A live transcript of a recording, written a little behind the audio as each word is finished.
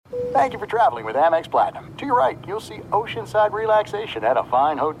Thank you for traveling with Amex Platinum. To your right, you'll see oceanside relaxation at a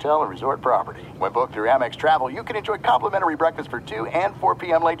fine hotel and resort property. When booked through Amex Travel, you can enjoy complimentary breakfast for 2 and 4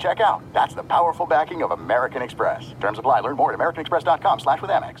 p.m. late checkout. That's the powerful backing of American Express. Terms apply. Learn more at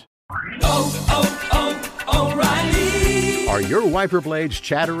americanexpress.com/withAmex. O'Reilly. Are your wiper blades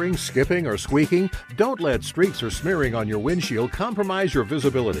chattering, skipping, or squeaking? Don't let streaks or smearing on your windshield compromise your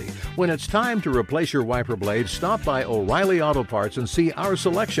visibility. When it's time to replace your wiper blades, stop by O'Reilly Auto Parts and see our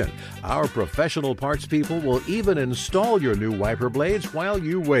selection. Our professional parts people will even install your new wiper blades while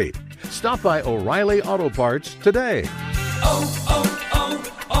you wait. Stop by O'Reilly Auto Parts today.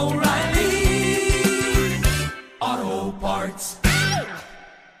 O'Reilly Auto Parts.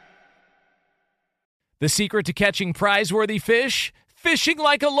 The secret to catching prize-worthy fish? Fishing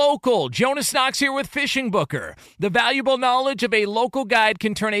like a local. Jonas Knox here with Fishing Booker. The valuable knowledge of a local guide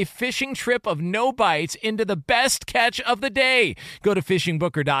can turn a fishing trip of no bites into the best catch of the day. Go to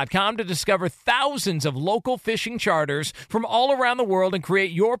fishingbooker.com to discover thousands of local fishing charters from all around the world and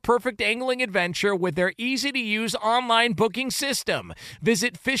create your perfect angling adventure with their easy-to-use online booking system.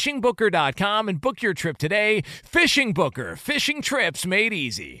 Visit fishingbooker.com and book your trip today. Fishing Booker. Fishing trips made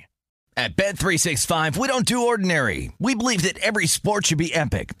easy. At Bet365, we don't do ordinary. We believe that every sport should be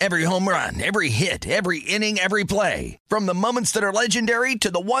epic. Every home run, every hit, every inning, every play. From the moments that are legendary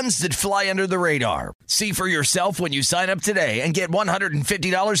to the ones that fly under the radar. See for yourself when you sign up today and get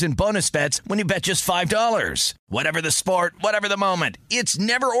 $150 in bonus bets when you bet just $5. Whatever the sport, whatever the moment, it's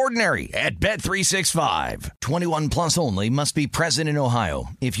never ordinary at Bet365. 21 plus only. Must be present in Ohio.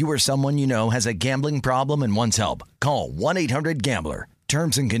 If you or someone you know has a gambling problem and wants help, call 1-800-GAMBLER.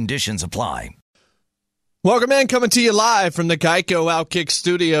 Terms and conditions apply. Welcome in, coming to you live from the Geico Outkick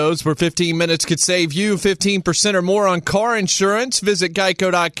Studios, where 15 minutes could save you 15% or more on car insurance. Visit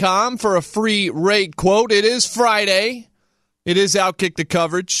geico.com for a free rate quote. It is Friday. It is Outkick the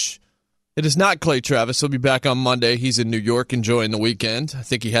coverage. It is not Clay Travis. He'll be back on Monday. He's in New York enjoying the weekend. I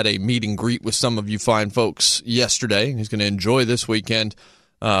think he had a meet and greet with some of you fine folks yesterday. He's going to enjoy this weekend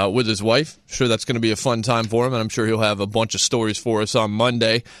with his wife. Sure, that's going to be a fun time for him, and I'm sure he'll have a bunch of stories for us on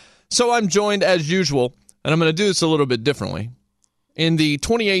Monday. So I'm joined, as usual, and I'm going to do this a little bit differently. In the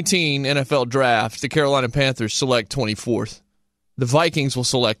 2018 NFL Draft, the Carolina Panthers select 24th. The Vikings will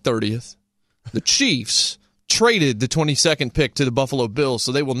select 30th. The Chiefs traded the 22nd pick to the Buffalo Bills,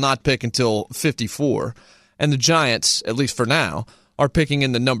 so they will not pick until 54. And the Giants, at least for now, are picking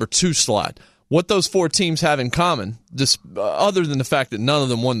in the number 2 slot. What those 4 teams have in common, other than the fact that none of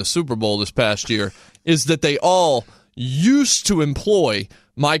them won the Super Bowl this past year, is that they all used to employ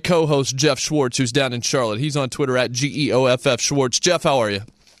my co-host Jeff Schwartz, who's down in Charlotte. He's on Twitter at GEOFF Schwartz. Jeff, how are you?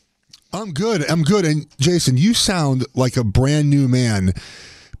 I'm good. And Jason, you sound like a brand new man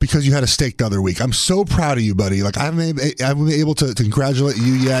because you had a steak the other week. I'm so proud of you, buddy. Like I haven't been able to congratulate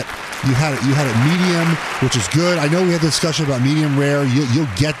you yet. You had it medium, which is good. I know we had the discussion about medium rare. You'll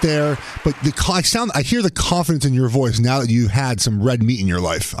get there, but I hear the confidence in your voice now that you've had some red meat in your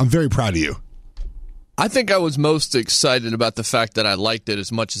life. I'm very proud of you. I think I was most excited about the fact that I liked it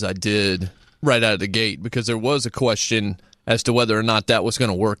as much as I did right out of the gate, because there was a question as to whether or not that was going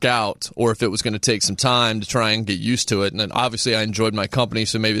to work out or if it was going to take some time to try and get used to it. And then obviously I enjoyed my company,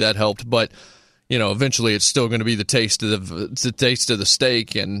 so maybe that helped. But eventually it's still going to be the taste of the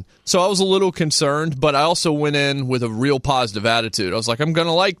steak. And so I was a little concerned, but I also went in with a real positive attitude. I was like, I'm going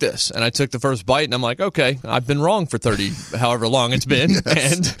to like this. And I took the first bite and I'm like, okay, I've been wrong for 30, however long it's been.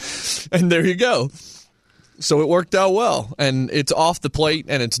 Yes. And there you go. So it worked out well, and it's off the plate,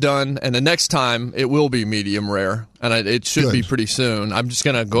 and it's done. And the next time, it will be medium rare, and it should be pretty soon. I'm just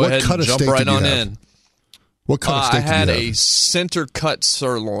going to go ahead and jump right on in. What cut of steak I had did you have? A center-cut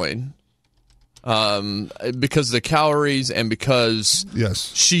sirloin because of the calories and because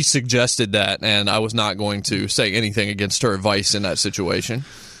she suggested that, and I was not going to say anything against her advice in that situation.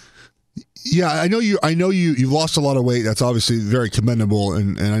 Yeah, I know you've lost a lot of weight. That's obviously very commendable,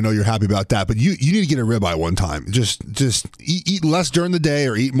 and I know you're happy about that. But you need to get a ribeye one time. Just eat less during the day,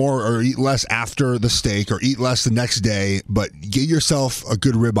 or eat more, or eat less after the steak, or eat less the next day. But get yourself a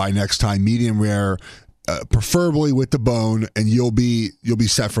good ribeye next time, medium rare, preferably with the bone, and you'll be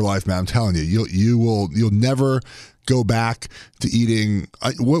set for life, man. I'm telling you, you'll never go back to eating.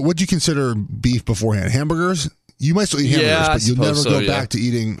 What do you consider beef beforehand? Hamburgers. You might still eat hamburgers, but you'll never go back to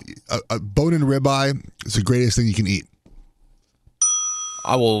eating a bone-in ribeye. It's the greatest thing you can eat.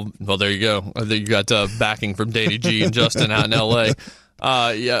 I will. Well, there you go. I think you got backing from Danny G and Justin out in L.A.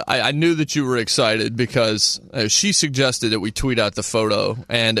 I knew that you were excited because she suggested that we tweet out the photo.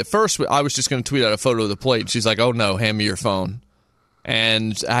 And at first, I was just going to tweet out a photo of the plate. She's like, oh, no, hand me your phone.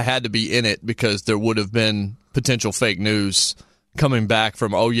 And I had to be in it because there would have been potential fake news coming back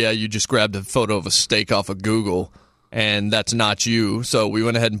from, oh, yeah, you just grabbed a photo of a steak off of Google, and that's not you. So we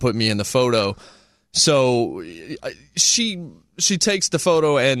went ahead and put me in the photo. So she takes the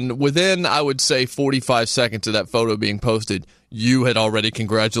photo, and within, I would say, 45 seconds of that photo being posted, you had already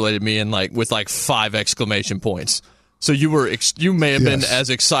congratulated me with 5 exclamation points. So you may have been as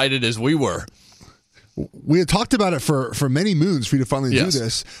excited as we were. We had talked about it for many moons for you to finally do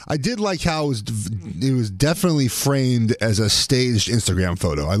this. I did like how it was definitely framed as a staged Instagram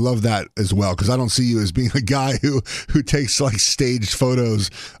photo. I love that as well, because I don't see you as being a guy who takes staged photos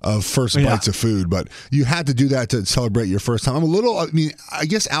of first bites of food. But you had to do that to celebrate your first time. I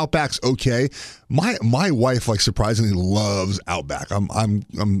guess Outback's okay. My wife surprisingly loves Outback.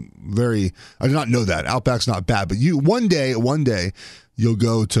 I'm very, I did not know that. Outback's not bad, but one day you'll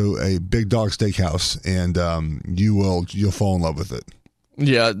go to a Big Dog Steakhouse and you'll fall in love with it.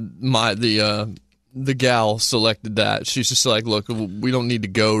 Yeah, the gal selected that. She's just like, look, we don't need to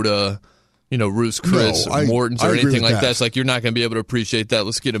go to Ruth's Chris or Morton's or anything like that. It's like, you're not going to be able to appreciate that.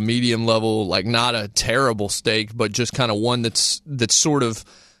 Let's get a medium level, not a terrible steak, but just kind of one that's sort of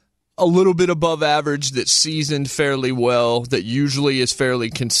a little bit above average, that's seasoned fairly well, that usually is fairly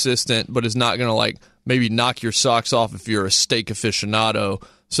consistent, but is not going to maybe knock your socks off if you're a steak aficionado.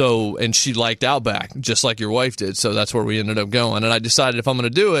 So, and she liked Outback, just like your wife did. So that's where we ended up going. And I decided if I'm going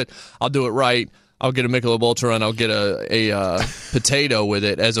to do it, I'll do it right. I'll get a Michelob Ultra and I'll get a potato with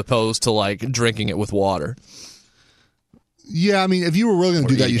it, as opposed to drinking it with water. Yeah, I mean, if you were really going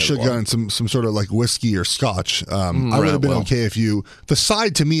to do that, you should have gotten some sort of whiskey or scotch. I would have been okay if the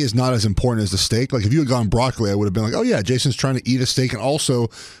side to me is not as important as the steak. If you had gone broccoli, I would have been oh yeah, Jason's trying to eat a steak and also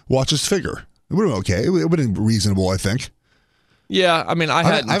watch his figure. It would have been okay. It would have been reasonable, I think. Yeah, I mean, I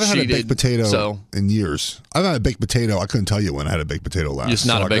haven't had a baked potato in years. I've had a baked potato. I couldn't tell you when I had a baked potato last. You're just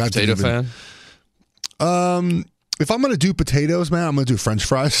not a baked potato fan? If I'm going to do potatoes, man, I'm going to do French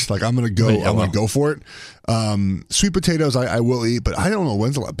fries. I'm going to go. I'm going to go for it. Sweet potatoes, I will eat, but I don't know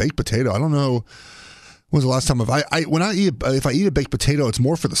when's the baked potato. I don't know when's the last time if I eat a baked potato, it's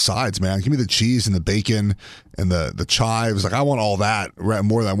more for the sides, man. Give me the cheese and the bacon and the chives. I want all that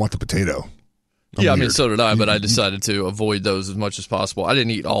more than I want the potato. I'm weird. I mean, so did I, but I decided to avoid those as much as possible. I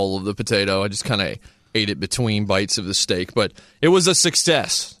didn't eat all of the potato. I just kind of ate it between bites of the steak, but it was a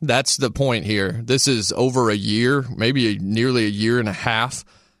success. That's the point here. This is over a year, maybe nearly a year and a half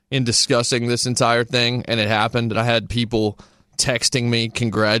in discussing this entire thing, and it happened. And I had people texting me,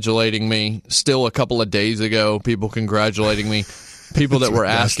 congratulating me. Still a couple of days ago, people congratulating me. People that were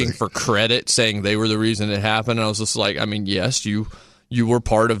asking for credit, saying they were the reason it happened. And I was just like, I mean, yes, you were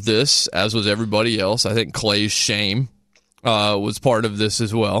part of this, as was everybody else. I think Clay's shame was part of this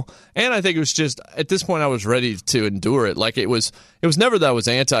as well. And I think it was just, at this point, I was ready to endure it. It was never that I was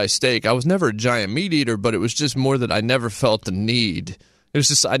anti-steak. I was never a giant meat eater, but it was just more that I never felt the need. It was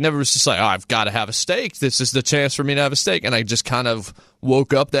just, I never was just like, I've got to have a steak. This is the chance for me to have a steak. And I just kind of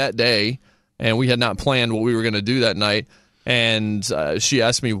woke up that day, and we had not planned what we were going to do that night. And she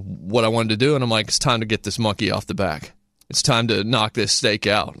asked me what I wanted to do, and I'm like, it's time to get this monkey off the back. It's time to knock this steak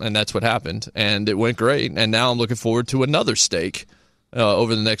out, and that's what happened. And it went great, and now I'm looking forward to another steak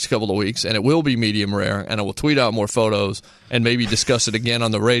over the next couple of weeks, and it will be medium rare, and I will tweet out more photos and maybe discuss it again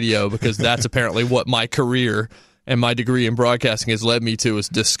on the radio, because that's apparently what my career and my degree in broadcasting has led me to, is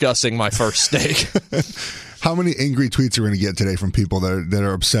discussing my first steak. How many angry tweets are we going to get today from people that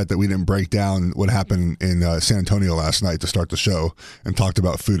are upset that we didn't break down what happened in San Antonio last night to start the show and talked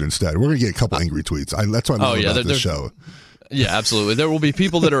about food instead? We're going to get a couple angry tweets. That's why I love about this show. Yeah, absolutely. There will be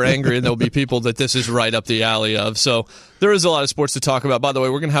people that are angry, and there will be people that this is right up the alley of. So there is a lot of sports to talk about. By the way,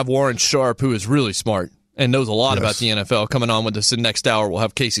 we're going to have Warren Sharp, who is really smart and knows a lot about the NFL, coming on with us in the next hour. We'll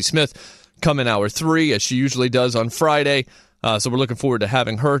have Casey Smith come in hour 3, as she usually does on Friday. So we're looking forward to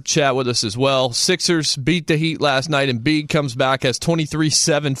having her chat with us as well. Sixers beat the Heat last night, and Embiid comes back, has 23,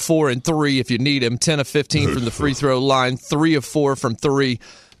 7, 4, and 3 if you need him. 10 of 15 from the free throw line, 3 of 4 from 3.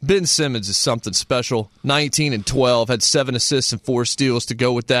 Ben Simmons is something special. 19 and 12, had 7 assists and 4 steals to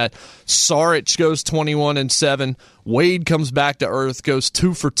go with that. Saric goes 21 and 7. Wade comes back to earth, goes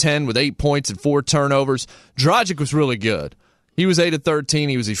 2 for 10 with 8 points and 4 turnovers. Dragic was really good. He was 8 of 13.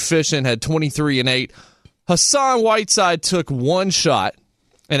 He was efficient, had 23 and 8. Hassan Whiteside took one shot,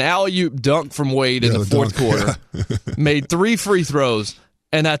 an alley-oop dunk from Wade in the fourth quarter, made 3 free throws,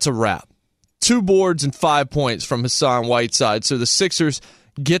 and that's a wrap. 2 boards and 5 points from Hassan Whiteside. So the Sixers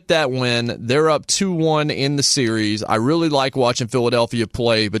get that win. They're up 2-1 in the series. I really like watching Philadelphia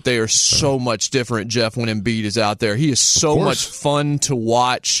play, but they are so much different, Jeff, when Embiid is out there. He is so much fun to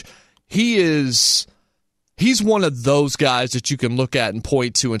watch. He is he's one of those guys that you can look at and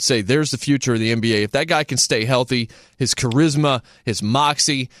point to and say, there's the future of the NBA. If that guy can stay healthy, his charisma, his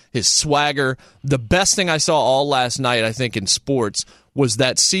moxie, his swagger. The best thing I saw all last night, I think, in sports was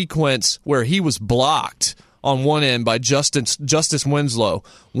that sequence where he was blocked on one end by Justice Winslow,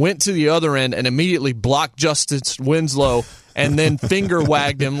 went to the other end and immediately blocked Justice Winslow and then finger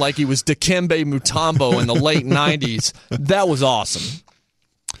wagged him like he was Dikembe Mutombo in the late 90s. That was awesome.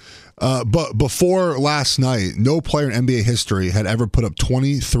 But before last night, no player in NBA history had ever put up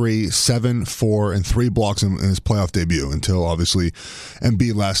 23, 7, 4, and 3 blocks in his playoff debut until, obviously,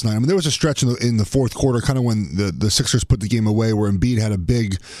 Embiid last night. I mean, there was a stretch in the fourth quarter, kind of when the Sixers put the game away, where Embiid had a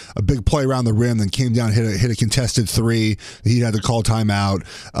big play around the rim, then came down, hit a contested three. He had to call timeout.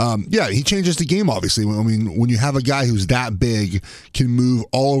 He changes the game, obviously. When you have a guy who's that big, can move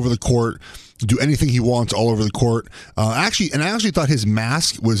all over the court, do anything he wants all over the court. I actually thought his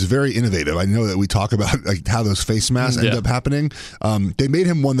mask was very innovative. I know that we talk about like how those face masks end up happening. They made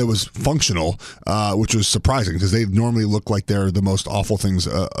him one that was functional, which was surprising because they normally look like they're the most awful things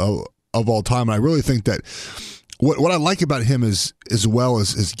of all time. And I really think that what I like about him is, as well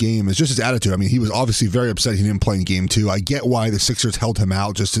as his game, is just his attitude. I mean, he was obviously very upset he didn't play in game 2. I get why the Sixers held him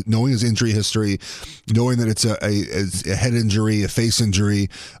out, just knowing his injury history, knowing that it's a head injury, a face injury,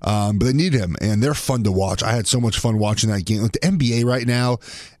 but they need him, and they're fun to watch. I had so much fun watching that game. Like, the NBA right now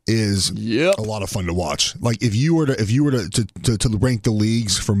is a lot of fun to watch. Like, if you were to rank the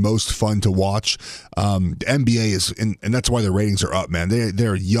leagues for most fun to watch, the NBA is, and that's why the ratings are up, man.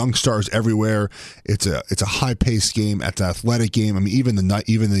 There are young stars everywhere. It's a high paced game. It's an athletic game. I mean, even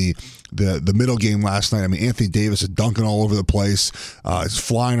the middle game last night. I mean, Anthony Davis is dunking all over the place. It's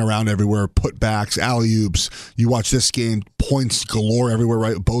flying around everywhere. Putbacks, alley-oops. You watch this game, points galore everywhere.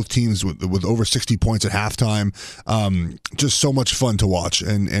 Right, both teams with over 60 points at halftime. Just so much fun to watch.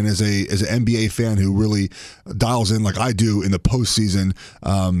 And as an NBA fan who really dials in like I do in the postseason,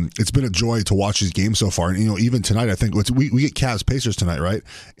 it's been a joy to watch these games so far. And even tonight, I think we get Cavs Pacers tonight, right?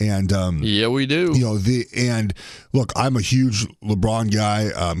 And yeah, we do. And look, I'm a huge LeBron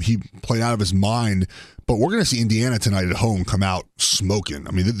guy. He played out of his mind. But we're going to see Indiana tonight at home come out smoking.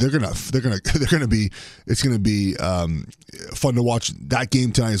 I mean, it's going to be fun to watch that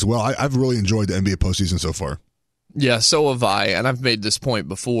game tonight as well. I've really enjoyed the NBA postseason so far. Yeah, so have I, and I've made this point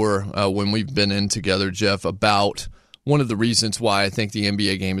before when we've been in together, Jeff, about one of the reasons why I think the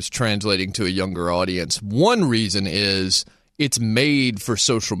NBA game is translating to a younger audience. One reason is it's made for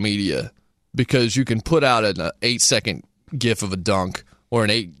social media because you can put out an 8-second GIF of a dunk or a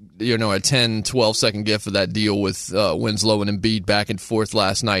 10, 12-second GIF of that deal with Winslow and Embiid back and forth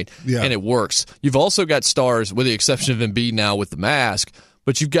last night, and it works. You've also got stars, with the exception of Embiid now with the mask,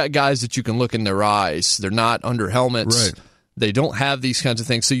 but you've got guys that you can look in their eyes. They're not under helmets. Right. They don't have these kinds of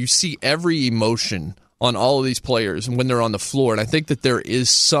things. So you see every emotion on all of these players when they're on the floor, and I think that there is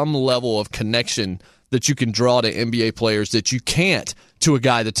some level of connection that you can draw to NBA players that you can't to a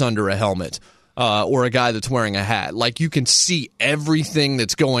guy that's under a helmet. Or a guy that's wearing a hat. Like, you can see everything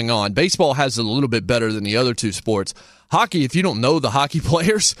that's going on. Baseball has it a little bit better than the other two sports. Hockey, if you don't know the hockey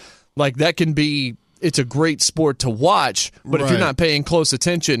players, like, that can be, it's a great sport to watch, but if you're not paying close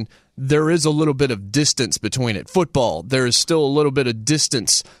attention, there is a little bit of distance between it. Football, there is still a little bit of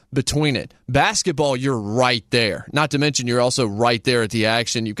distance between it. Basketball, you're right there. Not to mention, you're also right there at the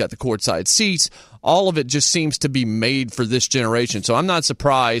action. You've got the courtside seats. All of it just seems to be made for this generation. So I'm not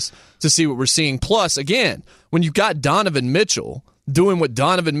surprised to see what we're seeing. Plus, again, when you've got Donovan Mitchell doing what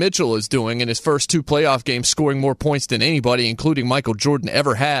Donovan Mitchell is doing in his first 2 playoff games, scoring more points than anybody, including Michael Jordan,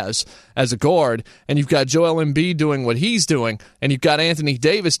 ever has as a guard, and you've got Joel Embiid doing what he's doing, and you've got Anthony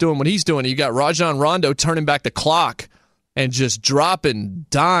Davis doing what he's doing, and you've got Rajon Rondo turning back the clock and just dropping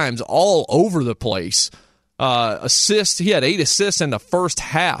dimes all over the place. Assists, he had 8 assists in the first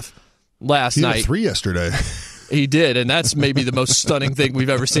half last night. He had 3 yesterday. He did, and that's maybe the most stunning thing we've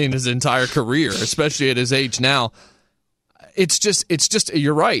ever seen in his entire career, especially at his age now. It's just,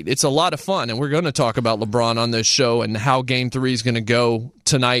 you're right. It's a lot of fun, and we're going to talk about LeBron on this show and how Game 3 is going to go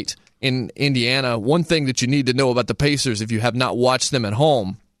tonight in Indiana. One thing that you need to know about the Pacers, if you have not watched them at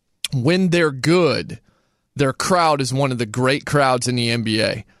home, when they're good, their crowd is one of the great crowds in the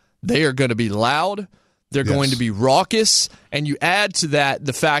NBA. They are going to be loud. They're going to be raucous, and you add to that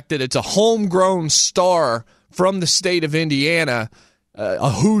the fact that it's a homegrown star from the state of Indiana, a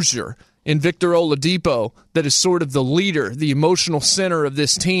Hoosier, in Victor Oladipo, that is sort of the leader, the emotional center of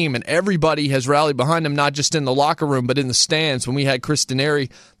this team, and everybody has rallied behind him, not just in the locker room, but in the stands. When we had Chris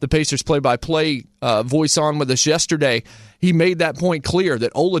Denary, the Pacers play-by-play voice on with us yesterday, he made that point clear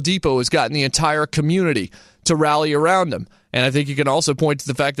that Oladipo has gotten the entire community to rally around him. And I think you can also point to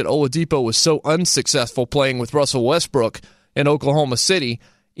the fact that Oladipo was so unsuccessful playing with Russell Westbrook in Oklahoma City,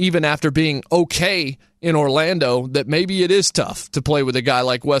 even after being okay in Orlando, that maybe it is tough to play with a guy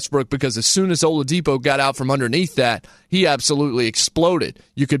like Westbrook, because as soon as Oladipo got out from underneath that, he absolutely exploded.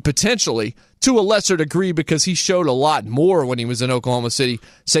 You could potentially, to a lesser degree because he showed a lot more when he was in Oklahoma City,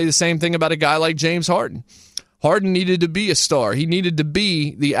 say the same thing about a guy like James Harden. Harden needed to be a star. He needed to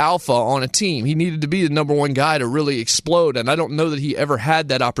be the alpha on a team. He needed to be the number one guy to really explode, and I don't know that he ever had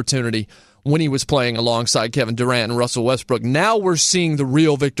that opportunity when he was playing alongside Kevin Durant and Russell Westbrook. Now we're seeing the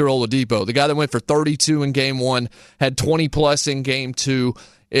real Victor Oladipo, the guy that went for 32 in Game 1, had 20-plus in Game 2,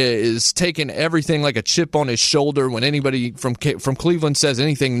 is taking everything like a chip on his shoulder when anybody from Cleveland says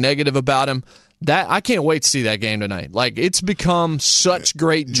anything negative about him. That I can't wait to see that game tonight. Like, it's become such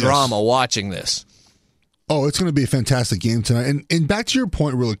great drama watching this. Oh, it's going to be a fantastic game tonight. And back to your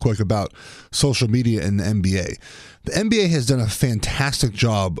point really quick about social media and the NBA. The NBA has done a fantastic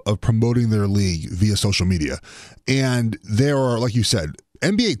job of promoting their league via social media. And there are, like you said,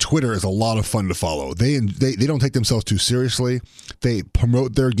 NBA Twitter is a lot of fun to follow. They don't take themselves too seriously. They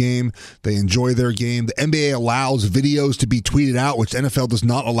promote their game. They enjoy their game. The NBA allows videos to be tweeted out, which NFL does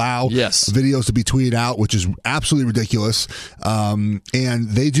not allow videos to be tweeted out, which is absolutely ridiculous. And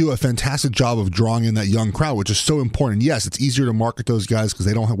they do a fantastic job of drawing in that young crowd, which is so important. Yes, it's easier to market those guys because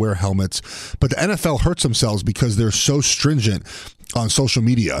they don't wear helmets. But the NFL hurts themselves because they're so stringent on social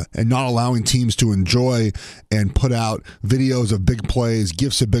media and not allowing teams to enjoy and put out videos of big plays,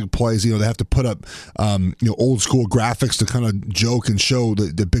 gifs of big plays. They have to put up old school graphics to kind of joke and show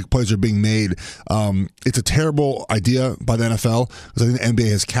that the big plays are being made. It's a terrible idea by the NFL because I think the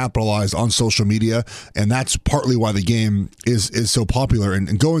NBA has capitalized on social media, and that's partly why the game is so popular.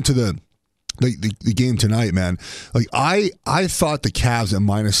 And going to the game tonight, man, like I thought the Cavs at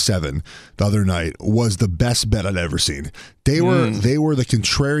 -7 the other night was the best bet I'd ever seen. They were the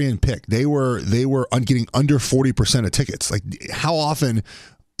contrarian pick. They were getting under 40% of tickets. Like, how often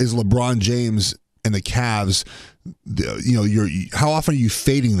is LeBron James and the Cavs, how often are you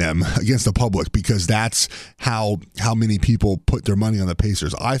fading them against the public? Because that's how many people put their money on the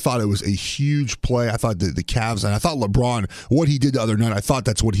Pacers. I thought it was a huge play. I thought the Cavs, and I thought LeBron, what he did the other night, I thought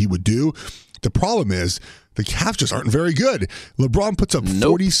that's what he would do. The problem is the Cavs just aren't very good. LeBron puts up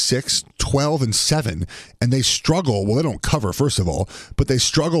 46, 12, and 7, and they struggle. Well, they don't cover, first of all, but they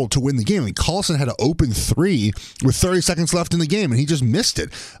struggle to win the game. I mean, Collison had an open 3 with 30 seconds left in the game, and he just missed it.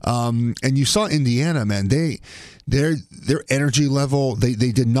 And you saw Indiana, man. Their energy level, they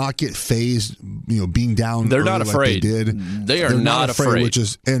did not get phased, being down. They're not afraid. Like they did. They're not afraid. Which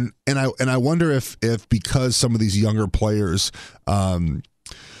is and I wonder if because some of these younger players,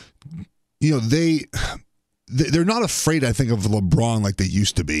 they're not afraid, I think, of LeBron like they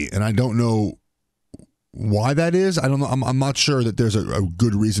used to be, and I don't know why that is. I don't know. I'm not sure that there's a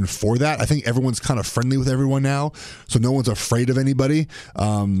good reason for that. I think everyone's kind of friendly with everyone now, so no one's afraid of anybody,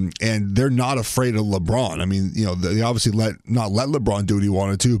 and they're not afraid of LeBron. I mean, they obviously not let LeBron do what he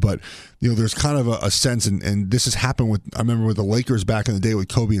wanted to, but there's kind of a sense, and this has happened I remember with the Lakers back in the day with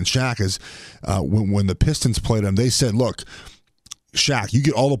Kobe and Shaq, is when the Pistons played them, they said, look, Shaq, you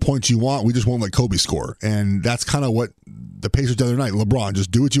get all the points you want. We just won't let Kobe score. And that's kind of what the Pacers did the other night. LeBron,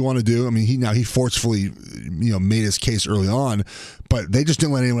 just do what you want to do. I mean, he forcefully, made his case early on, but they just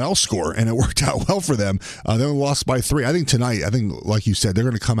didn't let anyone else score, and it worked out well for them. They only lost by 3. I think tonight, like you said, they're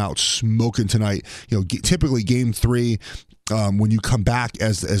going to come out smoking tonight. Typically Game 3, when you come back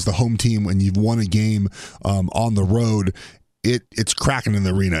as the home team, when you've won a game on the road, it's cracking in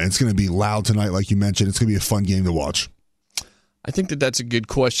the arena. It's going to be loud tonight, like you mentioned. It's going to be a fun game to watch. I think that's a good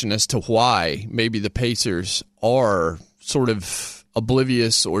question as to why maybe the Pacers are sort of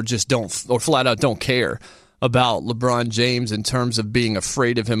oblivious or just or flat out don't care about LeBron James in terms of being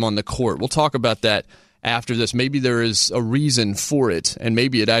afraid of him on the court. We'll talk about that after this. Maybe there is a reason for it, and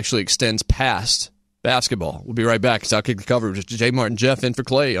maybe it actually extends past basketball. We'll be right back. It's Outkick the Coverage. Jay Martin, Jeff in for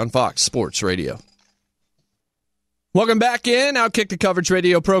Clay on Fox Sports Radio. Welcome back in. Outkick the Coverage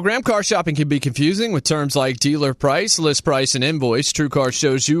radio program. Car shopping can be confusing with terms like dealer price, list price, and invoice. TrueCar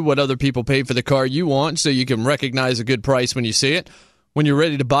shows you what other people paid for the car you want so you can recognize a good price when you see it. When you're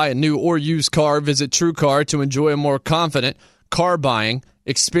ready to buy a new or used car, visit TrueCar to enjoy a more confident car buying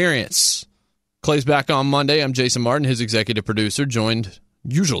experience. Clay's back on Monday. I'm Jason Martin, his executive producer, joined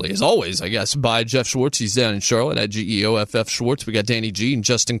usually, as always, I guess, by Jeff Schwartz. He's down in Charlotte at GEOFF Schwartz. We got Danny G and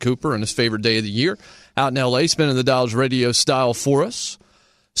Justin Cooper on his favorite day of the year out in L.A., spinning the dials radio style for us.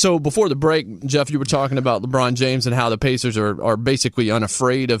 So before the break, Jeff, you were talking about LeBron James and how the Pacers are basically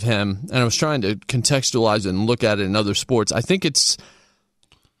unafraid of him, and I was trying to contextualize it and look at it in other sports. I think it's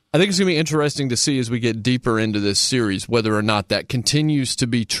I think it's going to be interesting to see as we get deeper into this series whether or not that continues to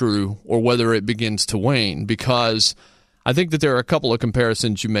be true or whether it begins to wane, because I think that there are a couple of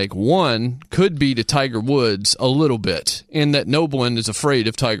comparisons you make. One could be to Tiger Woods a little bit, in that Noblen is afraid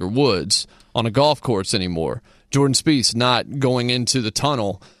of Tiger Woods on a golf course anymore. Jordan Spieth not going into the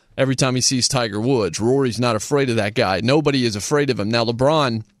tunnel every time he sees Tiger Woods. Rory's not afraid of that guy. Nobody is afraid of him. Now,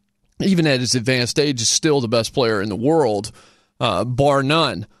 LeBron, even at his advanced age, is still the best player in the world, bar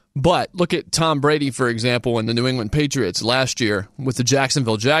none. But look at Tom Brady, for example, and the New England Patriots last year with the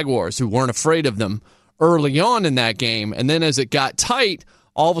Jacksonville Jaguars, who weren't afraid of them early on in that game. And then as it got tight,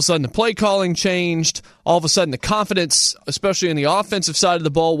 all of a sudden the play calling changed. All of a sudden the confidence, especially on the offensive side of the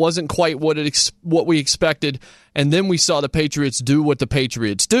ball, wasn't quite what we expected. And then we saw the Patriots do what the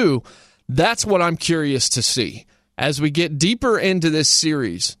Patriots do. That's what I'm curious to see. As we get deeper into this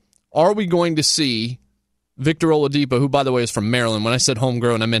series, are we going to see Victor Oladipo, who, by the way, is from Maryland? When I said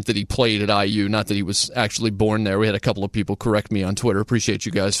homegrown, I meant that he played at IU, not that he was actually born there. We had a couple of people correct me on Twitter. Appreciate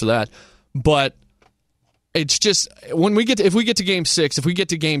you guys for that. But it's just, if we get to Game 6, if we get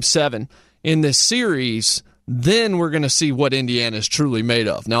to Game 7 in this series, then we're going to see what Indiana is truly made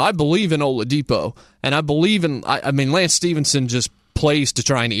of. Now, I believe in Oladipo, and I believe in, Lance Stevenson just plays to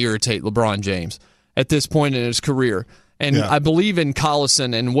try and irritate LeBron James at this point in his career. And I believe in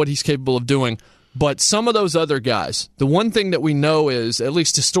Collison and what he's capable of doing. But some of those other guys, the one thing that we know is, at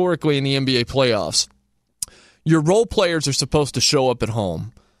least historically in the NBA playoffs, your role players are supposed to show up at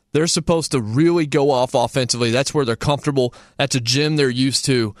home. They're supposed to really go off offensively. That's where they're comfortable. That's a gym they're used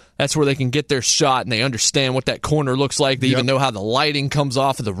to. That's where they can get their shot, and they understand what that corner looks like. They even know how the lighting comes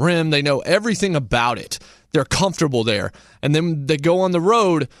off of the rim. They know everything about it. They're comfortable there. And then they go on the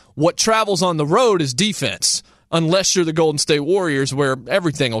road. What travels on the road is defense, unless you're the Golden State Warriors, where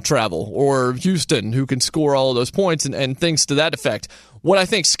everything will travel, or Houston, who can score all of those points and things to that effect. What I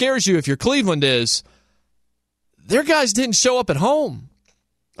think scares you if you're Cleveland is their guys didn't show up at home.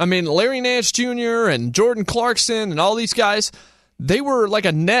 I mean, Larry Nance Jr. and Jordan Clarkson and all these guys, they were like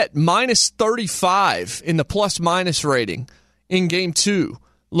a net minus 35 in the plus-minus rating in Game 2.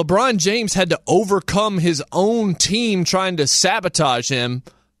 LeBron James had to overcome his own team trying to sabotage him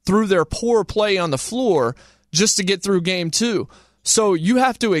through their poor play on the floor just to get through Game 2. So you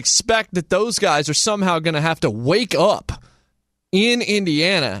have to expect that those guys are somehow going to have to wake up in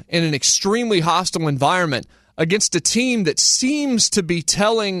Indiana in an extremely hostile environment against a team that seems to be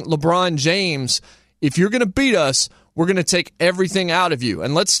telling LeBron James, if you're going to beat us, we're going to take everything out of you.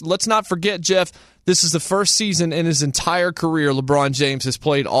 And let's not forget, Jeff, this is the first season in his entire career LeBron James has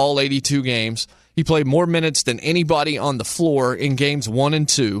played all 82 games. He played more minutes than anybody on the floor in games 1 and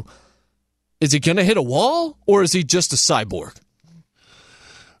 2. Is he going to hit a wall, or is he just a cyborg?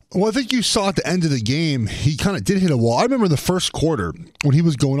 Well, I think you saw at the end of the game, he kind of did hit a wall. I remember the first quarter when he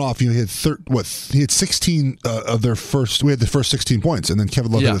was going off. He had 16 of their first. We had the first 16 points, and then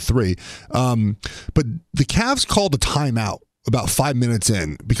Kevin Love hit a 3. But the Cavs called a timeout about 5 minutes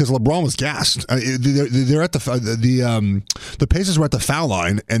in because LeBron was gassed. They're at the Pacers were at the foul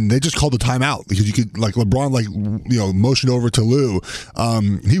line, and they just called the timeout because you could LeBron motioned over to Lou.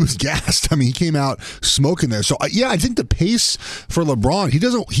 He was gassed. I mean, he came out smoking there. So I think the pace for LeBron, he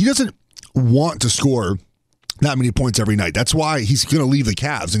doesn't want to score that many points every night. That's why he's going to leave the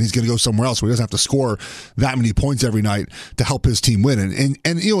Cavs and he's going to go somewhere else where he doesn't have to score that many points every night to help his team win. And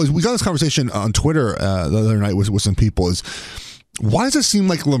we got this conversation on Twitter the other night with some people is, why does it seem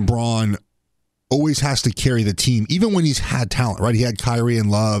like LeBron always has to carry the team, even when he's had talent, right? He had Kyrie and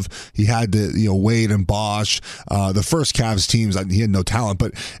Love. He had Wade and Bosh. The first Cavs teams, he had no talent,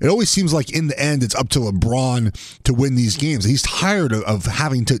 but it always seems like in the end, it's up to LeBron to win these games. He's tired of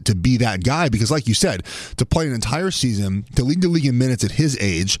having to be that guy because, like you said, to play an entire season, to lead the league in minutes at his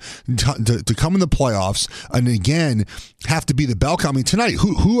age, to come in the playoffs, and again, have to be the bell cow. I mean, tonight,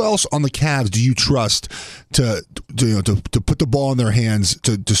 who else on the Cavs do you trust to put the ball in their hands,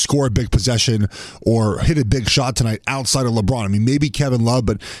 to score a big possession or hit a big shot tonight outside of LeBron? I mean, maybe Kevin Love,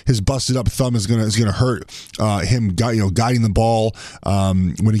 but his busted up thumb is gonna hurt him. Guiding the ball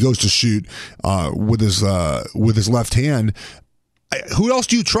when he goes to shoot with his left hand. Who else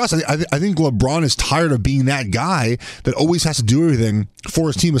do you trust? I think LeBron is tired of being that guy that always has to do everything for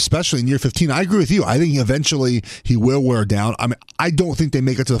his team, especially in year 15. I agree with you. I think eventually he will wear down. I mean, I don't think they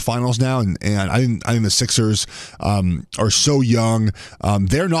make it to the finals now, and I think the Sixers are so young.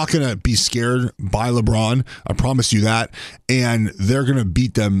 They're not going to be scared by LeBron. I promise you that, and they're going to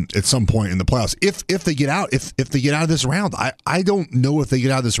beat them at some point in the playoffs if they get out. If they get out of this round, I don't know if they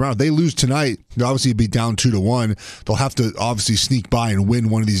get out of this round. If they lose tonight, they'll obviously be down 2-1. They'll have to obviously sneak by and win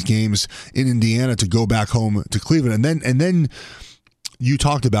one of these games in Indiana to go back home to Cleveland, and then you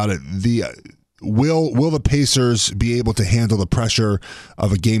talked about it. Will the Pacers be able to handle the pressure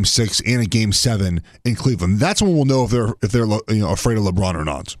of a Game 6 and a Game 7 in Cleveland? That's when we'll know if they're afraid of LeBron or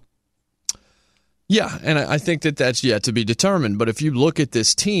not. Yeah, and I think that's yet to be determined. But if you look at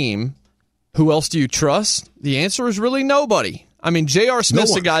this team, who else do you trust? The answer is really nobody. I mean, J.R.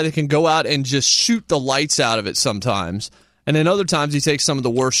 Smith's a guy that can go out and just shoot the lights out of it sometimes, and then other times he takes some of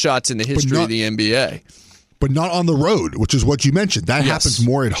the worst shots in the history of the NBA. But not on the road, which is what you mentioned. That happens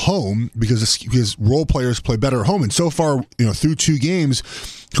more at home because role players play better at home. And so far, through 2 games,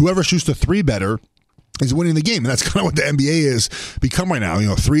 whoever shoots the 3 better is winning the game. And that's kind of what the NBA is become right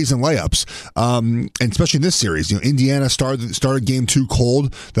now, threes and layups. And especially in this series, Indiana started Game 2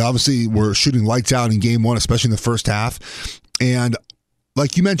 cold. They obviously were shooting lights out in Game 1, especially in the first half. And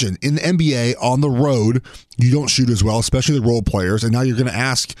like you mentioned, in the NBA, on the road, you don't shoot as well, especially the role players. And now you're going to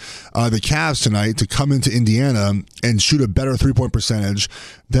ask the Cavs tonight to come into Indiana and shoot a better 3-point percentage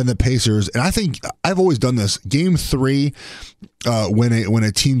than the Pacers. And I think I've always done this. Game 3, when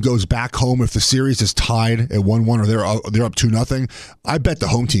a team goes back home, if the series is tied at 1-1 or they're up 2-0, I bet the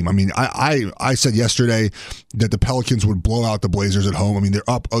home team. I mean, I said yesterday that the Pelicans would blow out the Blazers at home. I mean, they're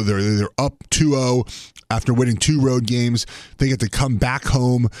up 2-0. After winning 2 road games, they get to come back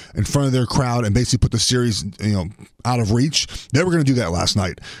home in front of their crowd and basically put the series, out of reach. They were going to do that last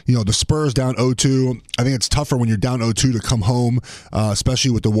night. The Spurs down 0-2. I think it's tougher when you're down 0-2 to come home,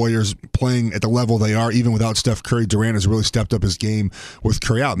 especially with the Warriors playing at the level they are, even without Steph Curry. Durant has really stepped up his game with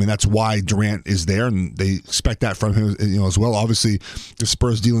Curry out. I mean, that's why Durant is there, and they expect that from him, as well. Obviously, the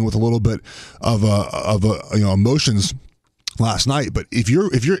Spurs dealing with a little bit of emotions last night, but if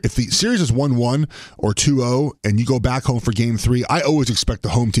the series is 1-1 or 2-0 and you go back home for Game 3, I always expect the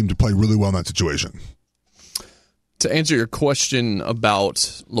home team to play really well in that situation. To answer your question about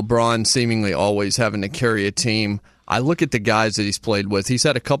LeBron seemingly always having to carry a team, I look at the guys that he's played with. He's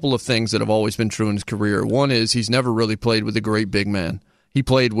had a couple of things that have always been true in his career. One is he's never really played with a great big man. He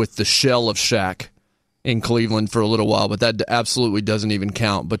played with the shell of Shaq in Cleveland for a little while, but that absolutely doesn't even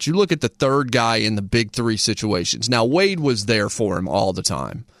count. But you look at the third guy in the big 3 situations. Now, Wade was there for him all the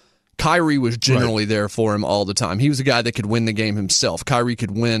time. Kyrie was generally there for him all the time. He was a guy that could win the game himself. Kyrie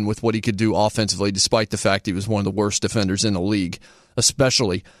could win with what he could do offensively, despite the fact he was one of the worst defenders in the league,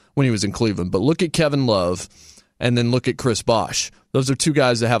 especially when he was in Cleveland. But look at Kevin Love, and then look at Chris Bosh. Those are 2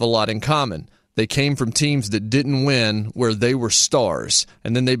 guys that have a lot in common. They came from teams that didn't win where they were stars,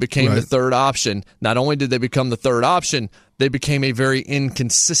 and then they became the third option. Not only did they become the third option, they became a very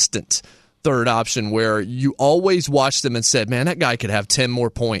inconsistent third option where you always watched them and said, man, that guy could have 10 more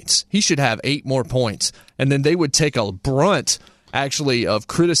points. He should have 8 more points. And then they would take a brunt, actually, of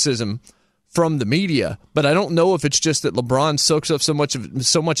criticism from the media, but I don't know if it's just that LeBron soaks up so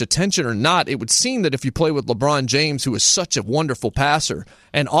much attention or not. It would seem that if you play with LeBron James, who is such a wonderful passer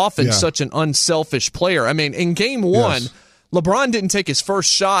and often such an unselfish player. I mean, in Game 1, LeBron didn't take his first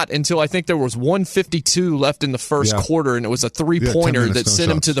shot until I think there was 1:52 left in the first quarter, and it was a 3-pointer that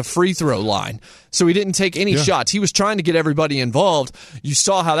sent him to the free throw line. So he didn't take any shots. He was trying to get everybody involved. You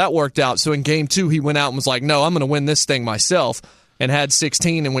saw how that worked out. So in Game 2, he went out and was like, no, I'm going to win this thing myself, and had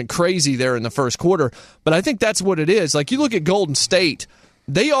 16 and went crazy there in the first quarter. But I think that's what it is. Like, you look at Golden State,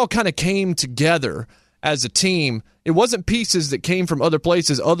 they all kind of came together as a team. It wasn't pieces that came from other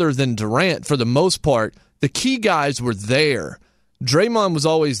places other than Durant for the most part. The key guys were there. Draymond was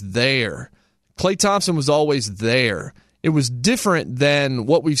always there. Klay Thompson was always there. It was different than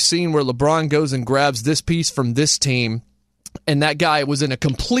what we've seen where LeBron goes and grabs this piece from this team, and that guy was in a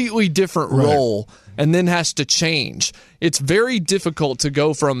completely different role and then has to change. It's very difficult to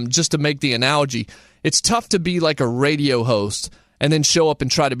go from, just to make the analogy, it's tough to be like a radio host and then show up and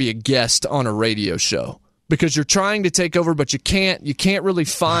try to be a guest on a radio show because you're trying to take over, but you can't really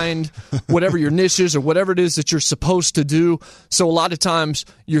find whatever your niche is or whatever it is that you're supposed to do. So a lot of times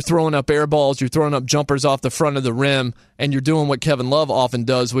you're throwing up air balls, you're throwing up jumpers off the front of the rim, and you're doing what Kevin Love often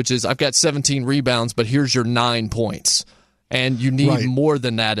does, which is, I've got 17 rebounds, but here's your 9 points. And you need more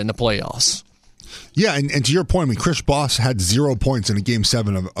than that in the playoffs. Yeah, and to your point, I mean, Chris Bosh had 0 points in a Game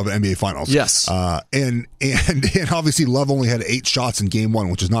 7 of NBA Finals. Yes. And obviously Love only had 8 shots in Game 1,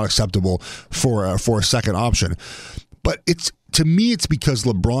 which is not acceptable for a second option. But to me, it's because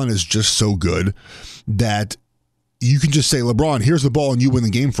LeBron is just so good that you can just say, LeBron, here's the ball, and you win the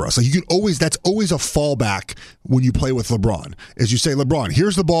game for us. Like, you can always, that's always a fallback when you play with LeBron. As you say, LeBron,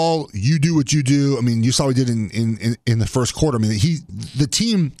 here's the ball, you do what you do. I mean, you saw what he did in the first quarter. I mean, the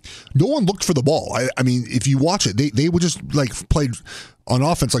team, no one looked for the ball. I mean, if you watch it, they would just played on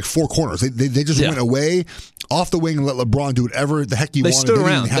offense like 4 corners. They just went away off the wing and let LeBron do whatever the heck he wanted.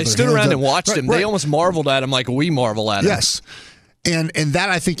 They stood around and watched him. They almost marveled at him like we marvel at him. Yes. And that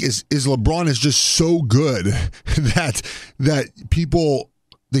I think is LeBron is just so good that people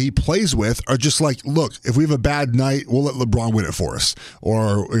that he plays with are just like, look, if we have a bad night, we'll let LeBron win it for us.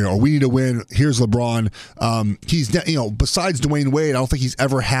 Or, we need to win. Here's LeBron. He's, besides Dwayne Wade, I don't think he's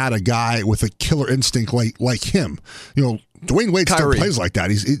ever had a guy with a killer instinct like him. Dwayne Wade still plays like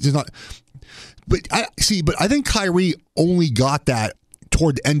that. He's not. But I think Kyrie only got that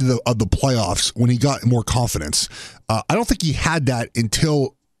toward the end of the playoffs when he got more confidence. I don't think he had that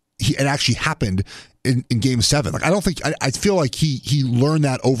until it actually happened in Game 7. Like I feel like he learned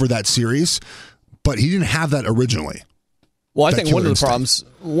that over that series, but he didn't have that originally. Well, I think one of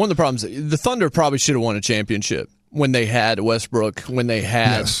the problems, the Thunder probably should have won a championship when they had Westbrook, when they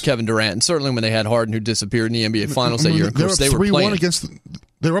had Kevin Durant, and certainly when they had Harden, who disappeared in the NBA Finals that year. Of course, they were playing.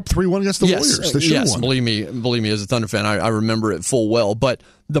 They were up 3-1 against the Warriors. They should have won. Believe me, as a Thunder fan, I remember it full well. But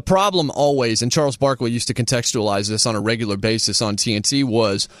the problem always, and Charles Barkley used to contextualize this on a regular basis on TNT,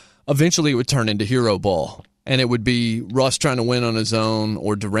 was eventually it would turn into hero ball. And it would be Russ trying to win on his own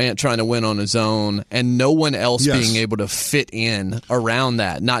or Durant trying to win on his own and no one else being able to fit in around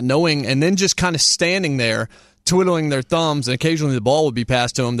that, not knowing, and then just kind of standing there twiddling their thumbs, and occasionally the ball would be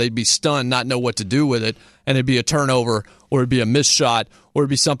passed to them. They'd be stunned, not know what to do with it, and it'd be a turnover or it'd be a missed shot or it'd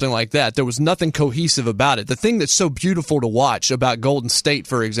be something like that. There was nothing cohesive about it. The thing that's so beautiful to watch about Golden State,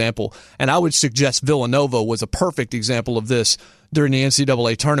 for example, and I would suggest Villanova was a perfect example of this during the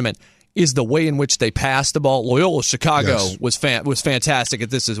NCAA tournament, is the way in which they passed the ball. Loyola Chicago was fantastic at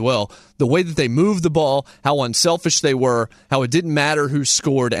this as well. The way that they moved the ball, how unselfish they were, how it didn't matter who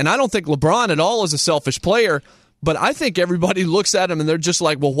scored. And I don't think LeBron at all is a selfish player, but I think everybody looks at him and they're just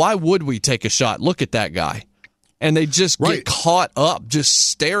like, well, why would we take a shot? Look at that guy. And they just get caught up just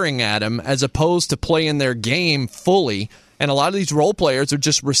staring at him as opposed to playing their game fully. And a lot of these role players are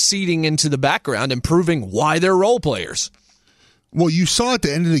just receding into the background and proving why they're role players. Well, you saw at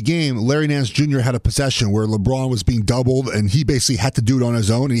the end of the game, Larry Nance Jr. had a possession where LeBron was being doubled, and he basically had to do it on his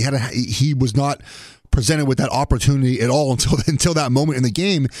own. And he was not presented with that opportunity at all until that moment in the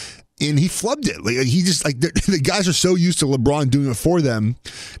game, and he flubbed it. Like the guys are so used to LeBron doing it for them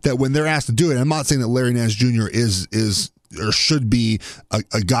that when they're asked to do it, I'm not saying that Larry Nance Jr. is or should be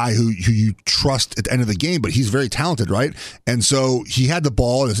a guy who you trust at the end of the game, but he's very talented, right? And so he had the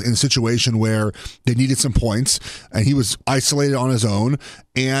ball in a situation where they needed some points, and he was isolated on his own,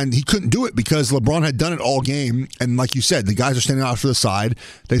 and he couldn't do it because LeBron had done it all game. And like you said, the guys are standing out for the side.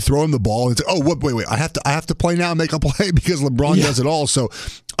 They throw him the ball and say, "Oh, wait! I have to play now and make a play because LeBron does it all." So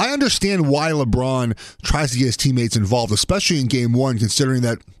I understand why LeBron tries to get his teammates involved, especially in Game 1, considering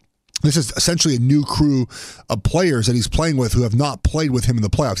that this is essentially a new crew of players that he's playing with who have not played with him in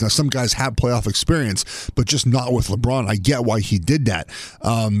the playoffs. Now, some guys have playoff experience, but just not with LeBron. I get why he did that.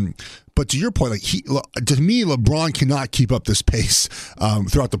 But to your point, to me, LeBron cannot keep up this pace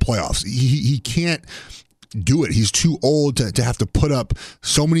throughout the playoffs. He can't do it. He's too old to have to put up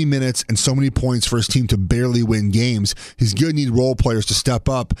so many minutes and so many points for his team to barely win games. He's going to need role players to step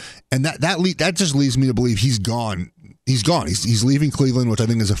up, and that just leads me to believe he's gone. He's gone. He's leaving Cleveland, which I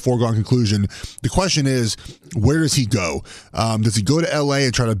think is a foregone conclusion. The question is, where does he go? Does he go to LA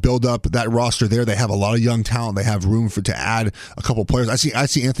and try to build up that roster there? They have a lot of young talent. They have room to add a couple players. I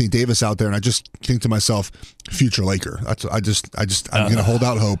see Anthony Davis out there, and I just think to myself, future Laker. I'm going to hold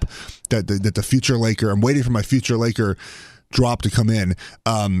out hope that the future Laker. I'm waiting for my future Laker drop to come in.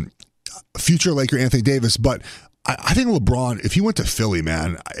 Future Laker Anthony Davis, but I think LeBron, if he went to Philly,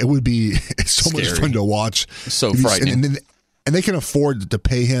 man, it would be so much fun to watch. So frightening. And they can afford to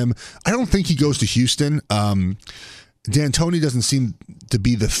pay him. I don't think he goes to Houston. D'Antoni doesn't seem to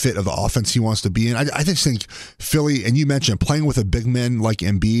be the fit of the offense he wants to be in. I just think Philly, and you mentioned playing with a big man like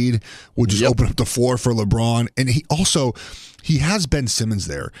Embiid would just open up the floor for LeBron. And he has Ben Simmons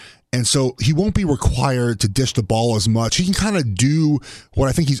there. And so he won't be required to dish the ball as much. He can kind of do what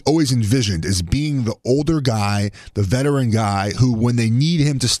I think he's always envisioned as being the older guy, the veteran guy who, when they need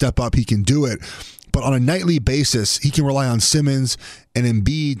him to step up, he can do it. But on a nightly basis, he can rely on Simmons and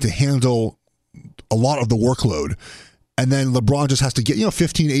Embiid to handle a lot of the workload. And then LeBron just has to get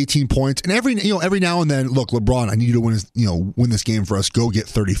 15, 18 points. And every now and then, look, LeBron, I need you to win this game for us. Go get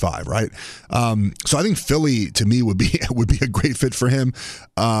 35, right? So I think Philly to me would be a great fit for him.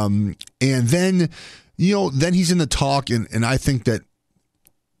 And then he's in the talk, and I think that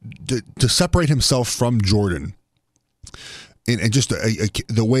to separate himself from Jordan. And just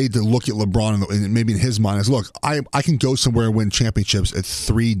the way to look at LeBron, and maybe in his mind is, look, I can go somewhere and win championships at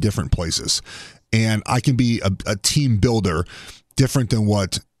 3 different places. And I can be a team builder different than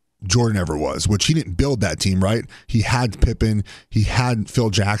what Jordan ever was, which he didn't build that team, right? He had Pippen. He had Phil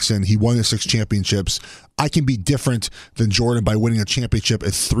Jackson. He won the 6 championships. I can be different than Jordan by winning a championship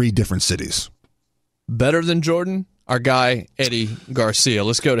at 3 different cities. Better than Jordan? Our guy, Eddie Garcia.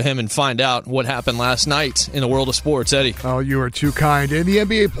 Let's go to him and find out what happened last night in the world of sports. Eddie. Oh, you are too kind. In the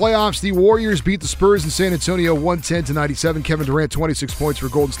NBA playoffs, the Warriors beat the Spurs in San Antonio 110-97. Kevin Durant, 26 points for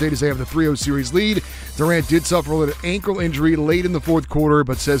Golden State as they have the 3-0 series lead. Durant did suffer an ankle injury late in the fourth quarter,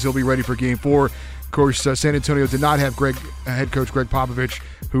 but says he'll be ready for Game 4. Of course, San Antonio did not have head coach Greg Popovich,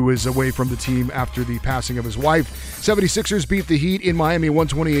 who is away from the team after the passing of his wife. 76ers beat the Heat in Miami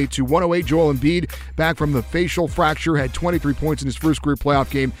 128-108. Joel Embiid, back from the facial fracture, had 23 points in his first career playoff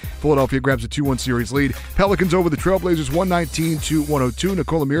game. Philadelphia grabs a 2-1 series lead. Pelicans over the Trailblazers 119-102.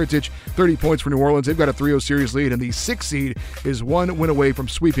 Nikola Mirotic, 30 points for New Orleans. They've got a 3-0 series lead, and the 6th seed is 1 win away from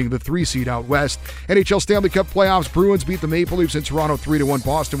sweeping the 3 seed out west. NHL Stanley Cup playoffs, Bruins beat the Maple Leafs in Toronto 3-1.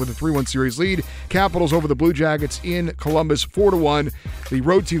 Boston with a 3-1 series lead. Capitals over the Blue Jackets in Columbus 4-1. The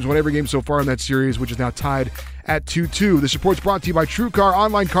road teams won every game so far in that series, which is now tied at 2-2. This report's brought to you by TrueCar.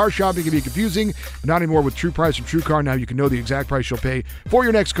 Online car shopping can be confusing, but not anymore with True Price from TrueCar. Now you can know the exact price you'll pay for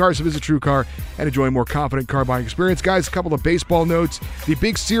your next car, so visit TrueCar and enjoy a more confident car buying experience. Guys, a couple of baseball notes. The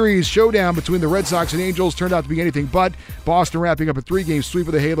big series showdown between the Red Sox and Angels turned out to be anything but. Boston wrapping up a 3-game sweep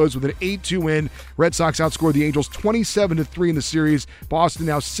of the Halos with an 8-2 win. Red Sox outscored the Angels 27-3 in the series. Boston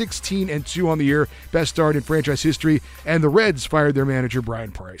now 16-2 on the year, best start in franchise history, and the Reds fired their manager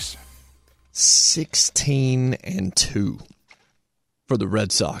Brian Price. 16-2 for the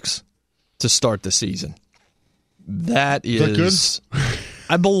Red Sox to start the season. That is good?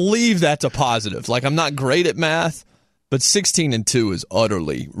 I believe that's a positive. Like, I'm not great at math, but 16-2 is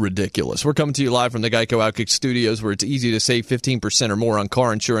utterly ridiculous. We're coming to you live from the Geico Outkick Studios, where it's easy to save 15% or more on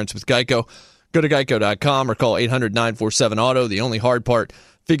car insurance with Geico. Go to geico.com or call 800-947-AUTO. The only hard part,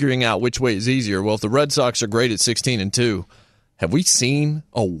 figuring out which way is easier. Well, if the Red Sox are great at 16-2, have we seen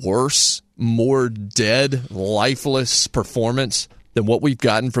a worse, more dead, lifeless performance than what we've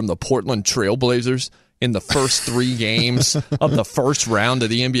gotten from the Portland Trailblazers in the first 3 games of the first round of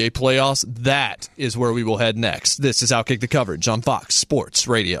the NBA playoffs? That is where we will head next. This is Outkick the Coverage on Fox Sports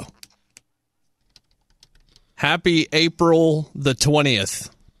Radio. Happy April the 20th.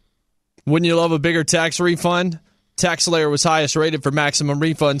 Wouldn't you love a bigger tax refund? TaxSlayer was highest rated for maximum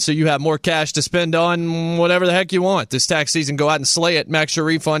refund, so you have more cash to spend on whatever the heck you want. This tax season, go out and slay it. Max your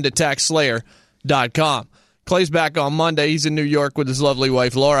refund at TaxSlayer.com. Clay's back on Monday. He's in New York with his lovely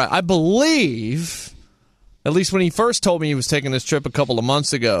wife, Laura. I believe, at least when he first told me he was taking this trip a couple of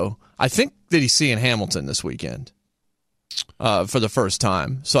months ago, I think that he's seeing Hamilton this weekend for the first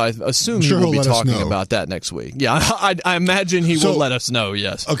time. So I assume he will be talking about that next week. Yeah, I imagine he will let us know,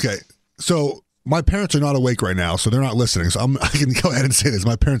 yes. Okay, so my parents are not awake right now, so they're not listening. So I can go ahead and say this.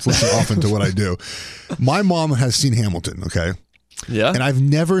 My parents listen often to what I do. My mom has seen Hamilton, okay? Yeah. And I've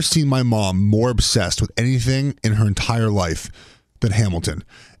never seen my mom more obsessed with anything in her entire life than Hamilton.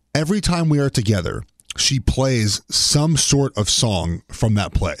 Every time we are together, she plays some sort of song from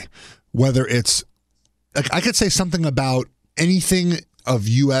that play. Whether it's, like, I could say something about anything of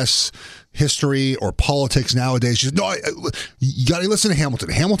U.S. history or politics nowadays. She says, no, you got to listen to Hamilton.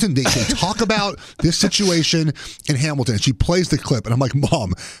 Hamilton, they talk about this situation in Hamilton. And she plays the clip. And I'm like,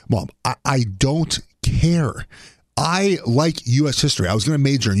 Mom, I don't care. I like U.S. history. I was going to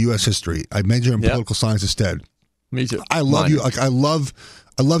major in U.S. history. I majored in political science instead. Me too. I love you. Like, I love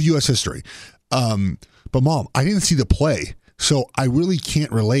U.S. history. But Mom, I didn't see the play. So I really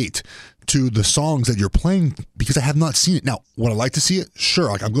can't relate to the songs that you're playing because I have not seen it. Now, would I like to see it? Sure.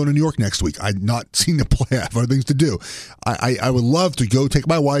 Like, I'm going to New York next week. I've not seen the play. I have other things to do. I would love to go take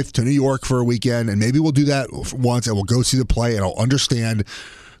my wife to New York for a weekend, and maybe we'll do that once, and we'll go see the play, and I'll understand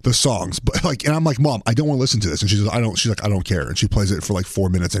the songs. But and I'm like, Mom, I don't want to listen to this. And she says, she's like, I don't care. And she plays it for like 4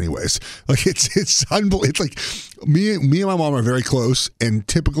 minutes anyways. Like, it's unbelievable. It's like me and my mom are very close, and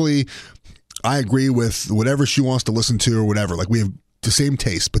typically I agree with whatever she wants to listen to or whatever. Like, we have the same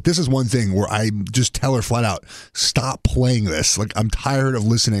taste, but this is one thing where I just tell her flat out, stop playing this. Like, I'm tired of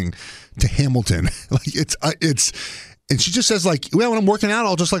listening to Hamilton. Like, it's, and she just says, like, well, when I'm working out,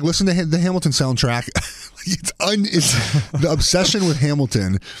 I'll just like listen to the Hamilton soundtrack. It's the obsession with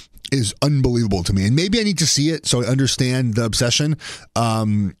Hamilton is unbelievable to me, and maybe I need to see it so I understand the obsession.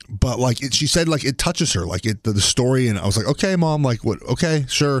 But like, she said, like, it touches her, like the story, and I was like, okay, Mom, like, what? Okay,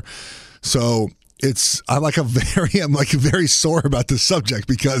 sure. So I'm very sore about this subject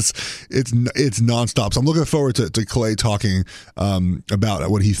because it's nonstop. So I'm looking forward to Clay talking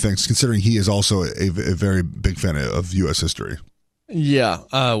about what he thinks, considering he is also a very big fan of U.S. history.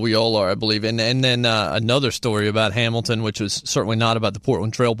 Yeah, we all are, I believe. And then another story about Hamilton, which was certainly not about the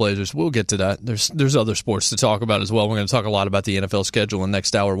Portland Trailblazers. We'll get to that. There's other sports to talk about as well. We're going to talk a lot about the NFL schedule in the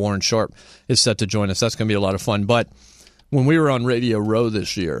next hour. Warren Sharp is set to join us. That's going to be a lot of fun. But when we were on Radio Row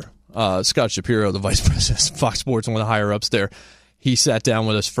this year, Scott Shapiro, the vice president of Fox Sports, one of the higher-ups there, he sat down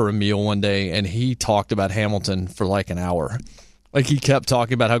with us for a meal one day, and he talked about Hamilton for like an hour. Like, he kept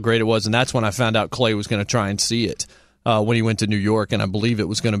talking about how great it was, and that's when I found out Clay was going to try and see it. When he went to New York, and I believe it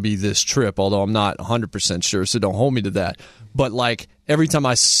was going to be this trip, although I'm not 100% sure, so don't hold me to that. But, like, every time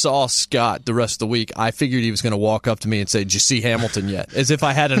I saw Scott the rest of the week, I figured he was going to walk up to me and say, "Did you see Hamilton yet?" As if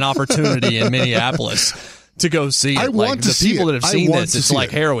I had an opportunity in Minneapolis to go see it. I want to see it. The people that have seen this, it's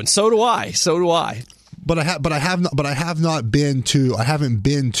like heroin. So do I. But I haven't been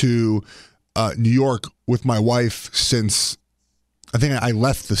to New York with my wife since I think I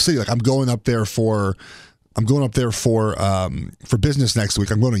left the city. Like, I'm going up there for business next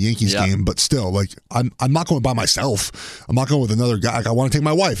week. I'm going to a Yankees game, but still, like, I'm not going by myself. I'm not going with another guy. Like, I want to take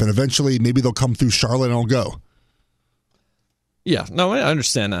my wife, and eventually maybe they'll come through Charlotte and I'll go. Yeah, no, I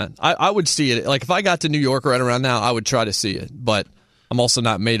understand that. I would see it. Like, if I got to New York right around now, I would try to see it. But I'm also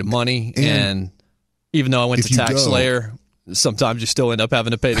not made of money, and even though I went to TaxSlayer, sometimes you still end up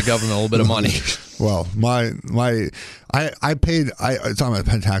having to pay the government a little bit of money. Well, I paid. It's on my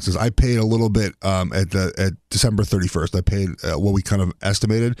taxes. I paid a little bit at December 31st. I paid what we kind of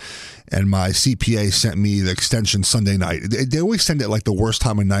estimated, and my CPA sent me the extension Sunday night. They always send it like the worst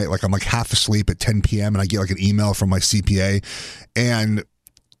time of night. Like, I'm like half asleep at 10 p.m. and I get like an email from my CPA, and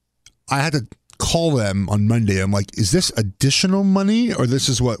I had to call them on Monday. I'm like, "Is this additional money or this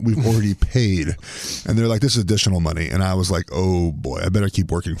is what we've already paid?" And they're like, "This is additional money." And I was like, "Oh boy, I better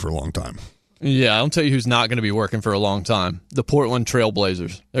keep working for a long time." Yeah, I'll tell you who's not going to be working for a long time. The Portland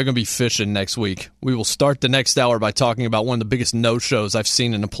Trailblazers. They're going to be fishing next week. We will start the next hour by talking about one of the biggest no-shows I've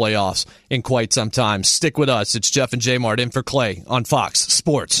seen in the playoffs in quite some time. Stick with us. It's Jeff and J-Mart in for Clay on Fox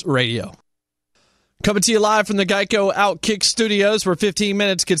Sports Radio. Coming to you live from the Geico Outkick Studios, where 15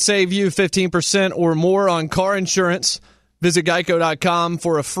 minutes could save you 15% or more on car insurance. Visit geico.com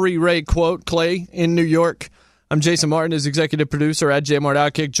for a free rate quote. Clay in New York. I'm Jason Martin, his executive producer at J-Mart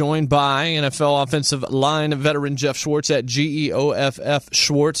Outkick, joined by NFL offensive line veteran Jeff Schwartz at GEOFF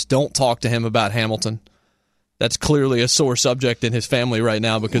Schwartz. Don't talk to him about Hamilton. That's clearly a sore subject in his family right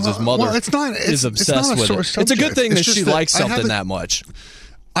now because his mother is obsessed with it. It's a good thing that she likes something that much.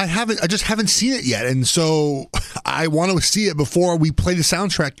 I just haven't seen it yet, and so I want to see it before we play the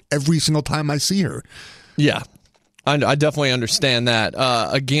soundtrack every single time I see her. Yeah, I definitely understand that.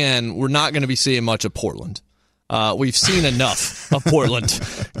 Again, we're not going to be seeing much of Portland. We've seen enough of Portland,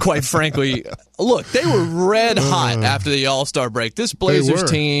 quite frankly. Look, they were red hot after the All-Star break. This Blazers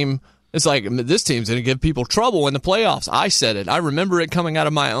team, it's like, this team's going to give people trouble in the playoffs. I said it. I remember it coming out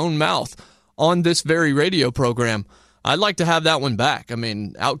of my own mouth on this very radio program. I'd like to have that one back. I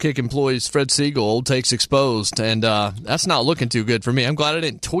mean, Outkick employees Fred Siegel, Old Takes Exposed, and that's not looking too good for me. I'm glad I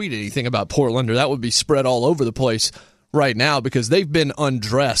didn't tweet anything about Portland, or that would be spread all over the place right now, because they've been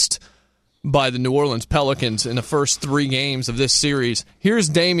undressed by the New Orleans Pelicans in the first 3 games of this series. Here's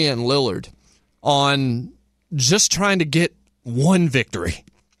Damian Lillard on just trying to get one victory.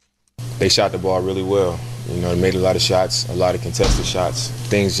 They shot the ball really well. You know, they made a lot of shots, a lot of contested shots.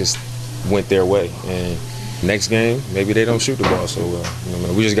 Things just went their way. And next game, maybe they don't shoot the ball so well. You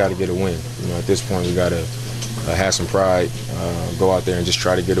know, we just got to get a win. You know, at this point, we got to have some pride, go out there and just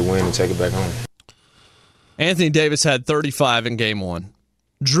try to get a win and take it back home. Anthony Davis had 35 in Game 1.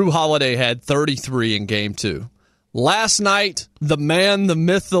 Drew Holiday had 33 in Game 2. Last night, the man, the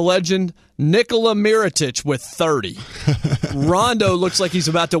myth, the legend, Nikola Mirotic with 30. Rondo looks like he's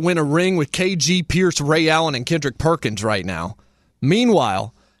about to win a ring with KG Pierce, Ray Allen, and Kendrick Perkins right now.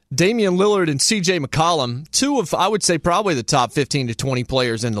 Meanwhile, Damian Lillard and CJ McCollum, 2 of, I would say, probably the top 15 to 20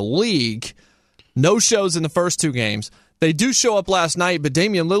 players in the league. No shows in the first 2 games. They do show up last night, but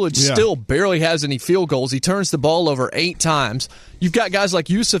Damian Lillard still barely has any field goals. He turns the ball over 8 times. You've got guys like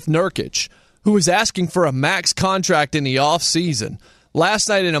Yusuf Nurkic, who is asking for a max contract in the offseason. Last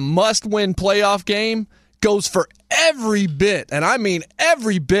night in a must-win playoff game, goes for every bit, and I mean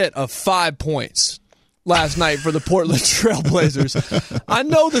every bit of 5 points last night for the Portland Trailblazers. I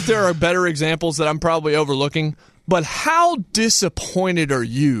know that there are better examples that I'm probably overlooking, but how disappointed are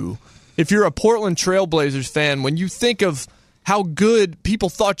you if you're a Portland Trailblazers fan when you think of how good people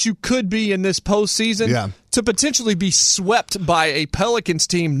thought you could be in this postseason to potentially be swept by a Pelicans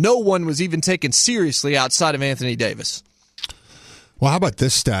team no one was even taken seriously outside of Anthony Davis? Well, how about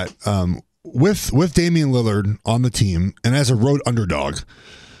this stat? With Damian Lillard on the team and as a road underdog,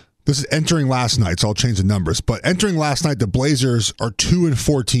 This is entering last night, so I'll change the numbers. But entering last night, the Blazers are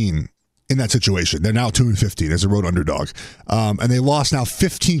 2-14 in that situation. They're now 2-15 as a road underdog. And they lost now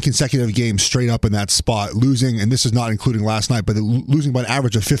 15 consecutive games straight up in that spot, losing, and this is not including last night, but losing by an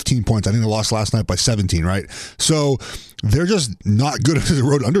average of 15 points. I think they lost last night by 17, right? So they're just not good as a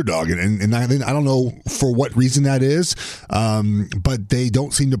road underdog. And I don't know for what reason that is, but they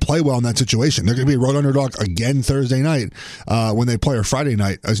don't seem to play well in that situation. They're going to be a road underdog again Thursday night when they play, or Friday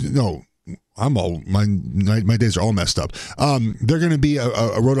night. My days are all messed up. They're going to be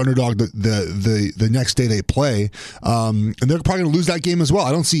a road underdog the next day they play, and they're probably going to lose that game as well.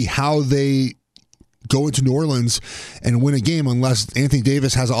 I don't see how they go into New Orleans and win a game unless Anthony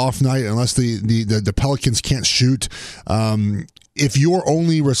Davis has an off night, unless the Pelicans can't shoot. If your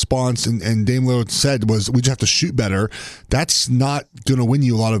only response, and Dame Lillard said, was we just have to shoot better, that's not going to win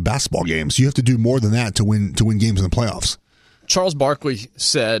you a lot of basketball games. You have to do more than that to win games in the playoffs. Charles Barkley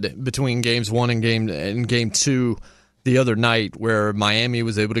said between games 1 and game 2 the other night, where Miami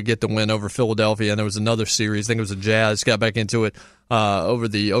was able to get the win over Philadelphia, and there was another series, I think it was the Jazz, got back into it over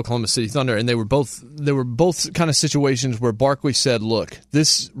the Oklahoma City Thunder, and they were both kind of situations where Barkley said, look,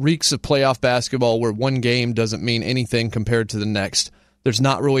 this reeks of playoff basketball where one game doesn't mean anything compared to the next. There's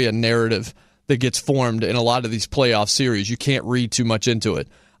not really a narrative that gets formed in a lot of these playoff series. You can't read too much into it.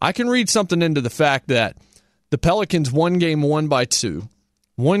 I can read something into the fact that the Pelicans won game 1 by 2,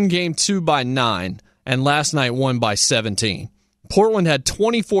 won game 2 by 9, and last night won by 17. Portland had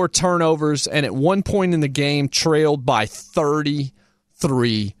 24 turnovers and at one point in the game trailed by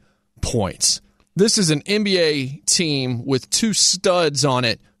 33 points. This is an NBA team with 2 studs on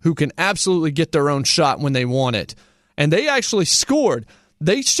it who can absolutely get their own shot when they want it. And they actually scored.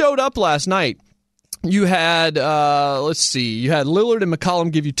 They showed up last night. You had, you had Lillard and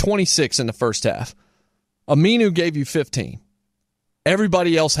McCollum give you 26 in the first half. Aminu gave you 15.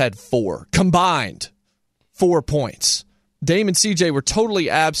 Everybody else had 4. Combined, 4 points. Dame and CJ were totally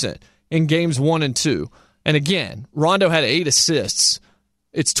absent in games 1 and 2. And again, Rondo had 8 assists.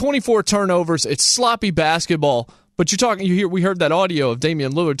 It's 24 turnovers. It's sloppy basketball. But we heard that audio of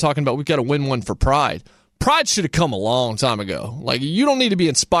Damian Lillard talking about we've got to win one for pride. Pride should have come a long time ago. Like, you don't need to be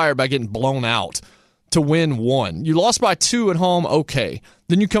inspired by getting blown out to win 1. You lost by 2 at home, okay.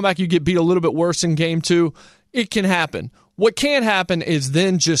 Then you come back, you get beat a little bit worse in game 2. It can happen. What can't happen is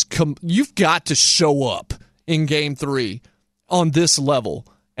then you've got to show up in game 3 on this level.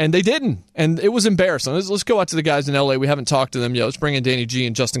 And they didn't. And it was embarrassing. Let's go out to the guys in LA. We haven't talked to them yet. Let's bring in Danny G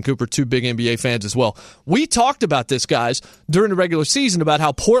and Justin Cooper, 2 big NBA fans as well. We talked about this, guys, during the regular season about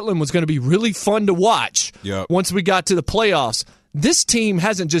how Portland was going to be really fun to watch once we got to the playoffs. This team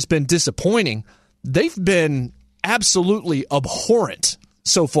hasn't just been disappointing. They've been absolutely abhorrent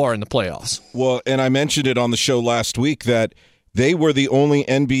so far in the playoffs. Well, and I mentioned it on the show last week that they were the only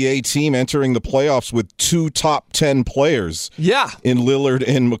NBA team entering the playoffs with 2 top 10 players in Lillard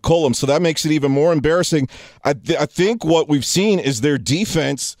and McCollum. So that makes it even more embarrassing. I think what we've seen is their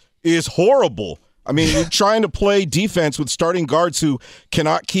defense is horrible. I mean, you're trying to play defense with starting guards who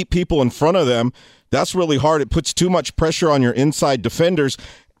cannot keep people in front of them. That's really hard. It puts too much pressure on your inside defenders.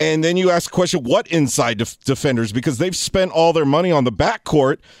 And then you ask the question, what inside defenders? Because they've spent all their money on the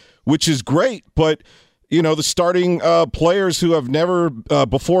backcourt, which is great. But, the starting players who have never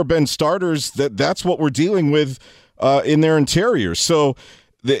before been starters, that's what we're dealing with in their interior. So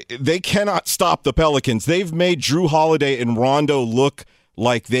they cannot stop the Pelicans. They've made Drew Holiday and Rondo look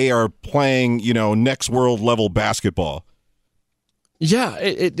like they are playing, next world level basketball. Yeah,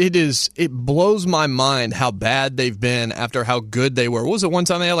 it is. It blows my mind how bad they've been after how good they were. What was it one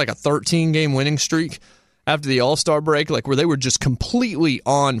time they had like a 13-game winning streak after the All-Star break, like where they were just completely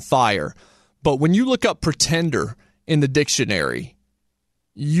on fire. But when you look up pretender in the dictionary,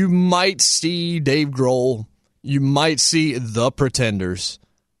 you might see Dave Grohl, you might see the Pretenders,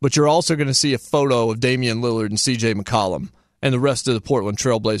 but you're also going to see a photo of Damian Lillard and CJ McCollum and the rest of the Portland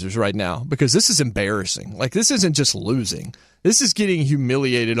Trailblazers right now, because this is embarrassing. Like, this isn't just losing. This is getting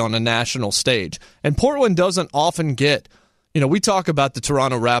humiliated on a national stage. And Portland doesn't often get, we talk about the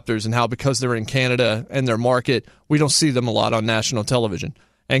Toronto Raptors and how because they're in Canada and their market, we don't see them a lot on national television.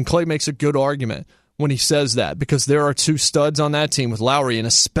 And Clay makes a good argument when he says that, because there are 2 studs on that team with Lowry and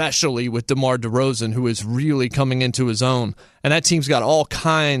especially with DeMar DeRozan, who is really coming into his own. And that team's got all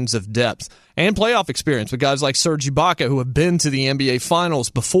kinds of depth and playoff experience with guys like Serge Ibaka, who have been to the NBA Finals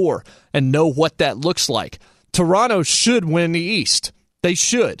before and know what that looks like. Toronto should win the East. They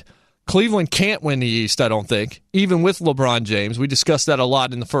should. Cleveland can't win the East, I don't think, even with LeBron James. We discussed that a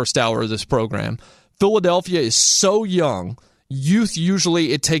lot in the first hour of this program. Philadelphia is so young. youth,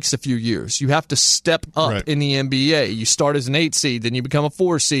 usually it takes a few years. You have to step up in the NBA. You start as an 8 seed, then you become a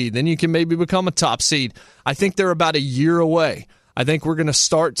 4 seed, then you can maybe become a top seed. I think they're about a year away. I think we're going to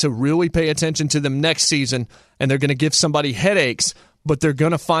start to really pay attention to them next season, and they're going to give somebody headaches, but they're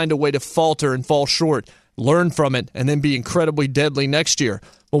going to find a way to falter and fall short, learn from it, and then be incredibly deadly next year.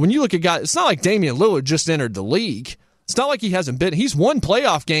 But when you look at guys, it's not like Damian Lillard just entered the league. It's not like he hasn't been. He's won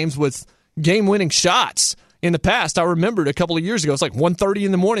playoff games with game-winning shots. In the past, I remembered a couple of years ago, it's like 1:30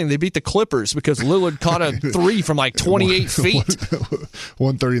 in the morning, they beat the Clippers because Lillard caught a three from like 28 feet.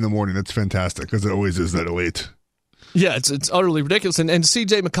 1:30 in the morning, that's fantastic because it always is that late. Yeah, it's utterly ridiculous. And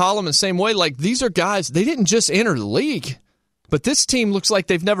C.J. McCollum the same way. Like, these are guys, they didn't just enter the league, but this team looks like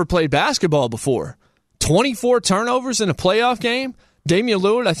they've never played basketball before. 24 turnovers in a playoff game. Damian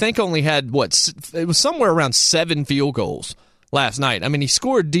Lillard, I think, only had, it was somewhere around 7 field goals last night. I mean, he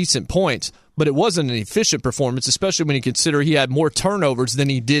scored decent points, but it wasn't an efficient performance, especially when you consider he had more turnovers than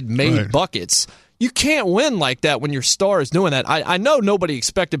he did made buckets. You can't win like that when your star is doing that. I know nobody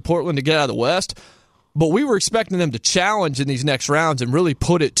expected Portland to get out of the West, but we were expecting them to challenge in these next rounds and really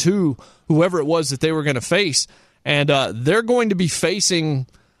put it to whoever it was that they were going to face. And they're going to be facing,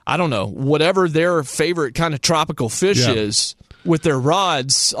 I don't know, whatever their favorite kind of tropical fish is with their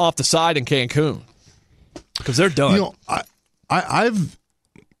rods off the side in Cancun because they're done. You know, I've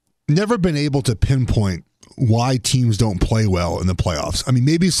never been able to pinpoint why teams don't play well in the playoffs. I mean,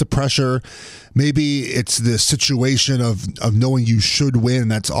 maybe it's the pressure. Maybe it's the situation of knowing you should win.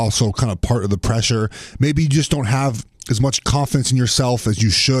 That's also kind of part of the pressure. Maybe you just don't have as much confidence in yourself as you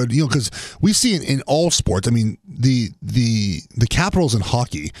should. You know, because we see in all sports, I mean, the Capitals in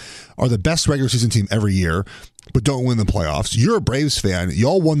hockey are the best regular season team every year, but don't win the playoffs. You're a Braves fan.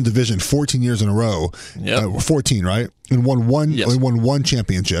 Y'all won the division 14 years in a row. 14, right? And won one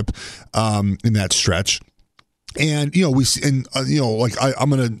championship in that stretch. And, you know, I'm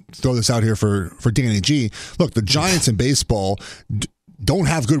going to throw this out here for Danny G. Look, the Giants in baseball don't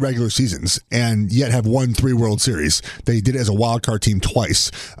have good regular seasons and yet have won 3 World Series. They did it as a wild card team twice.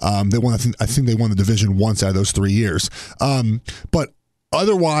 They won. I think they won the division once out of those 3 years. But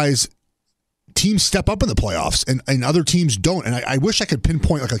otherwise, teams step up in the playoffs and other teams don't. And I wish I could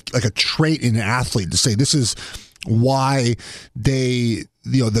pinpoint like a trait in an athlete to say this is why they,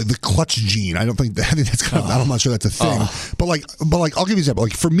 you know, the clutch gene. I think that's kind of, I'm not sure that's a thing. But like I'll give you an example.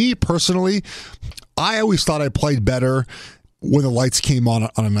 Like for me personally, I always thought I played better when the lights came on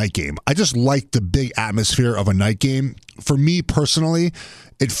a night game. I just liked the big atmosphere of a night game. For me personally,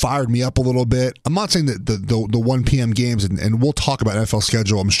 it fired me up a little bit. I'm not saying that the 1 p.m. games, and we'll talk about NFL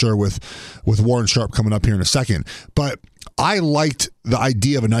schedule, I'm sure, with Warren Sharp coming up here in a second. But I liked the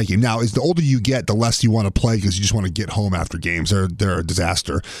idea of a night game. Now, as the older you get, the less you want to play because you just want to get home after games. They're a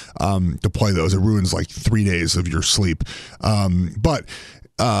disaster to play those. It ruins like 3 days of your sleep. But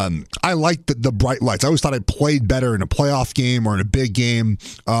I liked the bright lights. I always thought I played better in a playoff game or in a big game.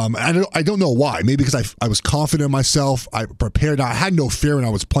 I don't know why. Maybe because I was confident in myself. I prepared. I had no fear when I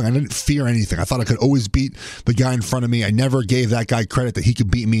was playing. I didn't fear anything. I thought I could always beat the guy in front of me. I never gave that guy credit that he could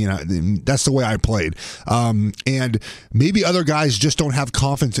beat me, and that's the way I played. And maybe other guys just don't have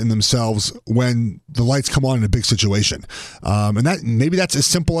confidence in themselves when the lights come on in a big situation. And that maybe that's as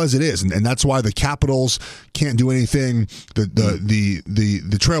simple as it is. And that's why the Capitals can't do anything.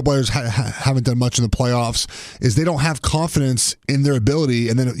 The Trailblazers haven't done much in the playoffs. Is they don't have confidence in their ability,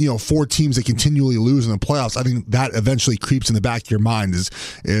 and then 4 teams that continually lose in the playoffs. I think that eventually creeps in the back of your mind.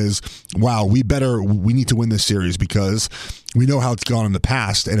 Is wow, we need to win this series because we know how it's gone in the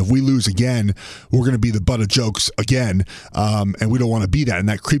past, and if we lose again, we're going to be the butt of jokes again, and we don't want to be that. And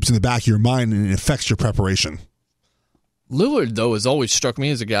that creeps in the back of your mind, and it affects your preparation. Lillard, though, has always struck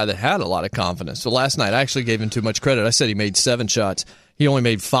me as a guy that had a lot of confidence. So last night, I actually gave him too much credit. I said he made 7 shots. He only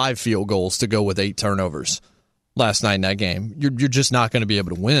made 5 field goals to go with 8 turnovers last night in that game. You're just not going to be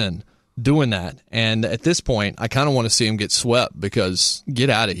able to win doing that. And at this point, I kind of want to see him get swept because get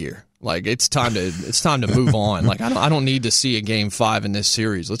out of here. Like it's time to move on. Like I don't need to see a game 5 in this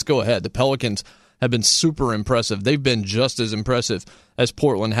series. Let's go ahead. The Pelicans have been super impressive. They've been just as impressive as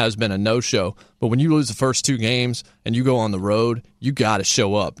Portland has been a no-show. But when you lose the first 2 games and you go on the road, you got to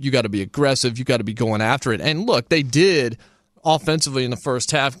show up. You got to be aggressive. You got to be going after it. And look, they did offensively in the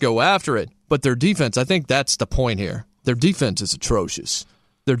first half go after it. But their defense, I think that's the point here. Their defense is atrocious.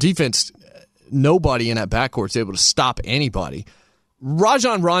 Their defense, nobody in that backcourt is able to stop anybody.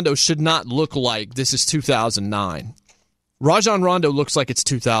 Rajon Rondo should not look like this is 2009. Rajon Rondo looks like it's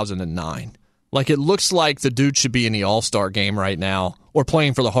 2009. Like it looks like the dude should be in the All-Star game right now or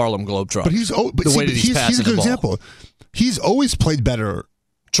playing for the Harlem Globetrotters. But he's a good example. He's always played better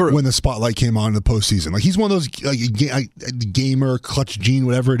True. When the spotlight came on in the postseason. Like, he's one of those gamer, clutch gene,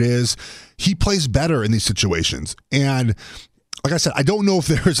 whatever it is. He plays better in these situations. And like I said, I don't know if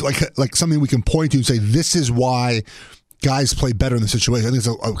there's like something we can point to and say this is why guys play better in the situation. I think it's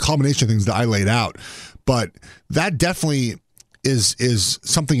a combination of things that I laid out. But that definitely is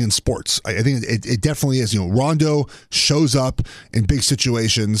something in sports. I think it definitely is. Rondo shows up in big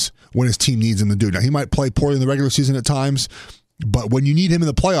situations when his team needs him to do. Now, he might play poorly in the regular season at times, but when you need him in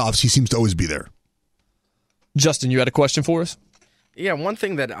the playoffs, he seems to always be there. Justin, you had a question for us? Yeah, one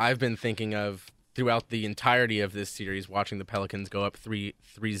thing that I've been thinking of throughout the entirety of this series, watching the Pelicans go up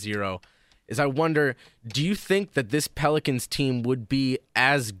 3-0, is I wonder, do you think that this Pelicans team would be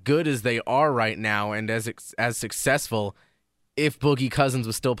as good as they are right now and as successful if Boogie Cousins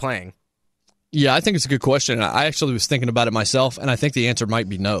was still playing? Yeah, I think it's a good question. I actually was thinking about it myself, and I think the answer might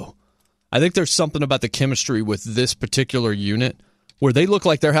be no. I think there's something about the chemistry with this particular unit where they look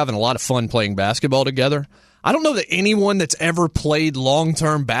like they're having a lot of fun playing basketball together. I don't know that anyone that's ever played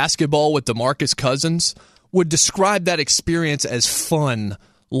long-term basketball with DeMarcus Cousins would describe that experience as fun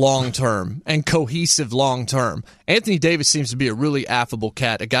long-term and cohesive long-term. Anthony Davis seems to be a really affable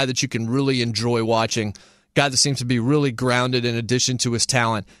cat, a guy that you can really enjoy watching, guy that seems to be really grounded in addition to his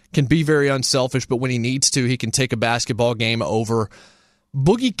talent, can be very unselfish, but when he needs to, he can take a basketball game over.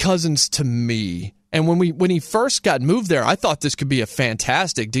 Boogie Cousins, to me, and when he first got moved there, I thought this could be a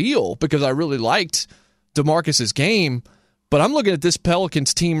fantastic deal because I really liked DeMarcus's game, but I'm looking at this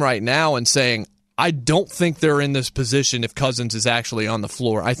Pelicans team right now and saying, I don't think they're in this position if Cousins is actually on the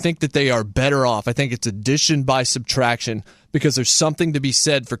floor. I think that they are better off. I think it's addition by subtraction because there's something to be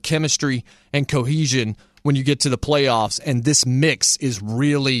said for chemistry and cohesion when you get to the playoffs, and this mix is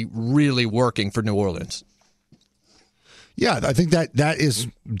really, really working for New Orleans. Yeah, I think that is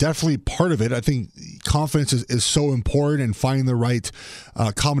definitely part of it. I think confidence is so important and finding the right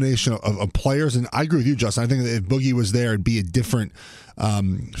combination of players. And I agree with you, Justin. I think that if Boogie was there, it'd be a different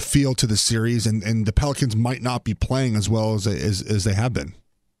feel to the series, and the Pelicans might not be playing as well as they have been.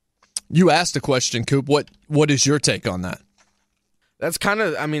 You asked a question, Coop. What is your take on that? That's kind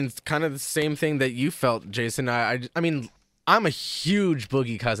of the same thing that you felt, Jason. I mean, I'm a huge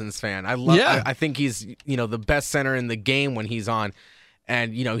Boogie Cousins fan. I think he's, the best center in the game when he's on.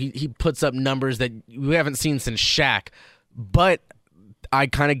 And, he puts up numbers that we haven't seen since Shaq. But I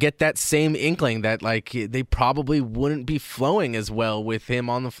kind of get that same inkling that, they probably wouldn't be flowing as well with him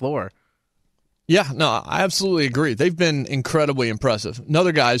on the floor. Yeah, no, I absolutely agree. They've been incredibly impressive.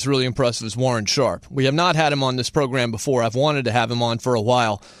 Another guy who's really impressive is Warren Sharp. We have not had him on this program before. I've wanted to have him on for a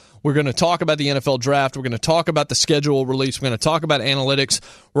while. We're going to talk about the NFL draft. We're going to talk about the schedule release. We're going to talk about analytics.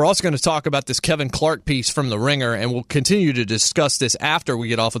 We're also going to talk about this Kevin Clark piece from The Ringer, and we'll continue to discuss this after we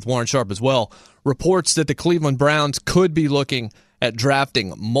get off with Warren Sharp as well. Reports that the Cleveland Browns could be looking at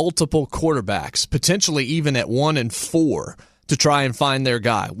drafting multiple quarterbacks, potentially even at 1 and 4, to try and find their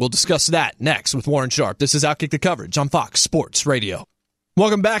guy. We'll discuss that next with Warren Sharp. This is Outkick the Coverage on Fox Sports Radio.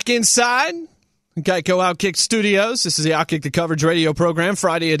 Welcome back inside Geico Outkick Studios. This is the Outkick the Coverage radio program,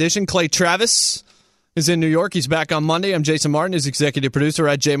 Friday edition. Clay Travis is in New York. He's back on Monday. I'm Jason Martin, his executive producer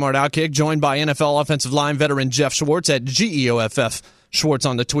at Jmart Outkick, joined by NFL offensive line veteran Jeff Schwartz at GEOFF Schwartz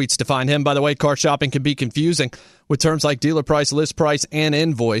on the tweets to find him. By the way, car shopping can be confusing with terms like dealer price, list price, and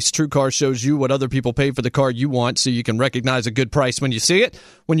invoice. TrueCar shows you what other people pay for the car you want so you can recognize a good price when you see it.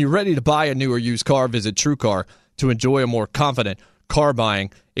 When you're ready to buy a new or used car, visit TrueCar to enjoy a more confident car buying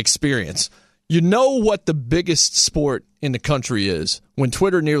experience. You know what the biggest sport in the country is when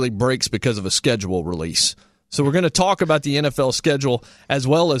Twitter nearly breaks because of a schedule release. So we're going to talk about the NFL schedule as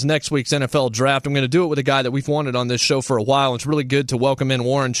well as next week's NFL draft. I'm going to do it with a guy that we've wanted on this show for a while. It's really good to welcome in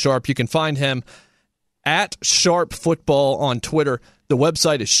Warren Sharp. You can find him at Sharp Football on Twitter. The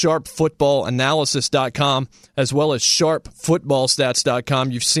website is sharpfootballanalysis.com as well as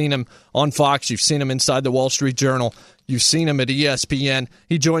sharpfootballstats.com. You've seen him on Fox. You've seen him inside the Wall Street Journal. You've seen him at ESPN.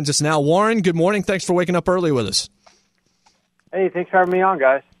 He joins us now. Warren, good morning. Thanks for waking up early with us. Hey, thanks for having me on,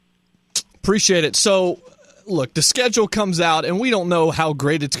 guys. Appreciate it. So, look, the schedule comes out, and we don't know how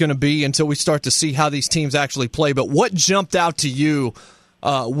great it's going to be until we start to see how these teams actually play. But what jumped out to you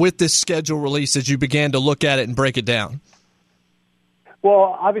with this schedule release as you began to look at it and break it down?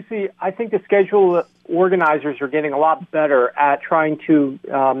 Well, obviously, I think the schedule organizers are getting a lot better at trying to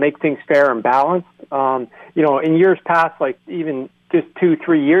make things fair and balanced. In years past, like even just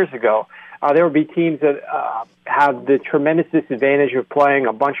 2-3 years ago, there would be teams that have the tremendous disadvantage of playing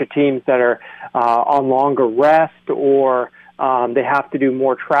a bunch of teams that are on longer rest or they have to do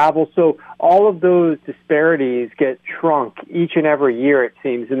more travel. So all of those disparities get shrunk each and every year, it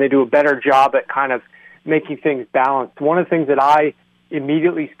seems, and they do a better job at kind of making things balanced. One of the things that I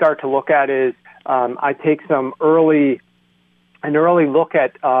immediately start to look at is I take an early look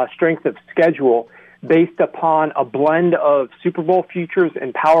at strength of schedule based upon a blend of Super Bowl futures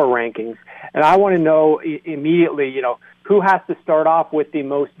and power rankings. And I want to know immediately, who has to start off with the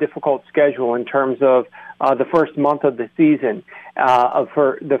most difficult schedule in terms of the first month of the season,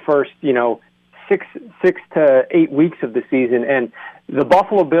 for the first, 6 to 8 weeks of the season. And the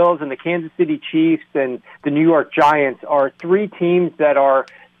Buffalo Bills and the Kansas City Chiefs and the New York Giants are three teams that are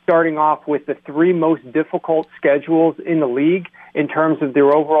starting off with the three most difficult schedules in the league in terms of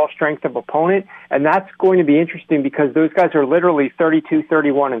their overall strength of opponent. And that's going to be interesting because those guys are literally 32,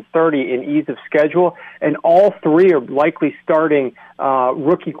 31, and 30 in ease of schedule. And all three are likely starting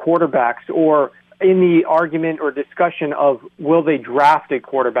rookie quarterbacks, or in the argument or discussion of will they draft a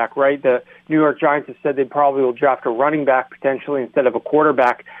quarterback, right? The New York Giants have said they probably will draft a running back potentially instead of a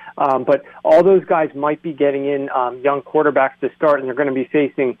quarterback. But all those guys might be getting in young quarterbacks to start, and they're going to be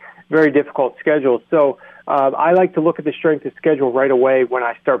facing very difficult schedules. So I like to look at the strength of schedule right away when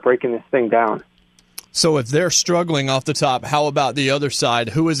I start breaking this thing down. So if they're struggling off the top, how about the other side?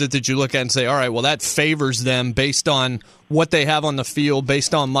 Who is it that you look at and say, all right, well, that favors them based on what they have on the field,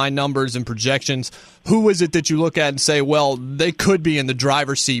 based on my numbers and projections? Who is it that you look at and say, well, they could be in the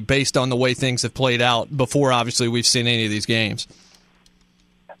driver's seat based on the way things have played out before, obviously, we've seen any of these games?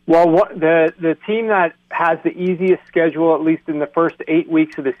 Well, the team that has the easiest schedule, at least in the first 8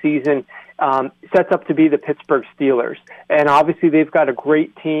 weeks of the season, sets up to be the Pittsburgh Steelers. And obviously they've got a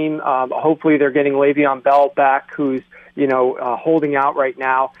great team. Hopefully they're getting Le'Veon Bell back, who's, holding out right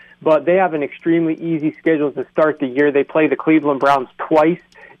now. But they have an extremely easy schedule to start the year. They play the Cleveland Browns twice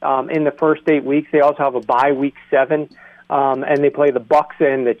in the first 8 weeks. They also have a bye week 7. And they play the Bucs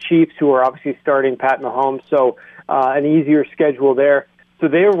and the Chiefs, who are obviously starting Pat Mahomes. So an easier schedule there. So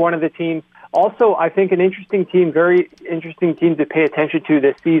they are one of the teams. Also, I think an interesting team, very interesting team to pay attention to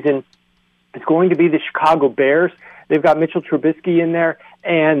this season is going to be the Chicago Bears. They've got Mitchell Trubisky in there,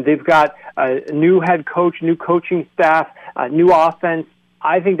 and they've got a new head coach, new coaching staff, a new offense.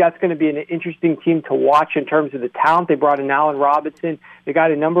 I think that's going to be an interesting team to watch in terms of the talent. They brought in Allen Robinson. They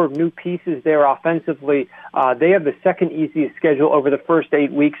got a number of new pieces there offensively. They have the second easiest schedule over the first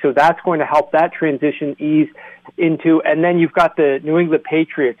 8 weeks, so that's going to help that transition ease into. And then you've got the New England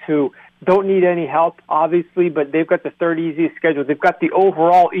Patriots, who don't need any help, obviously, but they've got the third easiest schedule. They've got the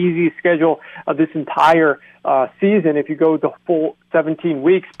overall easiest schedule of this entire season if you go the full 17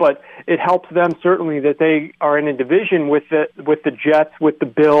 weeks, but it helps them certainly that they are in a division with the Jets, with the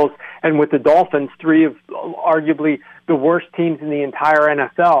Bills, and with the Dolphins, three of arguably the worst teams in the entire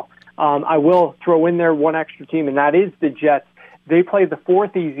NFL. I will throw in there one extra team, and that is the Jets. They play the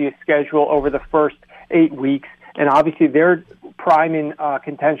fourth easiest schedule over the first 8 weeks, and obviously they're prime in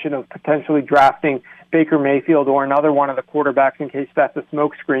contention of potentially drafting Baker Mayfield or another one of the quarterbacks in case that's a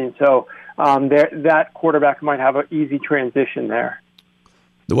smokescreen. So that quarterback might have an easy transition there.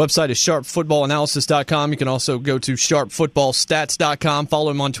 The website is sharpfootballanalysis.com. You can also go to sharpfootballstats.com.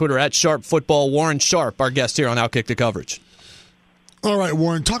 Follow him on Twitter at sharpfootball. Warren Sharp, our guest here on Outkick the Coverage. All right,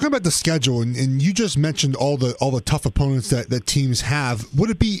 Warren, talking about the schedule, and you just mentioned all the tough opponents that teams have.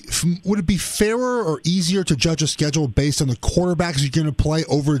 Would it be fairer or easier to judge a schedule based on the quarterbacks you're going to play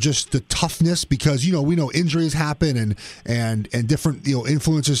over just the toughness? Because we know injuries happen and different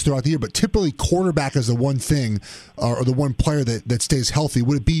influences throughout the year, but typically quarterback is the one thing or the one player that stays healthy.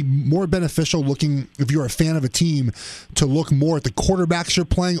 Would it be more beneficial looking, if you're a fan of a team, to look more at the quarterbacks you're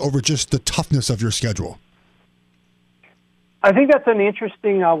playing over just the toughness of your schedule? I think that's an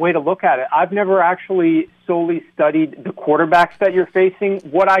interesting way to look at it. I've never actually solely studied the quarterbacks that you're facing.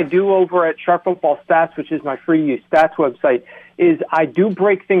 What I do over at Sharp Football Stats, which is my free use stats website, is I do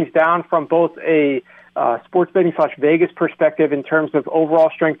break things down from both a sports betting / Vegas perspective in terms of overall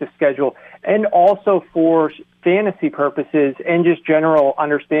strength of schedule and also for fantasy purposes and just general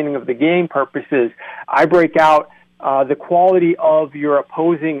understanding of the game purposes. I break out the quality of your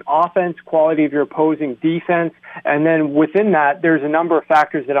opposing offense, quality of your opposing defense, and then within that, there's a number of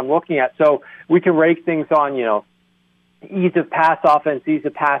factors that I'm looking at. So we can rate things on, ease of pass offense, ease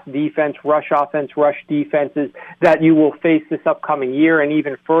of pass defense, rush offense, rush defenses that you will face this upcoming year, and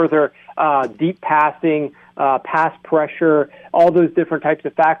even further, deep passing, pass pressure, all those different types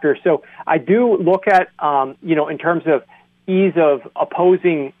of factors. So I do look at, in terms of ease of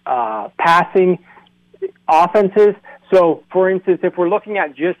opposing passing offenses. So, for instance, if we're looking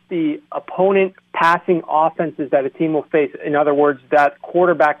at just the opponent passing offenses that a team will face, in other words, that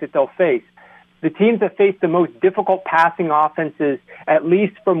quarterback that they'll face, the teams that face the most difficult passing offenses, at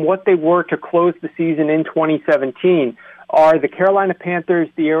least from what they were to close the season in 2017, are the Carolina Panthers,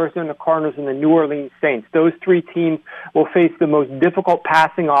 the Arizona Cardinals, and the New Orleans Saints. Those three teams will face the most difficult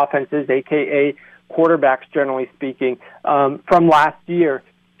passing offenses, a.k.a. quarterbacks, generally speaking, from last year.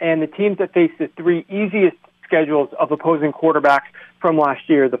 And the teams that face the three easiest schedules of opposing quarterbacks from last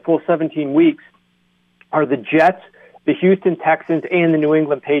year, the full 17 weeks, are the Jets, the Houston Texans, and the New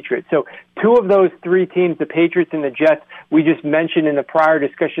England Patriots. So two of those three teams, the Patriots and the Jets, we just mentioned in the prior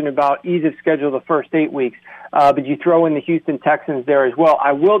discussion about ease of schedule the first 8 weeks. But you throw in the Houston Texans there as well.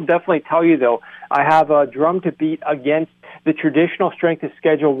 I will definitely tell you, though, I have a drum to beat against the traditional strength of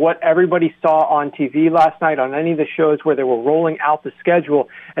schedule, what everybody saw on TV last night on any of the shows where they were rolling out the schedule,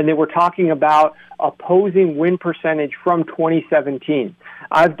 and they were talking about opposing win percentage from 2017.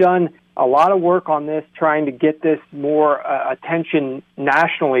 I've done a lot of work on this, trying to get this more attention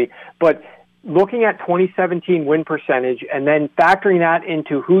nationally, but looking at 2017 win percentage and then factoring that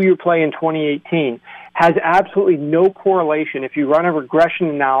into who you play in 2018 has absolutely no correlation. If you run a regression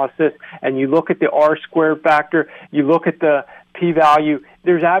analysis and you look at the R-squared factor, you look at the p-value,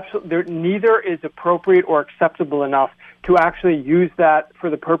 neither is appropriate or acceptable enough to actually use that for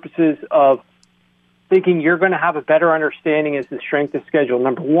the purposes of thinking you're going to have a better understanding as the strength of schedule.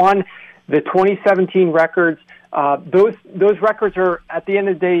 Number one, the 2017 records, those records are, at the end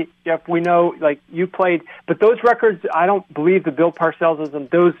of the day, Jeff, we know, like, you played, but those records, I don't believe the Bill Parcells-ism.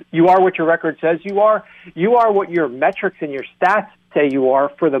 Those, you are what your record says you are. You are what your metrics and your stats say you are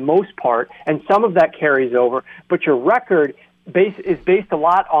for the most part, and some of that carries over, but your record is based a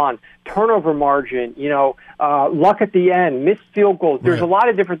lot on turnover margin, luck at the end, missed field goals. There's a lot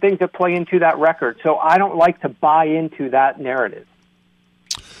of different things that play into that record, so I don't like to buy into that narrative.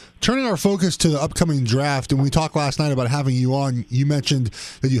 Turning our focus to the upcoming draft, and we talked last night about having you on, you mentioned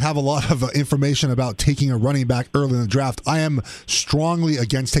that you have a lot of information about taking a running back early in the draft. I am strongly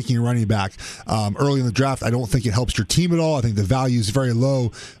against taking a running back early in the draft. I don't think it helps your team at all. I think the value is very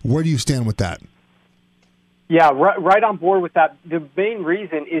low. Where do you stand with that? Yeah, right on board with that. The main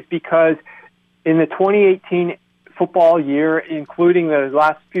reason is because in the 2018 football year, including the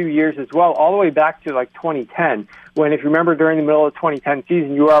last few years as well, all the way back to like 2010, when, if you remember, during the middle of the 2010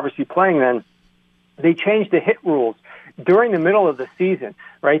 season, you were obviously playing then, they changed the hit rules during the middle of the season,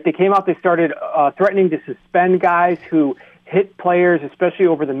 right? They came out, they started threatening to suspend guys who hit players, especially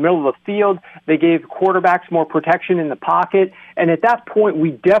over the middle of the field. They gave quarterbacks more protection in the pocket. And at that point,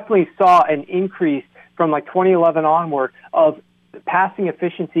 we definitely saw an increase from like 2011 onward of passing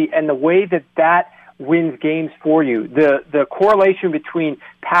efficiency and the way that wins games for you. The correlation between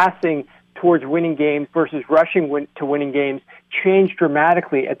passing towards winning games versus rushing to winning games changed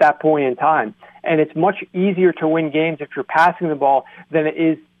dramatically at that point in time. And it's much easier to win games if you're passing the ball than it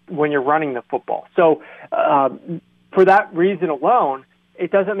is when you're running the football. So for that reason alone,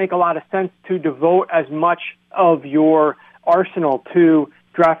 it doesn't make a lot of sense to devote as much of your arsenal to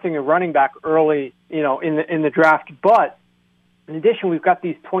drafting a running back early, in the draft. But in addition, we've got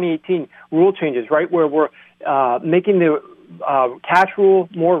these 2018 rule changes, right, where we're making the catch rule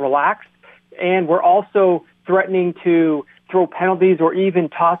more relaxed, and we're also threatening to throw penalties or even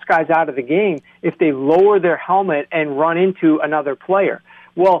toss guys out of the game if they lower their helmet and run into another player.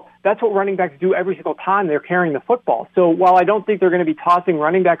 Well, that's what running backs do every single time they're carrying the football. So while I don't think they're going to be tossing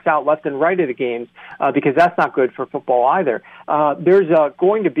running backs out left and right of the games, because that's not good for football either, there's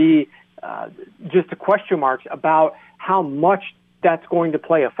going to be just a question marks about how much that's going to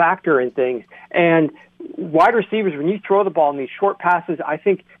play a factor in things. And wide receivers, when you throw the ball in these short passes, I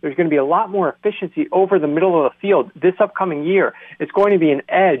think there's going to be a lot more efficiency over the middle of the field this upcoming year. It's going to be an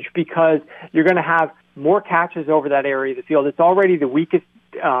edge because you're going to have more catches over that area of the field. It's already the weakest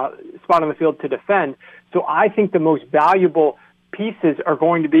spot on the field to defend. So I think the most valuable pieces are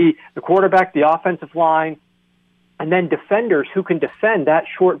going to be the quarterback, the offensive line, and then defenders who can defend that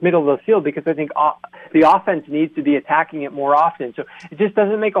short middle of the field, because I think the offense needs to be attacking it more often. So it just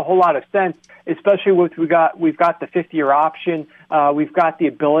doesn't make a whole lot of sense, especially with we've got the 50-year option. We've got the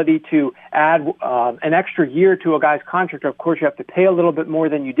ability to add an extra year to a guy's contract. Of course, you have to pay a little bit more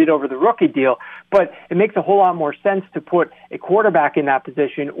than you did over the rookie deal, but it makes a whole lot more sense to put a quarterback in that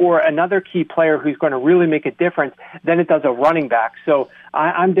position or another key player who's going to really make a difference than it does a running back. So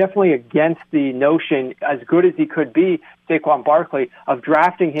I'm definitely against the notion, as good as he could be, Saquon Barkley, of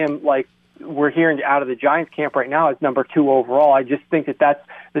drafting him like we're hearing out of the Giants camp right now as number 2 overall. I just think that that's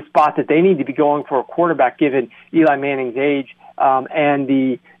the spot that they need to be going for a quarterback, given Eli Manning's age and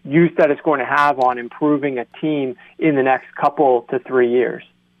the use that it's going to have on improving a team in the next couple to 3 years.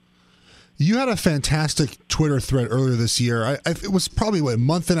 You had a fantastic Twitter thread earlier this year. It was probably, a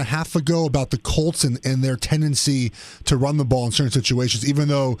month and a half ago, about the Colts and their tendency to run the ball in certain situations, even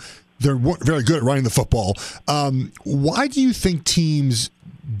though They're very good at running the football. Why do you think teams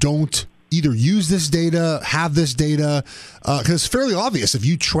don't either use this data, have this data? Because it's fairly obvious. If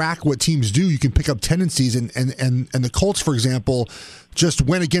you track what teams do, you can pick up tendencies. And the Colts, for example, just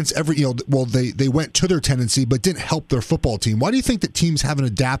went against they went to their tendency but didn't help their football team. Why do you think that teams haven't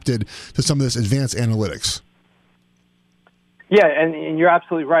adapted to some of this advanced analytics? Yeah, and you're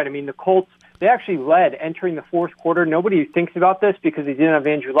absolutely right. I mean, the Colts, they actually led entering the fourth quarter. Nobody thinks about this because they didn't have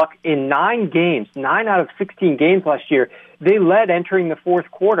Andrew Luck. In 9 games, 9 out of 16 games last year, they led entering the fourth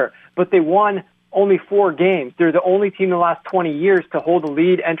quarter, but they won only 4 games. They're the only team in the last 20 years to hold a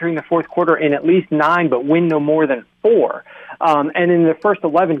lead entering the fourth quarter in at least 9, but win no more than 4. And in the first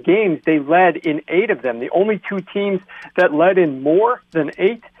 11 games, they led in 8 of them. The only 2 teams that led in more than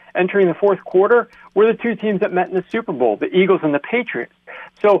 8 entering the fourth quarter were the 2 teams that met in the Super Bowl, the Eagles and the Patriots.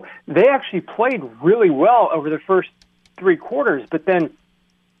 So they actually played really well over the first 3 quarters, but then,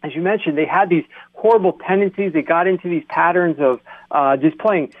 as you mentioned, they had these horrible tendencies. They got into these patterns of just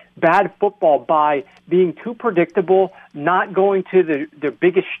playing bad football by being too predictable, not going to their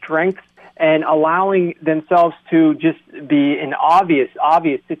biggest strengths, and allowing themselves to just be in obvious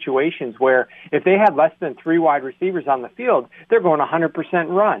situations where if they have less than 3 wide receivers on the field, they're going 100%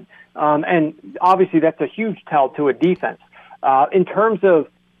 run. And obviously that's a huge tell to a defense. In terms of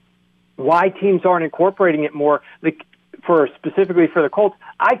why teams aren't incorporating it more, specifically for the Colts,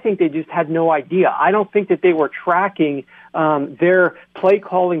 I think they just had no idea. I don't think that they were tracking their play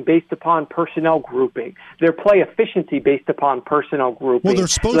calling based upon personnel grouping, their play efficiency based upon personnel grouping. Well, they're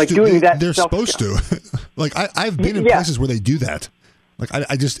supposed to. They're supposed to. Like I've been in places where they do that. Like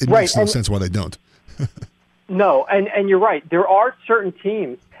it makes no sense why they don't. No, and you're right. There are certain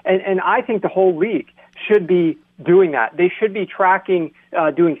teams, and I think the whole league should be doing that. They should be tracking,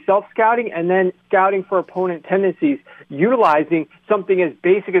 doing self-scouting, and then scouting for opponent tendencies, utilizing something as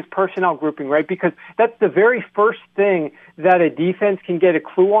basic as personnel grouping, right? Because that's the very first thing that a defense can get a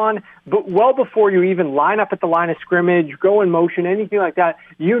clue on. But well before you even line up at the line of scrimmage, go in motion, anything like that,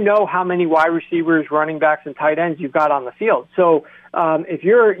 you know how many wide receivers, running backs, and tight ends you've got on the field. So if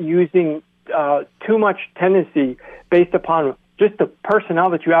you're using too much tendency based upon just the personnel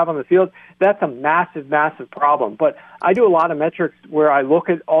that you have on the field, that's a massive, massive problem. But I do a lot of metrics where I look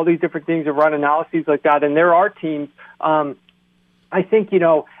at all these different things and run analyses like that, and there are teams, I think,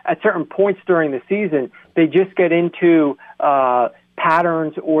 at certain points during the season, they just get into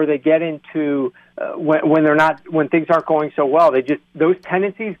patterns, or they get into when things aren't going so well, those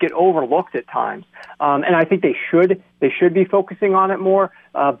tendencies get overlooked at times. And I think they should be focusing on it more.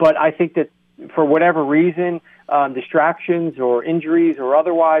 But I think that for whatever reason, distractions or injuries or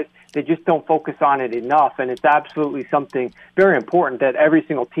otherwise, they just don't focus on it enough. And it's absolutely something very important that every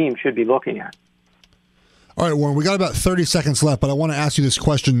single team should be looking at. All right, Warren, we got about 30 seconds left, but I want to ask you this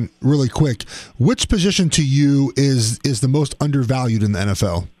question really quick. Which position to you is the most undervalued in the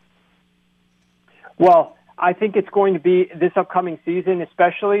NFL? Well, I think it's going to be this upcoming season,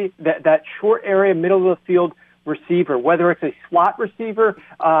 especially that short area, middle of the field receiver, whether it's a slot receiver,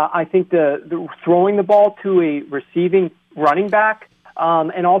 I think the throwing the ball to a receiving running back,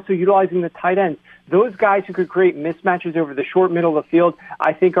 and also utilizing the tight ends. Those guys who could create mismatches over the short middle of the field,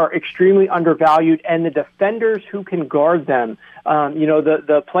 I think, are extremely undervalued, and the defenders who can guard them,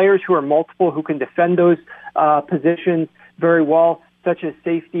 the players who are multiple, who can defend those positions very well, such as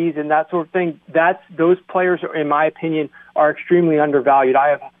safeties and that sort of thing, those players, in my opinion, are extremely undervalued. I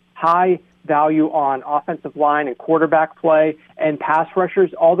have high value on offensive line and quarterback play and pass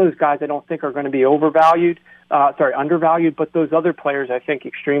rushers. All those guys I don't think are going to be undervalued, but those other players I think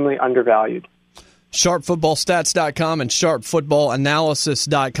extremely undervalued. SharpFootballStats.com and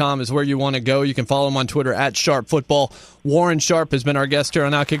SharpFootballAnalysis.com is where you want to go. You can follow him on Twitter at SharpFootball. Warren Sharp has been our guest here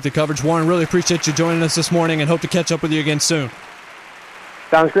on Outkick the Coverage. Warren, really appreciate you joining us this morning and hope to catch up with you again soon.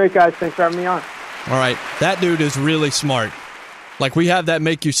 Sounds great, guys. Thanks for having me on. All right. That dude is really smart. Like, we have that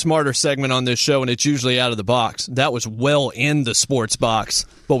Make You Smarter segment on this show, and it's usually out of the box. That was well in the sports box,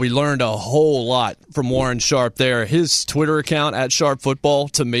 but we learned a whole lot from Warren Sharp there. His Twitter account, at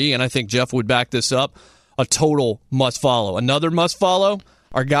SharpFootball, to me, and I think Jeff would back this up, a total must-follow. Another must-follow,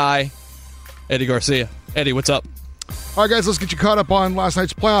 our guy, Eddie Garcia. Eddie, what's up? All right, guys, let's get you caught up on last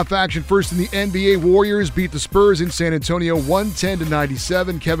night's playoff action. First in the NBA, Warriors beat the Spurs in San Antonio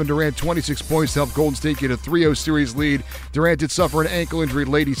 110-97. Kevin Durant, 26 points to help Golden State get a 3-0 series lead. Durant did suffer an ankle injury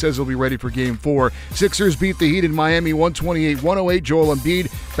late. He says he'll be ready for Game 4. Sixers beat the Heat in Miami 128-108. Joel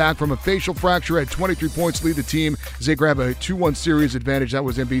Embiid, back from a facial fracture, had 23 points to lead the team as they grab a 2-1 series advantage. That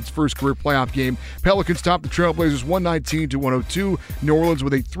was Embiid's first career playoff game. Pelicans topped the Trailblazers 119-102. New Orleans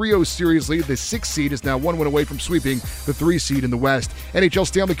with a 3-0 series lead. The 6th seed is now 1 win away from sweeping the 3 seed in the West. NHL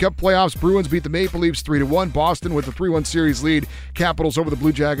Stanley Cup playoffs, Bruins beat the Maple Leafs 3-1. Boston with the 3-1 series lead. Capitals over the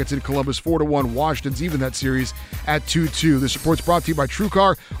Blue Jackets in Columbus 4-1. Washington's even that series at 2-2. This report's brought to you by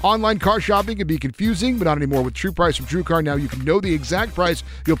TrueCar. Online car shopping can be confusing, but not anymore with True Price from TrueCar. Now you can know the exact price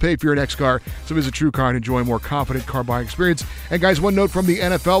you'll pay for your next car. So visit TrueCar and enjoy a more confident car buying experience. And guys, one note from the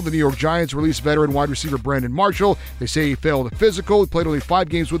NFL, the New York Giants released veteran wide receiver Brandon Marshall. They say he failed a physical. He played only 5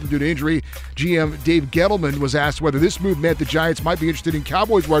 games with him due to injury. GM Dave Gettleman was asked whether this move meant the Giants might be interested in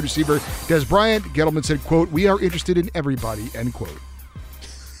Cowboys wide receiver Des Bryant. Gettleman said, quote, "We are interested in everybody," end quote.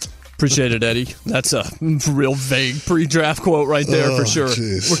 Appreciate it, Eddie. That's a real vague pre-draft quote right there for sure.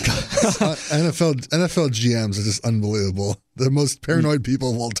 NFL GMs are just unbelievable. They're the most paranoid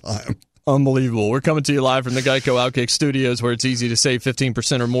people of all time. Unbelievable. We're coming to you live from the Geico Outkick Studios, where it's easy to save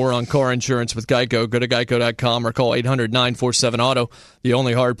 15% or more on car insurance with Geico. Go to geico.com or call 800-947-AUTO. The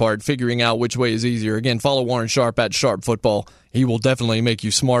only hard part, figuring out which way is easier. Again, follow Warren Sharp at Sharp Football. He will definitely make you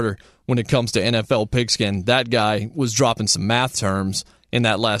smarter when it comes to NFL pigskin. That guy was dropping some math terms in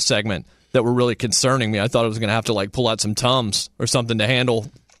that last segment that were really concerning me. I thought I was going to have to pull out some Tums or something to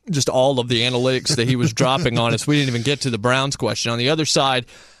handle just all of the analytics that he was dropping on us. We didn't even get to the Browns question. On the other side,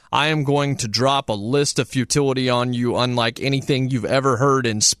 I am going to drop a list of futility on you unlike anything you've ever heard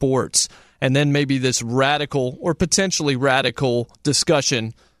in sports. And then maybe this radical or potentially radical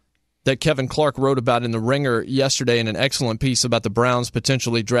discussion that Kevin Clark wrote about in The Ringer yesterday in an excellent piece about the Browns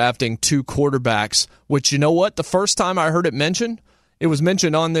potentially drafting 2 quarterbacks, which, you know what? The first time I heard it mentioned, it was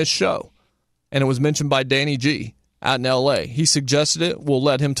mentioned on this show. And it was mentioned by Danny G out in L.A. He suggested it. We'll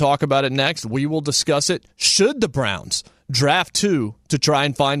let him talk about it next. We will discuss it. Should the Browns draft 2 to try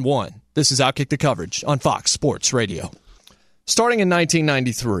and find 1? This is Outkick the Coverage on Fox Sports Radio. Starting in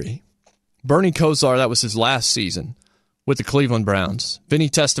 1993, Bernie Kosar, that was his last season with the Cleveland Browns. Vinny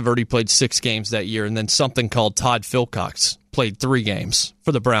Testaverde played 6 games that year, and then something called Todd Philcox played 3 games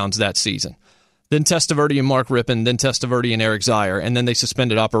for the Browns that season. Then Testaverde and Mark Rippon, then Testaverde and Eric Zier, and then they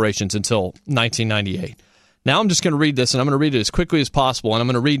suspended operations until 1998. Now I'm just going to read this, and I'm going to read it as quickly as possible, and I'm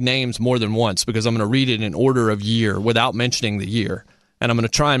going to read names more than once because I'm going to read it in order of year without mentioning the year. And I'm going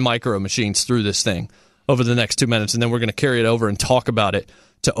to try and micro machines through this thing over the next 2 minutes, and then we're going to carry it over and talk about it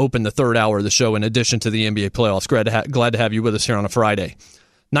to open the third hour of the show in addition to the NBA playoffs. Glad to have you with us here on a Friday.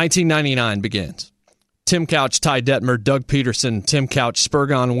 1999 begins. Tim Couch, Ty Detmer, Doug Peterson, Tim Couch,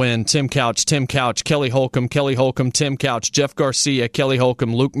 Spurgon Wynn, Tim Couch, Kelly Holcomb, Tim Couch, Jeff Garcia, Kelly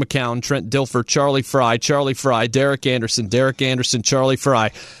Holcomb, Luke McCown, Trent Dilfer, Charlie Fry, Derek Anderson, Charlie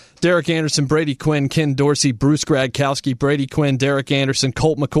Fry, Derek Anderson, Brady Quinn, Ken Dorsey, Bruce Gradkowski, Brady Quinn, Derek Anderson,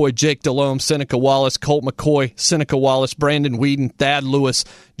 Colt McCoy, Jake Delhomme, Seneca Wallace, Colt McCoy, Seneca Wallace, Brandon Whedon, Thad Lewis,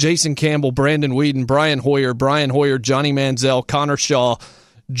 Jason Campbell, Brandon Whedon, Brian Hoyer, Johnny Manziel, Connor Shaw,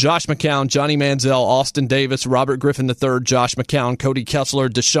 Josh McCown, Johnny Manziel, Austin Davis, Robert Griffin III, Josh McCown, Cody Kessler,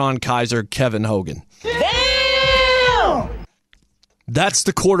 Deshaun Kaiser, Kevin Hogan. Damn! That's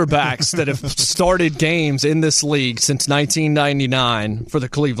the quarterbacks that have started games in this league since 1999 for the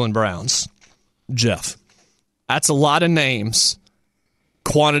Cleveland Browns. Jeff, that's a lot of names.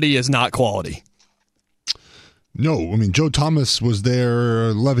 Quantity is not quality. No, I mean, Joe Thomas was there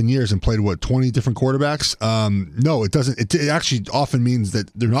 11 years and played, 20 different quarterbacks? No, it doesn't. It actually often means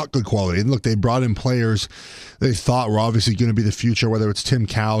that they're not good quality. And look, they brought in players they thought were obviously going to be the future, whether it's Tim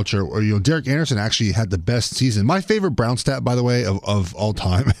Couch or Derek Anderson actually had the best season. My favorite Brown stat, by the way, of all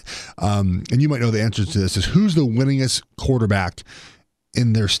time, and you might know the answer to this, is who's the winningest quarterback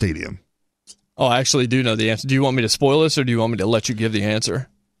in their stadium? Oh, I actually do know the answer. Do you want me to spoil this or do you want me to let you give the answer?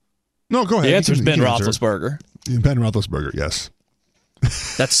 No, go ahead. The answer is Ben Roethlisberger. Ben Roethlisberger, yes.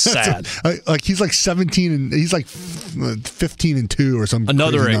 That's sad. He's like 17 and he's like 15-2 or something.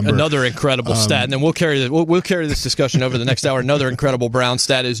 Another incredible stat, and then we'll carry this discussion over the next hour. Another incredible Brown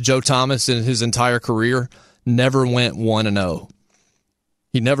stat is Joe Thomas in his entire career never went 1-0.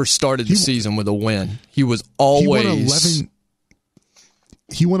 He never started the season with a win. He was always.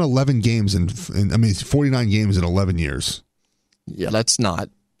 He won 11 games in 49 games in 11 years. Yeah, that's not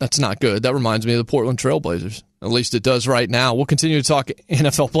good. That reminds me of the Portland Trailblazers. At least it does right now. We'll continue to talk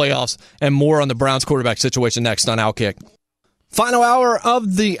NFL playoffs and more on the Browns quarterback situation next on Outkick. Final hour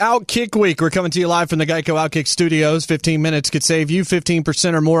of the Outkick week. We're coming to you live from the Geico Outkick Studios. 15 minutes could save you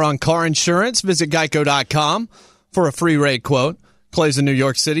 15% or more on car insurance. Visit geico.com for a free rate quote. Clay's in New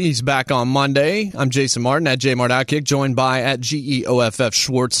York City. He's back on Monday. I'm Jason Martin at JMart Outkick, joined by at GEOFF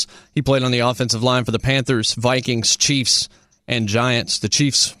Schwartz. He played on the offensive line for the Panthers, Vikings, Chiefs, and Giants. The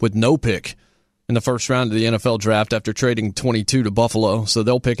Chiefs with no pick in the first round of the NFL draft after trading 22 to Buffalo, so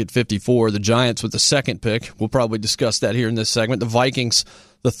they'll pick at 54. The Giants with the second pick. We'll probably discuss that here in this segment. The Vikings,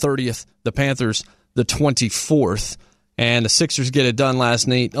 the 30th. The Panthers, the 24th. And the Sixers get it done last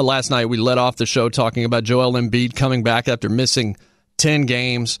night. Last night we led off the show talking about Joel Embiid coming back after missing 10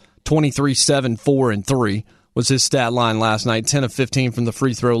 games, 23-7, 4-3 was his stat line last night. 10 of 15 from the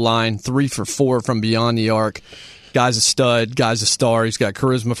free throw line, 3 for 4 from beyond the arc. Guy's a stud. Guy's a star. He's got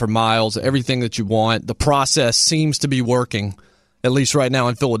charisma for miles, everything that you want. The process seems to be working, at least right now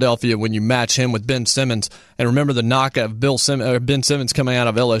in Philadelphia, when you match him with Ben Simmons. And remember, the knock of Ben Simmons coming out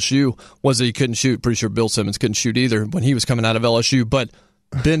of LSU was that he couldn't shoot. Pretty sure Bill Simmons couldn't shoot either when he was coming out of LSU. But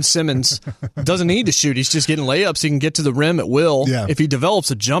Ben Simmons doesn't need to shoot. He's just getting layups. He can get to the rim at will. Yeah. If he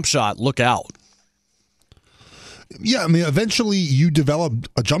develops a jump shot, look out. Yeah, I mean, eventually you develop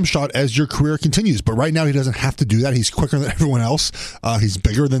a jump shot as your career continues. But right now he doesn't have to do that. He's quicker than everyone else. He's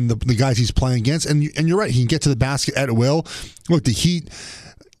bigger than the guys he's playing against. And you're right. He can get to the basket at will. Look, the Heat,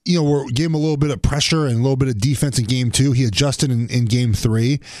 gave him a little bit of pressure and a little bit of defense in Game 2. He adjusted in Game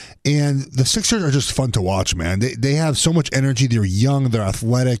 3. And the Sixers are just fun to watch, man. They have so much energy. They're young. They're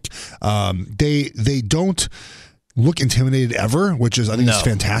athletic. They don't look intimidated ever, which is, I think, is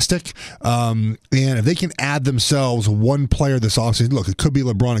fantastic. And if they can add themselves one player this offseason, look, it could be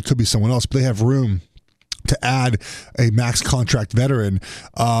LeBron, it could be someone else, but they have room to add a max contract veteran.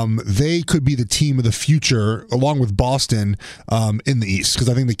 They could be the team of the future, along with Boston, in the East. Because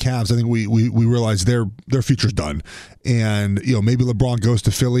I think the Cavs, I think we realize their future's done. And maybe LeBron goes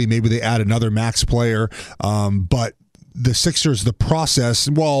to Philly, maybe they add another max player, but the Sixers, the process,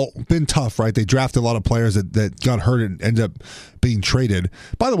 been tough, right? They drafted a lot of players that got hurt and ended up being traded.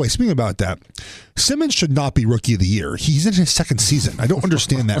 By the way, speaking about that, Simmons should not be Rookie of the Year. He's in his second season. I don't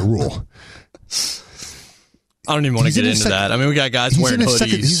understand that rule. I don't even want to get into that. I mean, we got guys wearing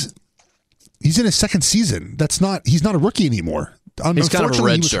hoodies. He's in his second season. He's not a rookie anymore. He's kind of a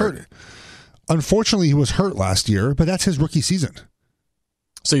red shirt. Unfortunately, he was hurt last year, but that's his rookie season.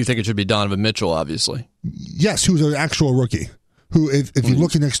 So you think it should be Donovan Mitchell, obviously? Yes, who's an actual rookie. Who, if you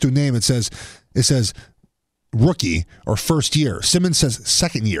look next to a name, it says rookie or first year. Simmons says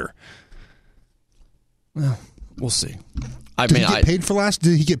second year. Well, we'll see. Did he get paid for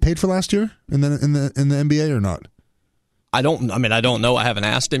last year in the NBA or not? I don't know. I haven't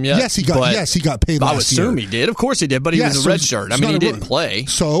asked him yet. Yes, he got paid last year. I would assume he did. Of course he did, but he was a red shirt. I mean, he didn't play.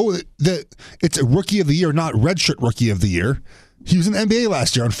 So it's a Rookie of the Year, not red shirt Rookie of the Year. He was in the NBA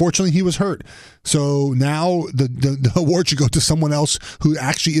last year. Unfortunately, he was hurt. So now the award should go to someone else who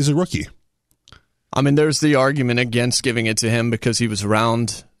actually is a rookie. I mean, there's the argument against giving it to him because he was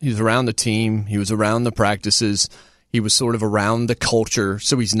around the team. He was around the practices. He was sort of around the culture.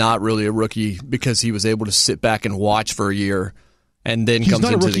 So he's not really a rookie because he was able to sit back and watch for a year and then comes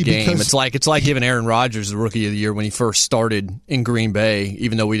into the game. It's like giving Aaron Rodgers the Rookie of the Year when he first started in Green Bay,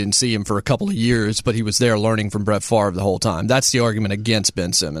 even though we didn't see him for a couple of years, but he was there learning from Brett Favre the whole time. That's the argument against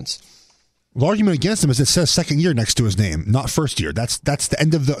Ben Simmons. The argument against him is it says second year next to his name, not first year. That's the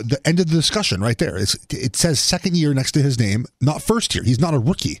end of the end of the discussion right there. It says second year next to his name, not first year. He's not a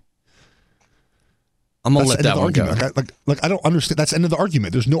rookie. I'm gonna let that one go. Like I don't understand. That's the end of the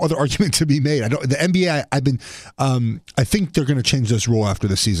argument. There's no other argument to be made. The NBA. I think they're going to change this rule after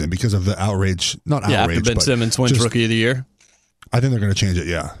the season because of the outrage. Not outrage. After Ben Simmons wins Rookie of the Year. I think they're going to change it.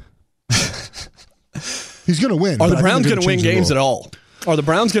 Yeah. He's going to win. Are the Browns going to win games at all? Are the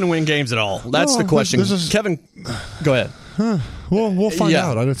Browns going to win games at all? That's the question. Kevin, go ahead. We'll find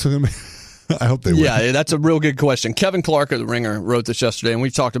out. I hope they will. Yeah, that's a real good question. Kevin Clark of The Ringer wrote this yesterday, and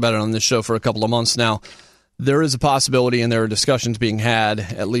we've talked about it on this show for a couple of months now. There is a possibility, and there are discussions being had,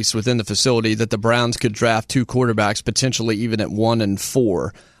 at least within the facility, that the Browns could draft 2 quarterbacks, potentially even at 1 and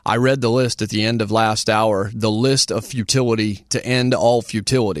 4. I read the list at the end of last hour, the list of futility to end all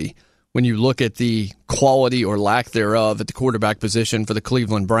futility. When you look at the quality or lack thereof at the quarterback position for the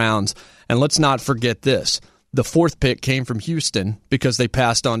Cleveland Browns, and let's not forget this. The 4th pick came from Houston because they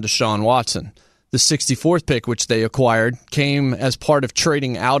passed on Deshaun Watson. The 64th pick, which they acquired, came as part of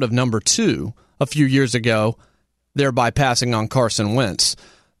trading out of number 2 a few years ago, thereby passing on Carson Wentz.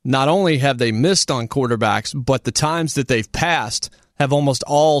 Not only have they missed on quarterbacks, but the times that they've passed have almost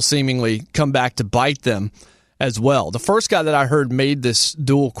all seemingly come back to bite them as well. The first guy that I heard made this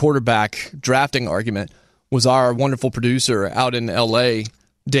dual quarterback drafting argument was our wonderful producer out in L.A.,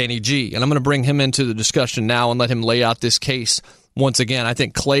 Danny G. And I'm going to bring him into the discussion now and let him lay out this case once again. I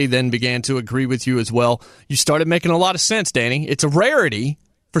think Clay then began to agree with you as well. You started making a lot of sense, Danny. It's a rarity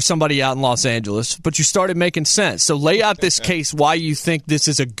for somebody out in Los Angeles, but you started making sense. So lay out this case why you think this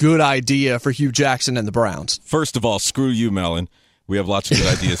is a good idea for Hugh Jackson and the Browns. First of all, screw you, Mellon. We have lots of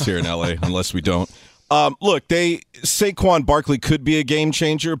good ideas here in L.A., unless we don't. Look, Saquon Barkley could be a game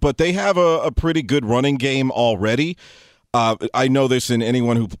changer, but they have a pretty good running game already. I know this in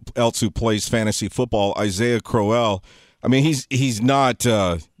anyone else who plays fantasy football. Isaiah Crowell I mean, he's not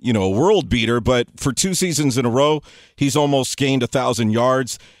a world beater, but for 2 seasons in a row, he's almost gained 1,000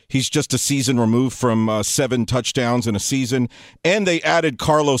 yards. He's just a season removed from 7 touchdowns in a season, and they added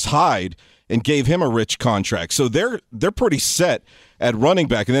Carlos Hyde and gave him a rich contract. So they're pretty set at running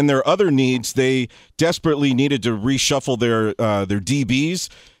back. And then their other needs, they desperately needed to reshuffle their DBs.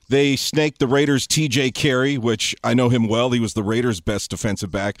 They snaked the Raiders' T.J. Carey, which I know him well. He was the Raiders' best defensive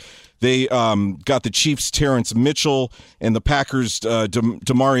back. They got the Chiefs' Terrence Mitchell and the Packers'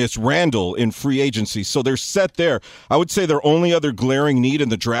 Demarius Randall in free agency. So they're set there. I would say their only other glaring need in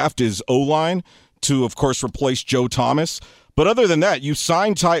the draft is O-line to, of course, replace Joe Thomas. But other than that, you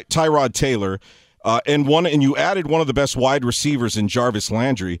signed Tyrod Taylor and you added one of the best wide receivers in Jarvis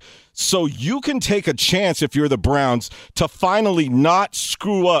Landry. So you can take a chance if you're the Browns to finally not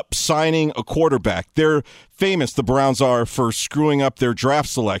screw up signing a quarterback. They're famous, the Browns are, for screwing up their draft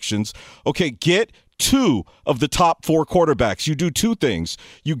selections. Okay, get 2 of the top 4 quarterbacks. You do 2 things.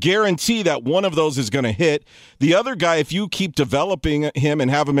 You guarantee that one of those is going to hit. The other guy, if you keep developing him and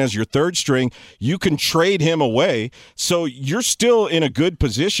have him as your 3rd string, you can trade him away. So you're still in a good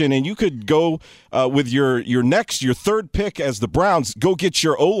position, and you could go with your 3rd pick as the Browns, go get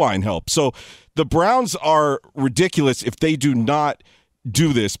your O-line help. So the Browns are ridiculous if they do not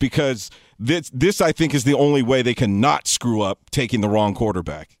do this, because this I think is the only way they can not screw up taking the wrong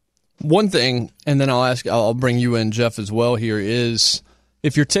quarterback. One thing, and then I'll bring you in, Jeff, as well here, is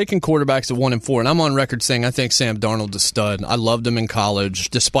if you're taking quarterbacks at 1 and 4, and I'm on record saying I think Sam Darnold's a stud. I loved him in college,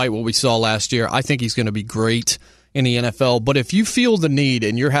 despite what we saw last year. I think he's going to be great in the NFL. But if you feel the need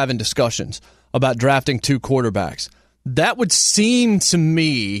and you're having discussions about drafting 2 quarterbacks, that would seem to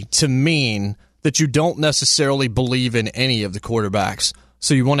me to mean that you don't necessarily believe in any of the quarterbacks.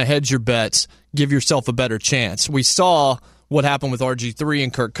 So you want to hedge your bets, give yourself a better chance. We saw what happened with RG3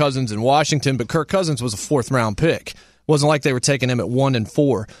 and Kirk Cousins in Washington, but Kirk Cousins was a 4th-round pick. It wasn't like they were taking him at 1 and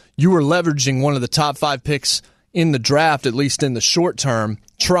 4. You were leveraging one of the top 5 picks in the draft, at least in the short term,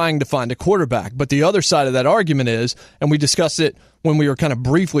 trying to find a quarterback. But the other side of that argument is, and we discussed it when we were kind of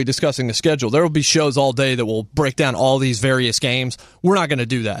briefly discussing the schedule, there will be shows all day that will break down all these various games. We're not going to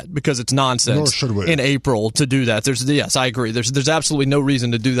do that because it's nonsense. Nor should we. In April to do that. Yes, I agree. There's absolutely no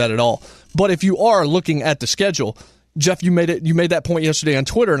reason to do that at all. But if you are looking at the schedule, Jeff, you made that point yesterday on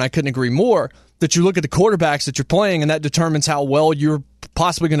Twitter, and I couldn't agree more, that you look at the quarterbacks that you're playing, and that determines how well you're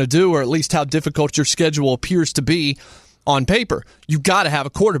possibly going to do, or at least how difficult your schedule appears to be on paper. You've got to have a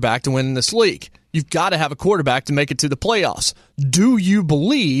quarterback to win in this league. You've got to have a quarterback to make it to the playoffs.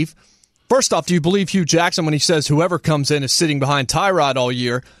 First off, do you believe Hugh Jackson when he says whoever comes in is sitting behind Tyrod all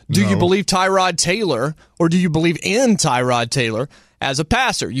year? Do you believe Tyrod Taylor, or do you believe in Tyrod Taylor as a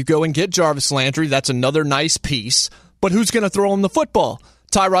passer? You go and get Jarvis Landry. That's another nice piece. But who's going to throw him the football?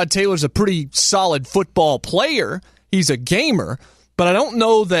 Tyrod Taylor's a pretty solid football player. He's a gamer. But I don't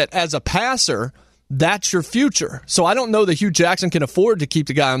know that as a passer, that's your future. So I don't know that Hugh Jackson can afford to keep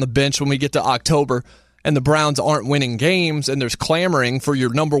the guy on the bench when we get to October and the Browns aren't winning games and there's clamoring for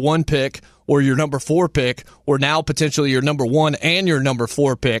your number 1 pick or your number 4 pick or now potentially your number 1 and your number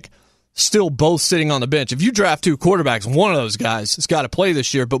 4 pick, still both sitting on the bench. If you draft 2 quarterbacks, one of those guys has got to play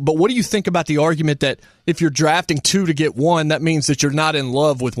this year. But what do you think about the argument that if you're drafting 2 to get 1, that means that you're not in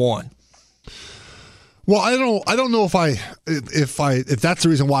love with 1? Well, I don't know if that's the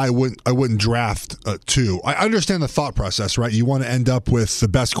reason why I wouldn't draft 2. I understand the thought process, right? You want to end up with the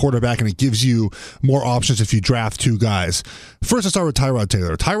best quarterback, and it gives you more options if you draft 2 guys. First, let's start with Tyrod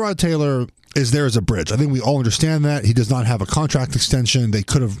Taylor. Tyrod Taylor is there as a bridge. I think we all understand that. He does not have a contract extension. They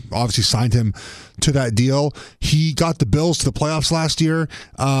could have obviously signed him to that deal. He got the Bills to the playoffs last year,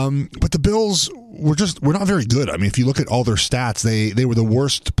 but the Bills were not very good. I mean, if you look at all their stats, they were the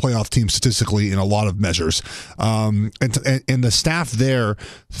worst playoff team statistically in a lot of measures. And the staff there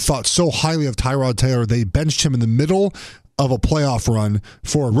thought so highly of Tyrod Taylor, they benched him in the middle of a playoff run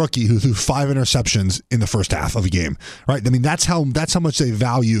for a rookie who threw 5 interceptions in the first half of a game, right? I mean, that's how much they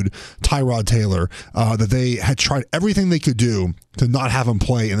valued Tyrod Taylor, that they had tried everything they could do to not have him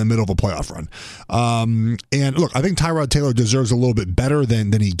play in the middle of a playoff run. And look, I think Tyrod Taylor deserves a little bit better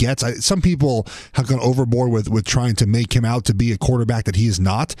than he gets. Some people have gone overboard with trying to make him out to be a quarterback that he is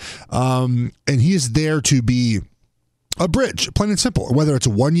not. And he is there to be a bridge, plain and simple. Whether it's a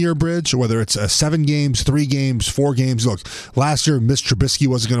 1-year bridge, or whether it's 7 games, 3 games, 4 games. Look, last year, Mitch Trubisky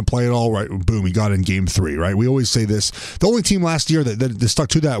wasn't going to play at all. Right? Boom, he got in game 3. Right? We always say this. The only team last year that stuck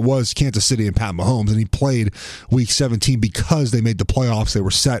to that was Kansas City and Pat Mahomes, and he played Week 17 because they made the playoffs. They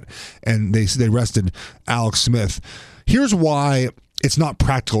were set, and they rested Alex Smith. Here's why it's not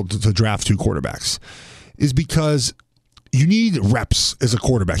practical to draft 2 quarterbacks, is because you need reps as a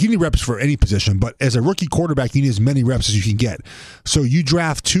quarterback. You need reps for any position, but as a rookie quarterback, you need as many reps as you can get. So you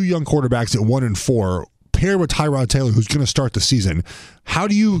draft 2 young quarterbacks at 1 and 4, pair with Tyrod Taylor, who's going to start the season. How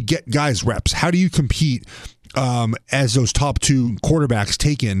do you get guys reps? How do you compete as those top 2 quarterbacks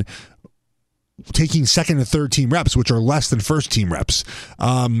taking second and third team reps, which are less than first team reps?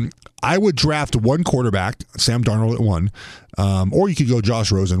 I would draft 1 quarterback, Sam Darnold at 1, or you could go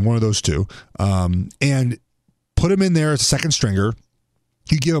Josh Rosen, one of those 2, and put him in there as a second stringer.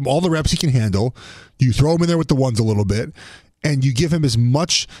 You give him all the reps he can handle. You throw him in there with the ones a little bit, and you give him as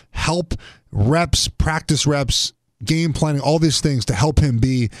much help, reps, practice reps, game planning, all these things to help him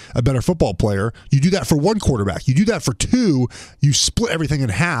be a better football player. You do that for 1 quarterback. You do that for 2. You split everything in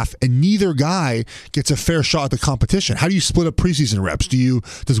half, and neither guy gets a fair shot at the competition. How do you split up preseason reps?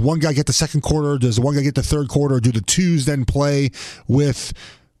 Does one guy get the second quarter? Does one guy get the third quarter? Do the 2s then play with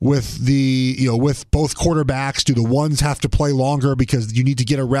both quarterbacks? Do the 1s have to play longer because you need to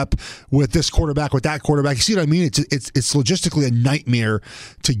get a rep with this quarterback, with that quarterback? You see what I mean? It's logistically a nightmare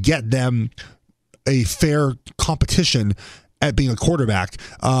to get them a fair competition at being a quarterback.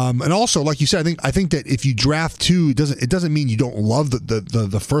 And also, like you said, I think that if you draft 2, it doesn't mean you don't love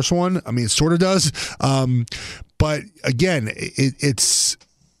the first one. I mean, it sort of does. But again, it's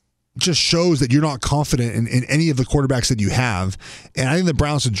just shows that you're not confident in any of the quarterbacks that you have. And I think the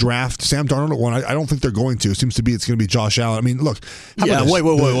Browns would draft Sam Darnold at 1. I don't think they're going to. It seems to be it's going to be Josh Allen. I mean, look. Wait.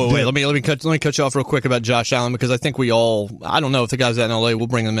 Let me cut you off real quick about Josh Allen, because I think I don't know if the guys out in LA will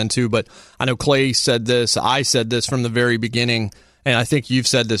bring them in too, but I know Clay said this. I said this from the very beginning, and I think you've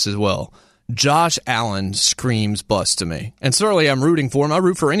said this as well. Josh Allen screams bust to me. And certainly I'm rooting for him. I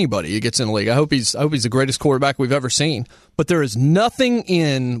root for anybody who gets in the league. I hope he's the greatest quarterback we've ever seen. But there is nothing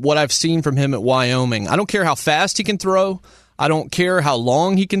in what I've seen from him at Wyoming. I don't care how fast he can throw. I don't care how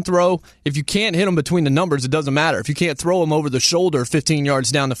long he can throw. If you can't hit him between the numbers, it doesn't matter. If you can't throw him over the shoulder 15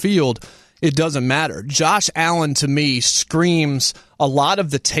 yards down the field, it doesn't matter. Josh Allen, to me, screams a lot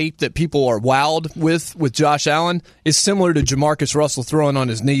of the tape that people are wowed with Josh Allen is similar to Jamarcus Russell throwing on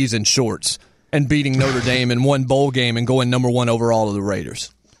his knees in shorts and beating Notre Dame in one bowl game and going number 1 overall to the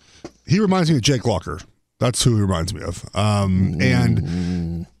Raiders. He reminds me of Jake Locker. That's who he reminds me of.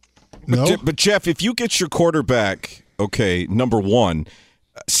 And no, but Jeff, if you get your quarterback, okay, number 1,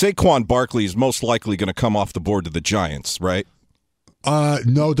 Saquon Barkley is most likely going to come off the board to the Giants, right?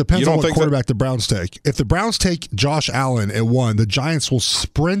 No, depends on what quarterback the Browns take. If the Browns take Josh Allen at 1, the Giants will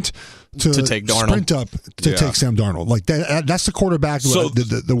sprint to take Darnold. Sprint up to take Sam Darnold. Like that's the quarterback. So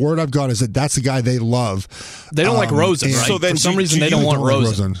the word I've got is that's the guy they love. They don't like Rosen, right? So then, for some reason, they don't want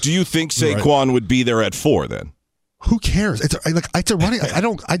Rosen. Do you think Saquon would be there at 4 then? Who cares? It's a running. I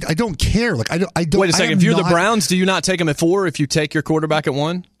don't care. Like I don't. Wait a second. If you're the Browns, do you not take him at 4 if you take your quarterback at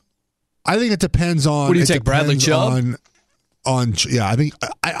 1? I think it depends on. What do you take, Bradley Chubb? I think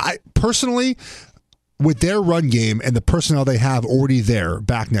I personally, with their run game and the personnel they have already there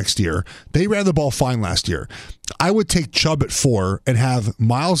back next year, they ran the ball fine last year. I would take Chubb at 4 and have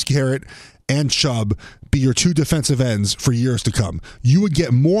Myles Garrett and Chubb be your 2 defensive ends for years to come. You would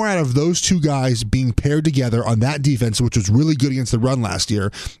get more out of those 2 guys being paired together on that defense, which was really good against the run last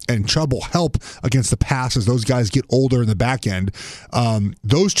year, and Chubb will help against the pass as those guys get older in the back end.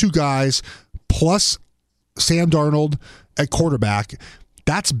 Those 2 guys plus Sam Darnold at quarterback,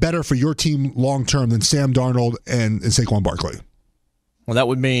 that's better for your team long term than Sam Darnold and Saquon Barkley. Well, that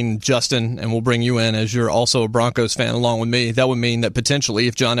would mean, Justin, and we'll bring you in as you're also a Broncos fan along with me, that would mean that potentially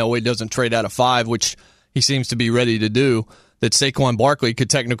if John Elway doesn't trade out of 5, which he seems to be ready to do, that Saquon Barkley could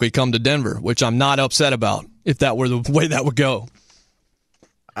technically come to Denver, which I'm not upset about if that were the way that would go.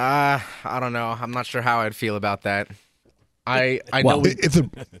 I don't know. I'm not sure how I'd feel about that. I know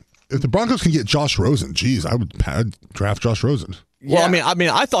if the Broncos can get Josh Rosen, geez, I'd draft Josh Rosen. Well, I mean,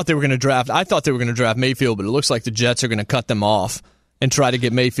 I thought they were going to draft Mayfield, but it looks like the Jets are going to cut them off and try to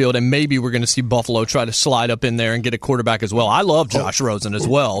get Mayfield, and maybe we're going to see Buffalo try to slide up in there and get a quarterback as well. I love Josh Rosen as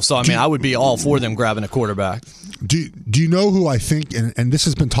well, so I would be all for them grabbing a quarterback. Do you know who I think, and this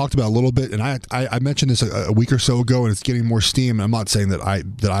has been talked about a little bit, and I mentioned this a week or so ago, and it's getting more steam. I'm not saying that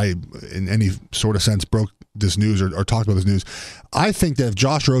I in any sort of sense broke this news or talked about this news. I think that if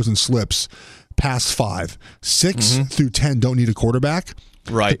Josh Rosen slips past 5, 6 through 10 don't need a quarterback,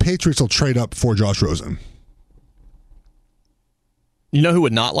 right? The Patriots will trade up for Josh Rosen. You know who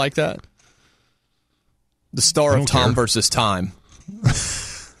would not like that? The star of Tom versus Time.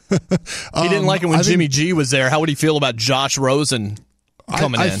 He didn't like it when Jimmy G was there. How would he feel about Josh Rosen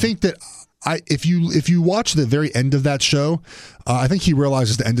coming in? I think that if you watch the very end of that show, I think he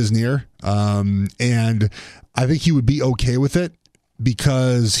realizes the end is near, and I think he would be okay with it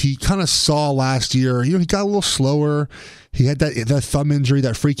because he kind of saw last year. He got a little slower. He had that thumb injury,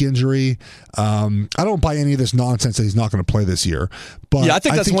 that freak injury. I don't buy any of this nonsense that he's not going to play this year. But I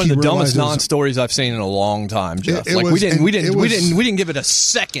think that's one of the dumbest non-stories I've seen in a long time, Jeff. We didn't give it a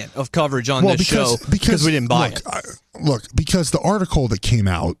second of coverage on this show because we didn't buy it. Look, because the article that came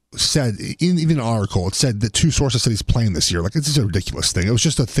out said, even an article, it said that 2 sources said he's playing this year. Like, it's just a ridiculous thing. It was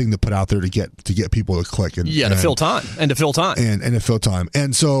just a thing to put out there to get people to click and to fill time and to fill time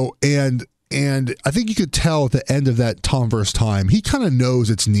and I think you could tell at the end of that Tom versus time, he kind of knows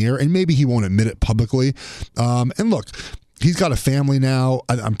it's near, and maybe he won't admit it publicly. And look, he's got a family now.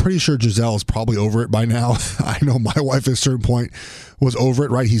 I'm pretty sure Gisele's probably over it by now. I know my wife at a certain point was over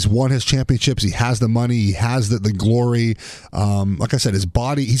it, right? He's won his championships. He has the money. He has the glory. Like I said, his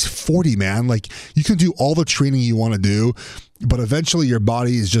body, he's 40, man. Like, you can do all the training you want to do, but eventually your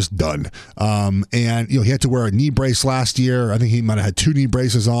body is just done. And, he had to wear a knee brace last year. I think he might have had 2 knee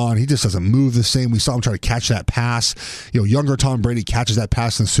braces on. He just doesn't move the same. We saw him try to catch that pass. Younger Tom Brady catches that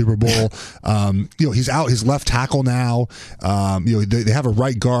pass in the Super Bowl. He's out his left tackle now. They have a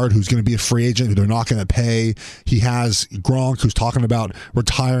right guard who's going to be a free agent who they're not going to pay. He has Gronk, who's talking about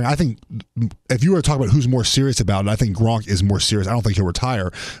retiring. I think if you were to talk about who's more serious about it, I think Gronk is more serious. I don't think he'll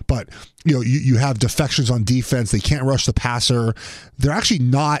retire, but you have defections on defense. They can't rush the passer. They're actually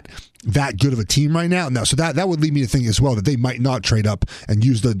not that good of a team right now. So that would lead me to think as well that they might not trade up and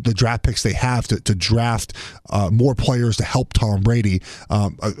use the draft picks they have to draft more players to help Tom Brady,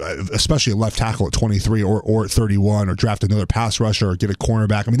 especially a left tackle at 23 or at 31, or draft another pass rusher or get a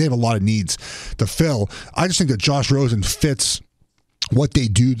cornerback. I mean, they have a lot of needs to fill. I just think that Josh Rosen fits what they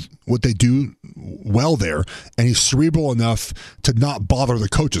do well there, and he's cerebral enough to not bother the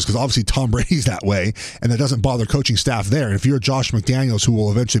coaches, because obviously Tom Brady's that way, and that doesn't bother coaching staff there. And if you're Josh McDaniels, who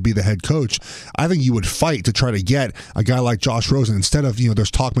will eventually be the head coach, I think you would fight to try to get a guy like Josh Rosen instead of,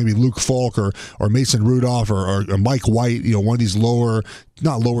 there's talk maybe Luke Falk or Mason Rudolph or Mike White, one of these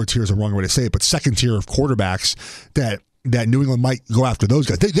not lower tiers, the wrong way to say it, but second tier of quarterbacks that New England might go after those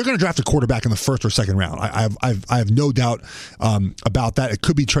guys. They're going to draft a quarterback in the first or second round. I have no doubt about that. It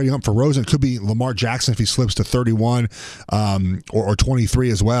could be trading up for Rosen. It could be Lamar Jackson if he slips to 31 or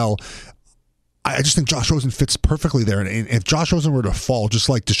 23 as well. I just think Josh Rosen fits perfectly there. And if Josh Rosen were to fall, just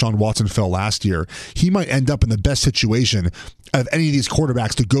like Deshaun Watson fell last year, he might end up in the best situation of any of these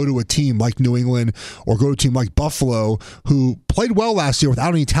quarterbacks to go to a team like New England or go to a team like Buffalo, who played well last year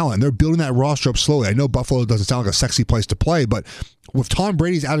without any talent. They're building that roster up slowly. I know Buffalo doesn't sound like a sexy place to play, but with Tom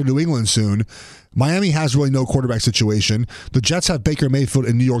Brady's out of New England soon, Miami has really no quarterback situation. The Jets have Baker Mayfield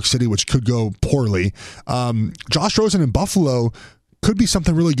in New York City, which could go poorly. Josh Rosen in Buffalo could be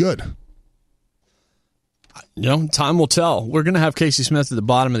something really good. Time will tell. We're going to have Casey Smith at the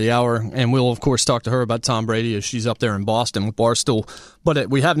bottom of the hour, and we'll, of course, talk to her about Tom Brady as she's up there in Boston with Barstool. But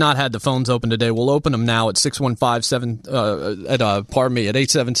we have not had the phones open today. We'll open them now at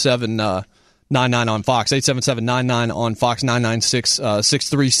 877-99 on Fox, 877-99 on Fox,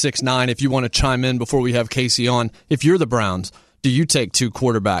 996-6369. If you want to chime in before we have Casey on, if you're the Browns, do you take 2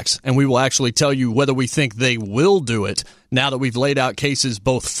 quarterbacks? And we will actually tell you whether we think they will do it now that we've laid out cases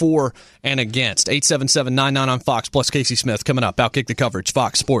both for and against. 877-99 on Fox, plus Casey Smith coming up. Outkick the coverage,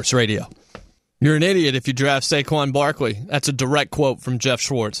 Fox Sports Radio. You're an idiot if you draft Saquon Barkley. That's a direct quote from Jeff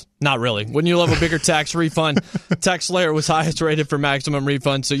Schwartz. Not really. Wouldn't you love a bigger tax refund? TaxSlayer was highest rated for maximum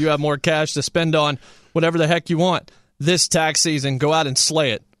refund, so you have more cash to spend on whatever the heck you want. This tax season, go out and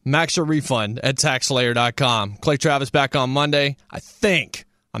slay it. Max your refund at TaxSlayer.com. Clay Travis back on Monday. I think.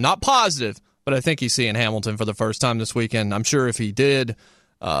 I'm not positive, but I think he's seeing Hamilton for the first time this weekend. I'm sure if he did,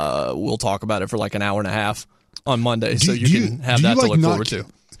 we'll talk about it for like an hour and a half on Monday, so you can have that to look forward to.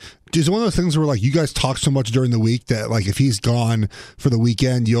 Is it one of those things where like you guys talk so much during the week that like if he's gone for the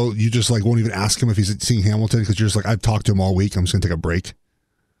weekend, you just like won't even ask him if he's seeing Hamilton because you're just like, I've talked to him all week, I'm just gonna take a break?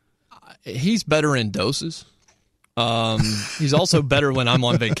 He's better in doses. He's also better when I'm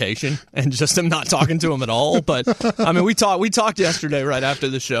on vacation and just am not talking to him at all. But I mean, we talked yesterday right after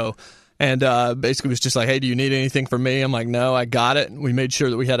the show, and basically was just like, hey, do you need anything from me? I'm like, no, I got it. We made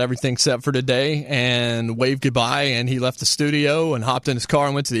sure that we had everything set for today and waved goodbye, and he left the studio and hopped in his car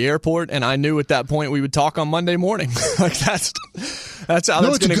and went to the airport, and I knew at that point we would talk on Monday morning. Like that's how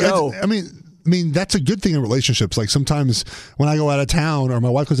that's going to go. I mean, that's a good thing in relationships. Like sometimes when I go out of town or my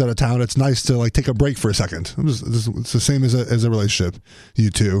wife goes out of town, it's nice to like take a break for a second. It's the same as a relationship.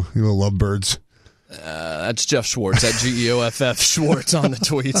 You two, you little lovebirds. That's Jeff Schwartz at GEOFF Schwartz on the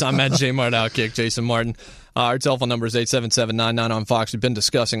tweets. I'm at JMart Outkick, Jason Martin. Our telephone number is 877-99 on Fox. We've been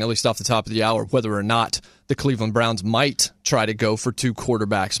discussing, at least off the top of the hour, whether or not the Cleveland Browns might try to go for 2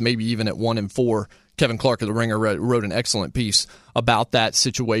 quarterbacks, maybe even at 1 and 4. Kevin Clark of The Ringer wrote an excellent piece about that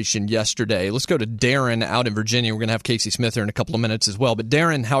situation yesterday. Let's go to Darren out in Virginia. We're going to have Casey Smith here in a couple of minutes as well. But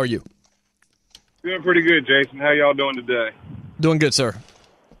Darren, how are you? Doing pretty good, Jason. How y'all doing today? Doing good, sir.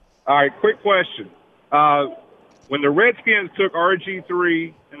 All right, quick question. When the Redskins took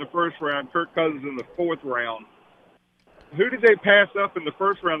RG3 in the first round, Kirk Cousins in the fourth round, who did they pass up in the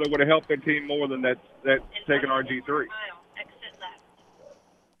first round that would have helped their team more than that taking RG3?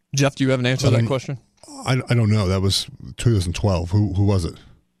 Jeff, do you have an answer to that question? I don't know. That was 2012. Who was it?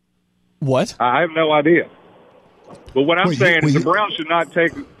 What? I have no idea. But what I'm saying is the Browns should not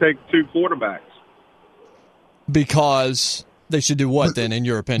take two quarterbacks. Because they should do what then, in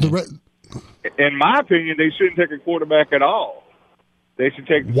your opinion? In my opinion, they shouldn't take a quarterback at all. They should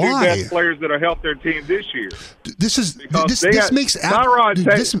take the two best players that will help their team this year. This makes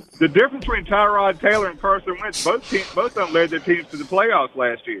the difference between Tyrod Taylor and Carson Wentz. Both of them led their teams to the playoffs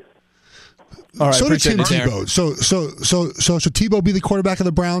last year. All right, so did Tim Tebow. So should Tebow be the quarterback of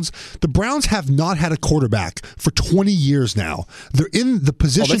the Browns? The Browns have not had a quarterback for 20 years now. They're in the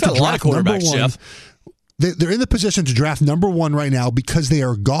position to draft number one. Jeff. They're in the position to draft number one right now because they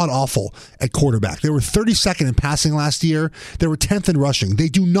are god-awful at quarterback. They were 32nd in passing last year. They were 10th in rushing. They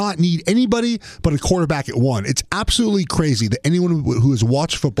do not need anybody but a quarterback at one. It's absolutely crazy that anyone who has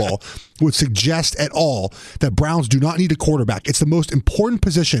watched football would suggest at all that Browns do not need a quarterback. It's the most important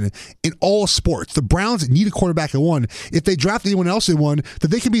position in all sports. The Browns need a quarterback at one. If they draft anyone else in one,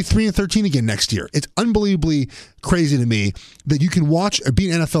 then they can be 3-13 again next year. It's unbelievably crazy to me that you can watch or be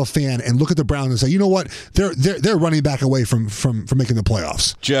an NFL fan and look at the Browns and say, you know what, they're running back away from making the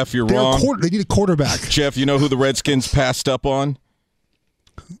playoffs. Jeff, you're wrong. They need a quarterback. Jeff, you know who the Redskins passed up on?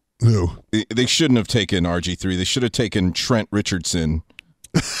 Who? They shouldn't have taken RG3. They should have taken Trent Richardson,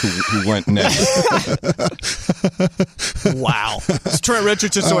 who went next. Wow, it's Trent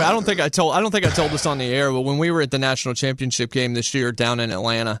Richardson. So I don't think I told this on the air, but when we were at the national championship game this year down in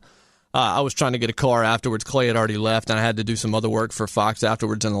Atlanta, I was trying to get a car afterwards. Clay had already left, and I had to do some other work for Fox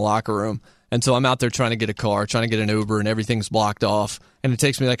afterwards in the locker room. And so I'm out there trying to get a car, trying to get an Uber, and everything's blocked off. And it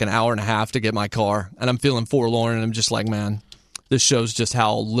takes me like an hour and a half to get my car. And I'm feeling forlorn, and I'm just like, man, this shows just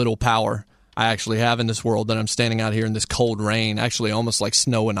how little power I actually have in this world, that I'm standing out here in this cold rain, actually almost like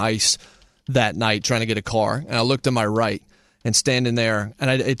snow and ice that night, trying to get a car. And I looked to my right, and standing there, and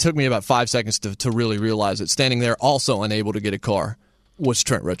it took me about 5 seconds to really realize it, standing there also unable to get a car was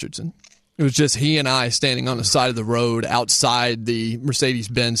Trent Richardson. It was just he and I standing on the side of the road outside the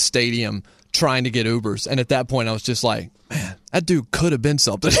Mercedes-Benz Stadium trying to get Ubers. And at that point, I was just like, man, that dude could have been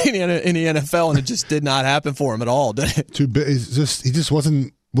something in the NFL, and it just did not happen for him at all, did it? Too big. He just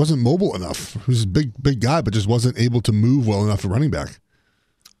wasn't mobile enough. He was a big guy, but just wasn't able to move well enough for running back.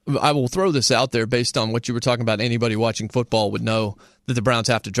 I will throw this out there based on what you were talking about. Anybody watching football would know that the Browns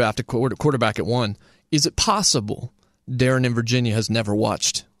have to draft a quarterback at one. Is it possible Darren in Virginia has never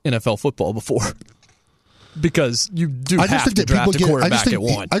watched NFL football before? Because you do have to draft a quarterback at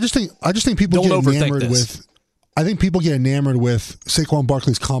one. I just think people get enamored with. I think people get enamored with Saquon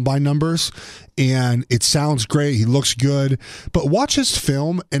Barkley's combine numbers, and it sounds great. He looks good, but watch his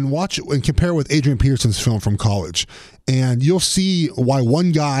film and compare with Adrian Peterson's film from college, and you'll see why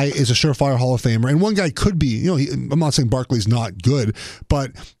one guy is a surefire Hall of Famer and one guy could be. I'm not saying Barkley's not good,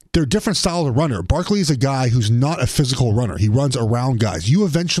 but they're different styles of runner. Barkley is a guy who's not a physical runner. He runs around guys. You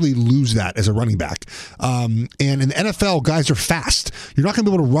eventually lose that as a running back. And in the NFL, guys are fast. You're not going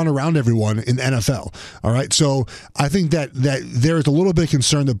to be able to run around everyone in the NFL. All right. So I think that there is a little bit of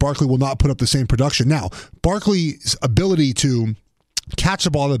concern that Barkley will not put up the same production. Now, Barkley's ability to catch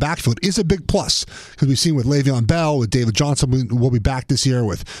the ball in the backfield is a big plus, because we've seen with Le'Veon Bell, with David Johnson, will be back this year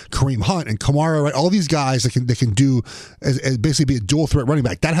with Kareem Hunt and Kamara, right? All these guys that can do as basically be a dual threat running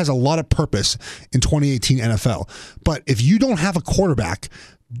back. That has a lot of purpose in 2018 NFL. But if you don't have a quarterback,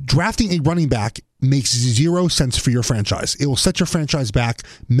 drafting a running back makes zero sense for your franchise. It will set your franchise back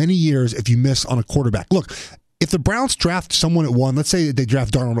many years if you miss on a quarterback. Look, if the Browns draft someone at one, let's say they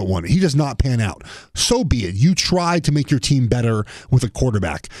draft Darnold at one, he does not pan out. So be it. You tried to make your team better with a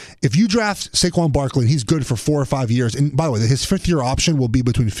quarterback. If you draft Saquon Barkley and he's good for 4 or 5 years, and by the way, his fifth-year option will be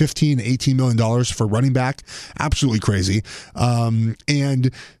between $15 and $18 million for running back. Absolutely crazy.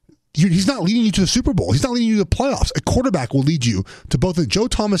 And he's not leading you to the Super Bowl. He's not leading you to the playoffs. A quarterback will lead you to both. Joe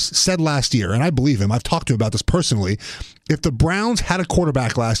Thomas said last year, and I believe him, I've talked to him about this personally, if the Browns had a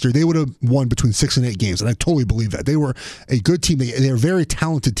quarterback last year, they would have won between 6 and 8 games, and I totally believe that. They were a good team. They're a very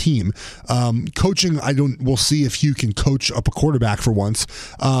talented team. Coaching, we'll see if Hugh can coach up a quarterback for once,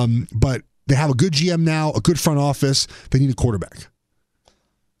 but they have a good GM now, a good front office. They need a quarterback.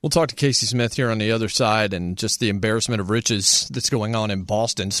 We'll talk to Casey Smith here on the other side and just the embarrassment of riches that's going on in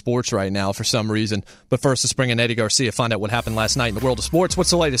Boston sports right now for some reason. But first, let's bring in Eddie Garcia, find out what happened last night in the world of sports. What's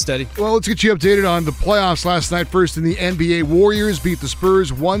the latest, Eddie? Well, let's get you updated on the playoffs last night. First in the NBA, Warriors beat the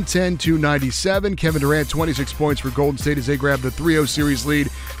Spurs 110-97. Kevin Durant, 26 points for Golden State as they grabbed the 3-0 series lead.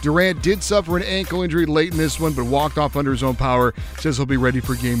 Durant did suffer an ankle injury late in this one, but walked off under his own power. Says he'll be ready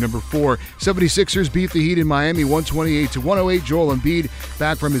for game number 4. 76ers beat the Heat in Miami 128-108. Joel Embiid,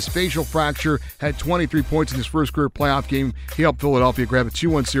 back from his facial fracture, had 23 points in his first career playoff game. He helped Philadelphia grab a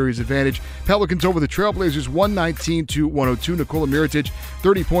 2-1 series advantage. Pelicans over the Trailblazers 119-102. Nikola Mirotic,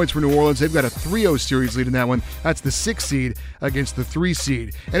 30 points for New Orleans. They've got a 3-0 series lead in that one. That's the 6th seed against the 3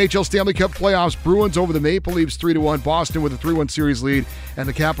 seed. NHL Stanley Cup playoffs, Bruins over the Maple Leafs 3-1. Boston with a 3-1 series lead. And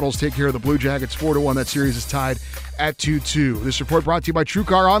the Capitals take care of the Blue Jackets 4-1. That series is tied at 2-2. This report brought to you by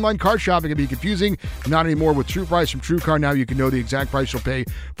TrueCar. Online car shopping can be confusing. Not anymore with True Price from TrueCar. Now you can know the exact price you'll pay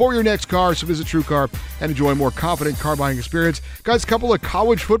for your next car. So visit TrueCar and enjoy a more confident car buying experience. Guys, a couple of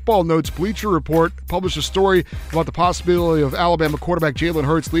college football notes. Bleacher Report published a story about the possibility of Alabama quarterback Jalen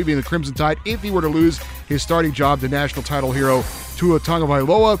Hurts leaving the Crimson Tide if he were to lose his starting job to national title hero Tua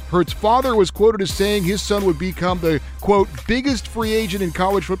Tagovailoa. Hurts' father was quoted as saying his son would become the, quote, biggest free agent in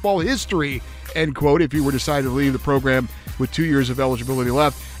college football history, end quote, if he were decided to leave the program with 2 years of eligibility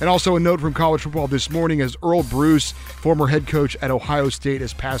left. And also a note from college football this morning as Earl Bruce, former head coach at Ohio State,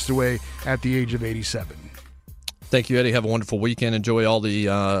 has passed away at the age of 87. Thank you, Eddie. Have a wonderful weekend. Enjoy all the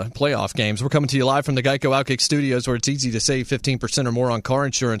playoff games. We're coming to you live from the Geico Outkick Studios, where it's easy to save 15% or more on car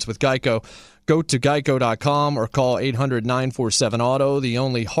insurance with Geico. Go to geico.com or call 800-947-AUTO. The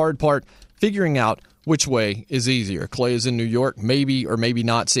only hard part, figuring out which way is easier. Clay is in New York, maybe or maybe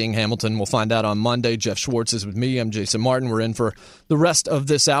not seeing Hamilton. We'll find out on Monday. Jeff Schwartz is with me. I'm Jason Martin. We're in for the rest of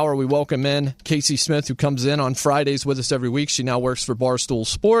this hour. We welcome in Casey Smith, who comes in on Fridays with us every week. She now works for Barstool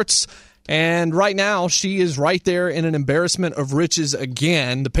Sports. And right now, she is right there in an embarrassment of riches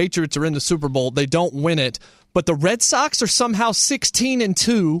again. The Patriots are in the Super Bowl. They don't win it. But the Red Sox are somehow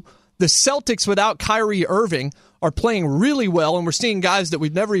 16-2. The Celtics, without Kyrie Irving, are playing really well, and we're seeing guys that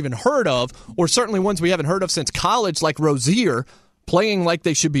we've never even heard of, or certainly ones we haven't heard of since college, like Rozier, playing like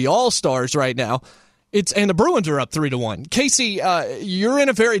they should be all-stars right now. And the Bruins are up 3-1. Casey, you're in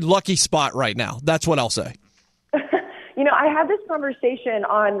a very lucky spot right now. That's what I'll say. You know, I had this conversation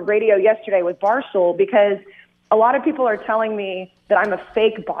on radio yesterday with Barstool because a lot of people are telling me that I'm a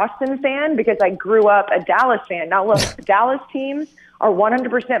fake Boston fan because I grew up a Dallas fan. Now, look, the Dallas teams are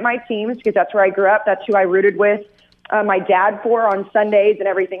 100% my teams because that's where I grew up. That's who I rooted with my dad for on Sundays and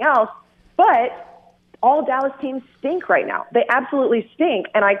everything else. But all Dallas teams stink right now. They absolutely stink.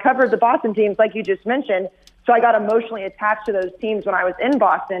 And I covered the Boston teams like you just mentioned, so I got emotionally attached to those teams when I was in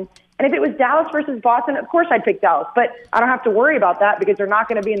Boston. And if it was Dallas versus Boston, of course I'd pick Dallas. But I don't have to worry about that because they're not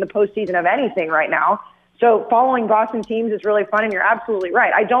going to be in the postseason of anything right now. So following Boston teams is really fun, and you're absolutely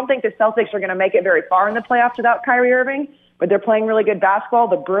right. I don't think the Celtics are going to make it very far in the playoffs without Kyrie Irving, but they're playing really good basketball.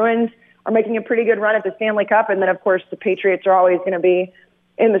 The Bruins are making a pretty good run at the Stanley Cup, and then, of course, the Patriots are always going to be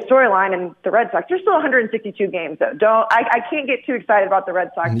in the storyline, and the Red Sox. There's still 162 games, though. I can't get too excited about the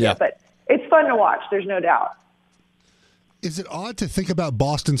Red Sox yet, but it's fun to watch. There's no doubt. Is it odd to think about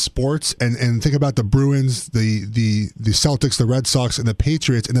Boston sports and think about the Bruins, the Celtics, the Red Sox, and the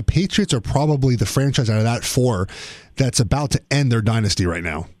Patriots? And the Patriots are probably the franchise out of that four that's about to end their dynasty right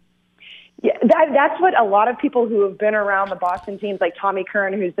now. Yeah, that's what a lot of people who have been around the Boston teams, like Tommy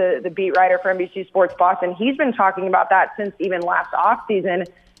Curran, who's the beat writer for NBC Sports Boston, he's been talking about that since even last offseason.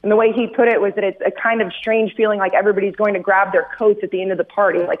 And the way he put it was that it's a kind of strange feeling like everybody's going to grab their coats at the end of the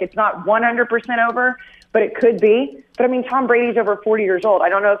party. Like it's not 100% over, but it could be. But I mean, Tom Brady's over 40 years old. I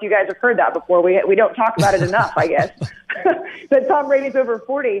don't know if you guys have heard that before. We don't talk about it enough, I guess. That Tom Brady's over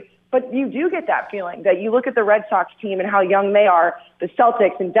 40. But you do get that feeling that you look at the Red Sox team and how young they are, the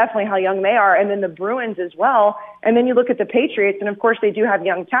Celtics and definitely how young they are, and then the Bruins as well. And then you look at the Patriots, and of course they do have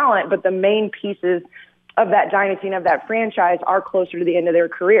young talent, but the main pieces of that dynasty and of that franchise are closer to the end of their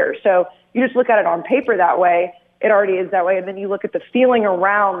career. So you just look at it on paper that way. It already is that way. And then you look at the feeling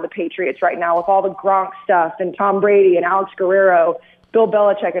around the Patriots right now with all the Gronk stuff and Tom Brady and Alex Guerrero, Bill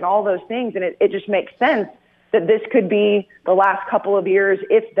Belichick and all those things. And it just makes sense that this could be the last couple of years,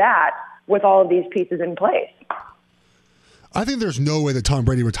 if that, with all of these pieces in place. I think there's no way that Tom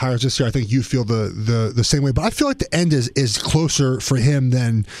Brady retires this year. I think you feel the same way. But I feel like the end is closer for him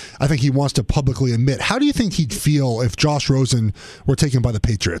than I think he wants to publicly admit. How do you think he'd feel if Josh Rosen were taken by the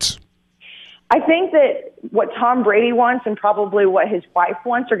Patriots? I think that what Tom Brady wants and probably what his wife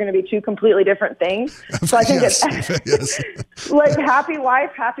wants are going to be two completely different things. So I think like happy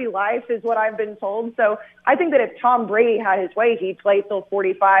wife, happy life is what I've been told. So I think that if Tom Brady had his way, he'd play till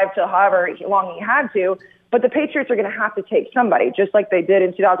 45 to however long he had to. But the Patriots are going to have to take somebody, just like they did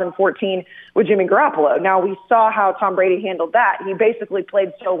in 2014 with Jimmy Garoppolo. Now, we saw how Tom Brady handled that. He basically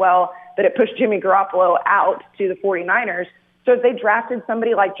played so well that it pushed Jimmy Garoppolo out to the 49ers. So if they drafted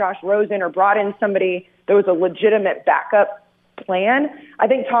somebody like Josh Rosen or brought in somebody that was a legitimate backup plan, I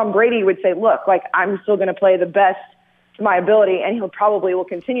think Tom Brady would say, look, like, I'm still going to play the best to my ability, and he'll probably will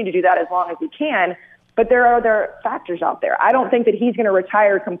continue to do that as long as he can. But there are other factors out there. I don't think that he's going to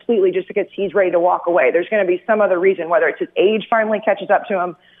retire completely just because he's ready to walk away. There's going to be some other reason, whether it's his age finally catches up to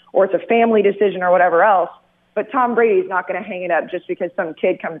him or it's a family decision or whatever else. But Tom Brady's not going to hang it up just because some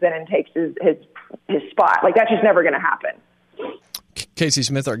kid comes in and takes his spot. Like, that's just never going to happen. Casey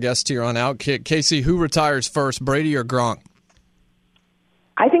Smith, our guest here on Outkick. Casey, who retires first, Brady or Gronk?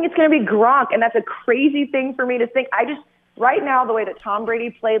 I think it's going to be Gronk, and that's a crazy thing for me to think. Right now, the way that Tom Brady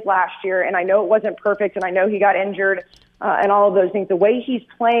played last year, and I know it wasn't perfect, and I know he got injured and all of those things, the way he's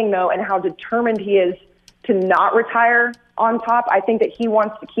playing, though, and how determined he is to not retire on top, I think that he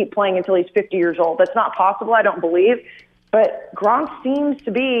wants to keep playing until he's 50 years old. That's not possible, I don't believe. But Gronk seems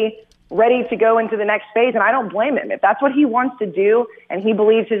to be ready to go into the next phase, and I don't blame him. If that's what he wants to do and he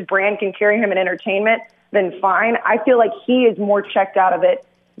believes his brand can carry him in entertainment, then fine. I feel like he is more checked out of it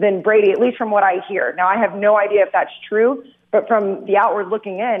than Brady, at least from what I hear. Now, I have no idea if that's true, but from the outward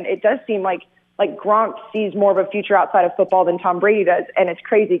looking in, it does seem like Gronk sees more of a future outside of football than Tom Brady does, and it's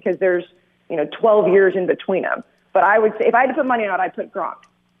crazy because there's 12 years in between them. But I would say, if I had to put money on it, I'd put Gronk.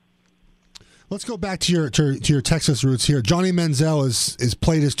 Let's go back to your Texas roots here. Johnny Manziel is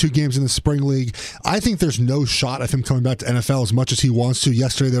played his 2 games in the spring league. I think there's no shot of him coming back to NFL as much as he wants to.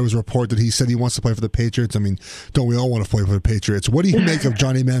 Yesterday there was a report that he said he wants to play for the Patriots. I mean, don't we all want to play for the Patriots? What do you make of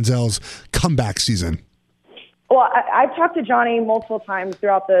Johnny Manziel's comeback season? Well, I've talked to Johnny multiple times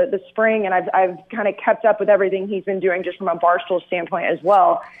throughout the spring, and I've kind of kept up with everything he's been doing just from a Barstool standpoint as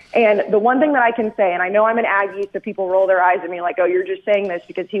well. And the one thing that I can say, and I know I'm an Aggie, so people roll their eyes at me like, oh, you're just saying this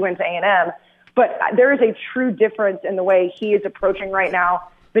because he went to A&M. But there is a true difference in the way he is approaching right now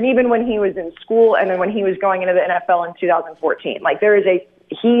than even when he was in school and then when he was going into the NFL in 2014. Like,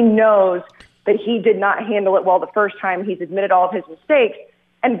 he knows that he did not handle it well the first time. He's admitted all of his mistakes,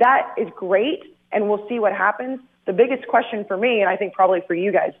 and that is great, and we'll see what happens. The biggest question for me, and I think probably for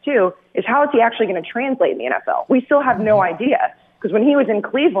you guys too, is how is he actually going to translate in the NFL? We still have no idea, because when he was in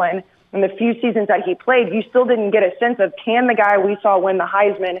Cleveland, in the few seasons that he played, you still didn't get a sense of, can the guy we saw win the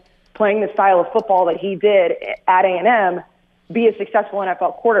Heisman playing the style of football that he did at A&M be a successful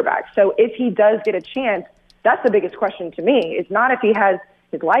NFL quarterback? So if he does get a chance, that's the biggest question to me. It's not if he has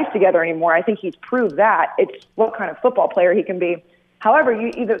his life together anymore. I think he's proved that. It's what kind of football player he can be. However,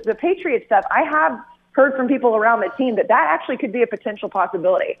 the Patriots stuff, I have heard from people around the team that actually could be a potential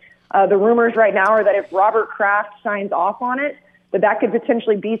possibility. The rumors right now are that if Robert Kraft signs off on it, that could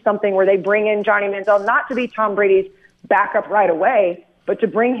potentially be something where they bring in Johnny Manziel, not to be Tom Brady's backup right away, but to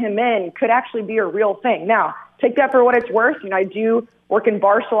bring him in could actually be a real thing. Now, take that for what it's worth. I do work in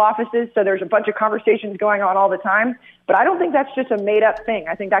Barstool offices, so there's a bunch of conversations going on all the time. But I don't think that's just a made-up thing.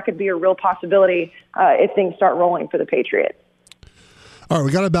 I think that could be a real possibility if things start rolling for the Patriots. All right,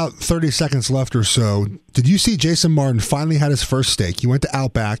 we got about 30 seconds left or so. Did you see Jason Martin finally had his first steak? He went to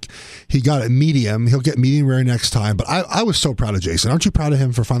Outback. He got it medium. He'll get medium rare next time. But I was so proud of Jason. Aren't you proud of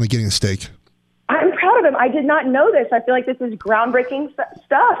him for finally getting a steak? I'm proud of him. I did not know this. I feel like this is groundbreaking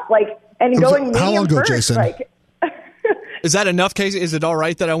stuff. How long ago, Jason? Is that enough, Casey? Is it all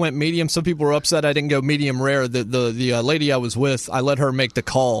right that I went medium? Some people were upset I didn't go medium rare. The lady I was with, I let her make the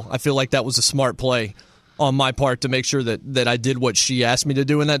call. I feel like that was a smart play on my part to make sure that I did what she asked me to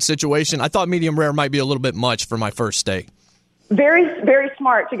do in that situation. I thought medium rare might be a little bit much for my first steak. Very, very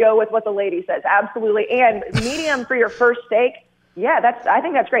smart to go with what the lady says. Absolutely. And medium for your first steak, yeah, I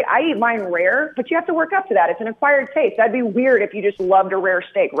think that's great. I eat mine rare, but you have to work up to that. It's an acquired taste. That'd be weird if you just loved a rare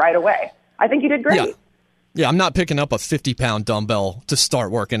steak right away. I think you did great. Yeah, I'm not picking up a 50-pound dumbbell to start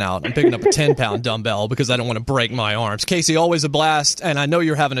working out. I'm picking up a 10-pound dumbbell because I don't want to break my arms. Casey, always a blast, and I know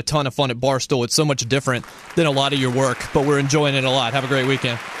you're having a ton of fun at Barstool. It's so much different than a lot of your work, but we're enjoying it a lot. Have a great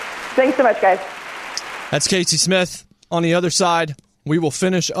weekend. Thanks so much, guys. That's Casey Smith. On the other side, we will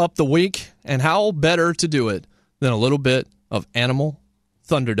finish up the week, and how better to do it than a little bit of Animal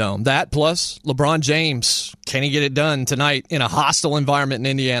Thunderdome. That plus LeBron James. Can he get it done tonight in a hostile environment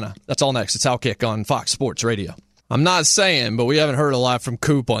in Indiana? That's all next. It's Outkick on Fox Sports Radio. I'm not saying, but we haven't heard a lot from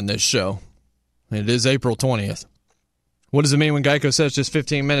Coop on this show. It is April 20th. What does it mean when Geico says just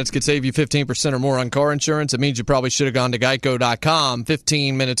 15 minutes could save you 15% or more on car insurance? It means you probably should have gone to Geico.com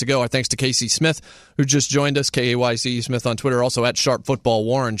 15 minutes ago. Our thanks to Casey Smith, who just joined us, K-A-Y-C Smith on Twitter, also at Sharp Football,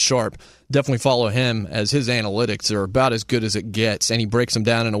 Warren Sharp. Definitely follow him, as his analytics are about as good as it gets, and he breaks them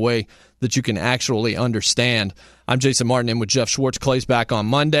down in a way that you can actually understand. I'm Jason Martin in with Jeff Schwartz. Clay's back on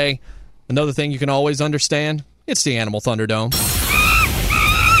Monday. Another thing you can always understand, it's the Animal Thunderdome.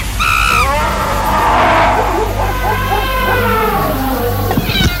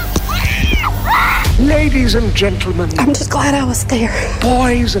 Ladies and gentlemen. I'm just glad I was there.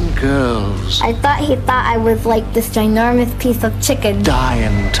 Boys and girls. I thought he thought I was like this ginormous piece of chicken.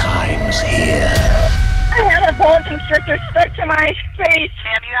 Dying times here. I have a bone constrictor stuck to my face.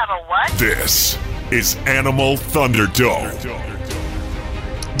 Sam, you have a what? This is Animal Thunderdome.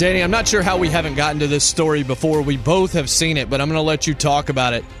 Danny, I'm not sure how we haven't gotten to this story before. We both have seen it, but I'm going to let you talk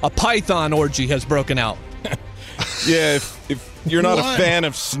about it. A python orgy has broken out. Yeah, if you're not a fan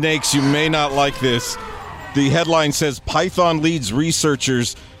of snakes, you may not like this. The headline says, Python leads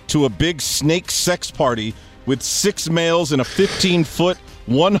researchers to a big snake sex party with 6 males and a 15-foot,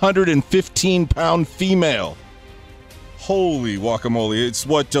 115-pound female. Holy guacamole. It's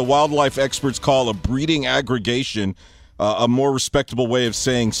what wildlife experts call a breeding aggregation, a more respectable way of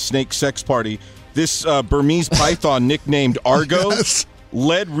saying snake sex party. This Burmese python, nicknamed Argo,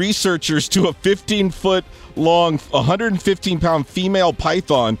 led researchers to a 15-foot long, 115-pound female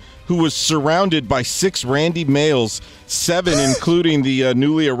python who was surrounded by 6 randy males, 7 including the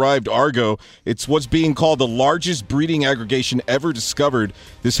newly arrived Argo. It's what's being called the largest breeding aggregation ever discovered.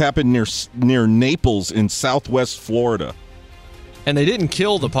 This happened near Naples in southwest Florida. And they didn't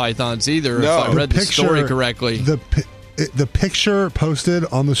kill the pythons either, if I read the story correctly. The picture posted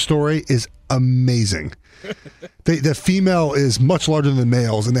on the story is amazing. The female is much larger than the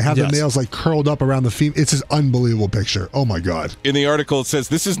males, and they have the males like curled up around the female. It's an unbelievable picture. Oh my God. In the article it says,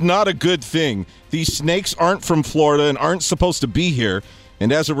 this is not a good thing. These snakes aren't from Florida and aren't supposed to be here,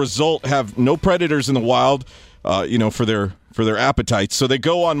 and as a result have no predators in the wild, for their appetites. So they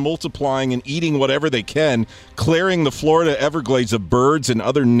go on multiplying and eating whatever they can, clearing the Florida Everglades of birds and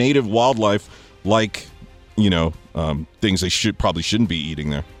other native wildlife like, things they probably shouldn't be eating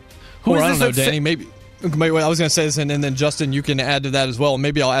there. I don't know, Danny, maybe I was going to say this, and then Justin, you can add to that as well.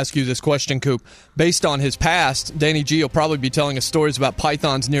 Maybe I'll ask you this question, Coop. Based on his past, Danny G will probably be telling us stories about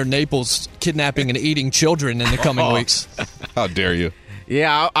pythons near Naples kidnapping and eating children in the coming weeks. How dare you?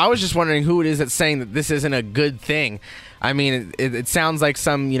 Yeah, I was just wondering who it is that's saying that this isn't a good thing. I mean, it sounds like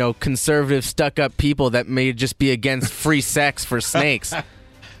some, conservative, stuck-up people that may just be against free sex for snakes.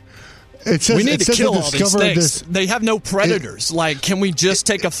 We need to kill all these snakes. They have no predators. Can we just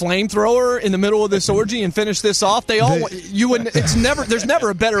take a flamethrower in the middle of this orgy and finish this off? There's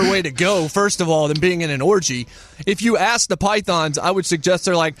never a better way to go, first of all, than being in an orgy. If you ask the pythons, I would suggest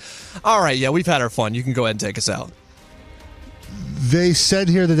they're like, all right, yeah, we've had our fun. You can go ahead and take us out. They said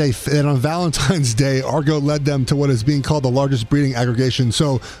here that on Valentine's Day, Argo led them to what is being called the largest breeding aggregation.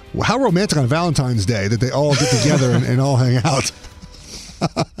 So how romantic on Valentine's Day that they all get together and all hang out.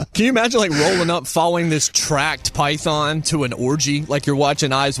 Can you imagine rolling up following this tracked python to an orgy like you're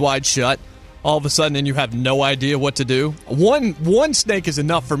watching Eyes Wide Shut? All of a sudden, and you have no idea what to do. One snake is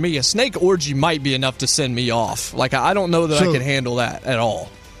enough for me. A snake orgy might be enough to send me off. I don't know that I can handle that at all.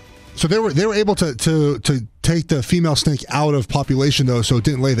 So they were able to take the female snake out of population though, so it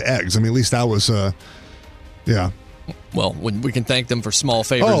didn't lay the eggs. I mean, at least that was yeah. Well, we can thank them for small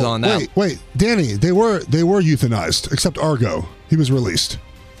favors on that. Wait, Danny, they were euthanized, except Argo. He was released.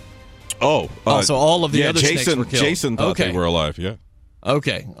 So all of the other snakes were killed. Jason thought they were alive, yeah.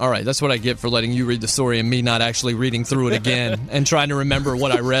 Okay, all right. That's what I get for letting you read the story and me not actually reading through it again and trying to remember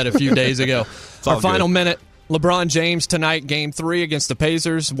what I read a few days ago. Our final minute, LeBron James tonight, Game 3 against the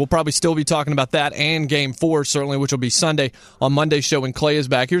Pacers. We'll probably still be talking about that and Game 4, certainly, which will be Sunday on Monday's show when Clay is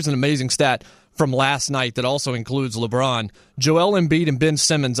back. Here's an amazing stat from last night that also includes LeBron. Joel Embiid and Ben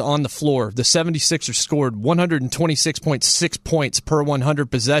Simmons on the floor. The 76ers scored 126.6 points per 100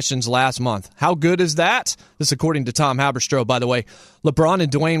 possessions last month. How good is that? This according to Tom Haberstroh, by the way. LeBron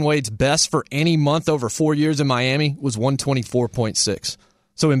and Dwayne Wade's best for any month over 4 years in Miami was 124.6.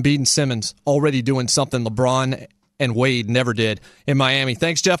 So Embiid and Simmons already doing something LeBron and Wade never did in Miami.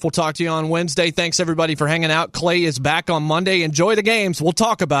 Thanks, Jeff. We'll talk to you on Wednesday. Thanks, everybody, for hanging out. Clay is back on Monday. Enjoy the games. We'll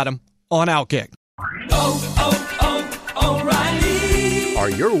talk about him on Outkick. O'Reilly. Are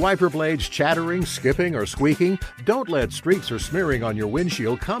your wiper blades chattering, skipping, or squeaking? Don't let streaks or smearing on your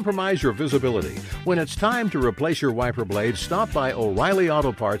windshield compromise your visibility. When it's time to replace your wiper blades, stop by O'Reilly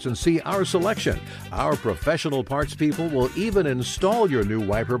Auto Parts and see our selection. Our professional parts people will even install your new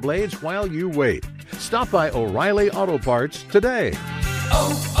wiper blades while you wait. Stop by O'Reilly Auto Parts today.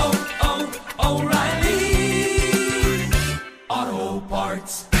 O'Reilly Auto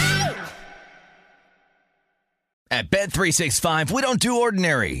Parts. At Bet365, we don't do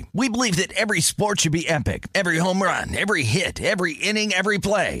ordinary. We believe that every sport should be epic. Every home run, every hit, every inning, every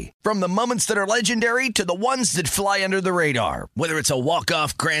play. From the moments that are legendary to the ones that fly under the radar. Whether it's a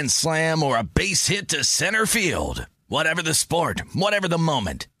walk-off grand slam or a base hit to center field. Whatever the sport, whatever the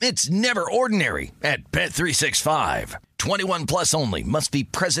moment. It's never ordinary at Bet365. 21 plus only. Must be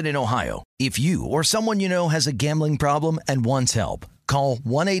present in Ohio. If you or someone you know has a gambling problem and wants help, call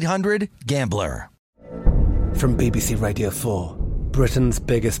 1-800-GAMBLER. From BBC Radio 4, Britain's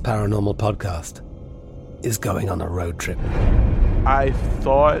biggest paranormal podcast is going on a road trip. I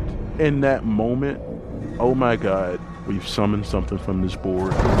thought in that moment, oh my God, we've summoned something from this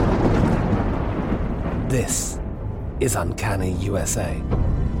board. This is Uncanny USA.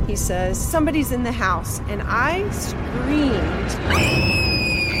 He says, somebody's in the house, and I screamed.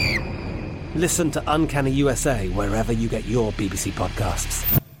 Listen to Uncanny USA wherever you get your BBC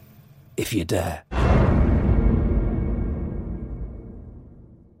podcasts, if you dare.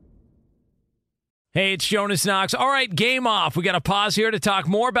 Hey, it's Jonas Knox. All right, game off. We got to pause here to talk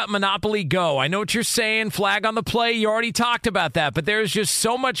more about Monopoly Go. I know what you're saying, flag on the play. You already talked about that, but there's just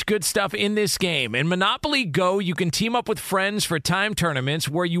so much good stuff in this game. In Monopoly Go, you can team up with friends for time tournaments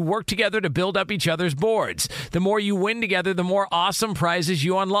where you work together to build up each other's boards. The more you win together, the more awesome prizes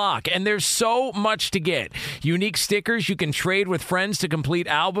you unlock. And there's so much to get. Unique stickers you can trade with friends to complete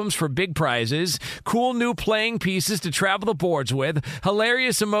albums for big prizes. Cool new playing pieces to travel the boards with.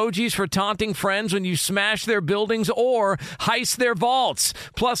 Hilarious emojis for taunting friends when you smash their buildings or heist their vaults.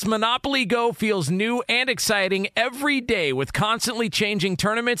 Plus, Monopoly Go feels new and exciting every day with constantly changing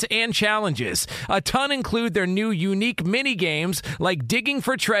tournaments and challenges. A ton include their new unique mini games like digging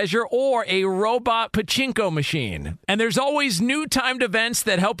for treasure or a robot pachinko machine. And there's always new timed events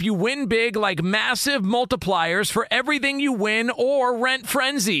that help you win big, like massive multipliers for everything you win or rent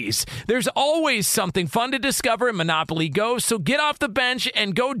frenzies. There's always something fun to discover in Monopoly Go, so get off the bench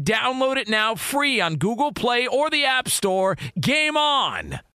and go download it now free on Google Play or the App Store. Game on!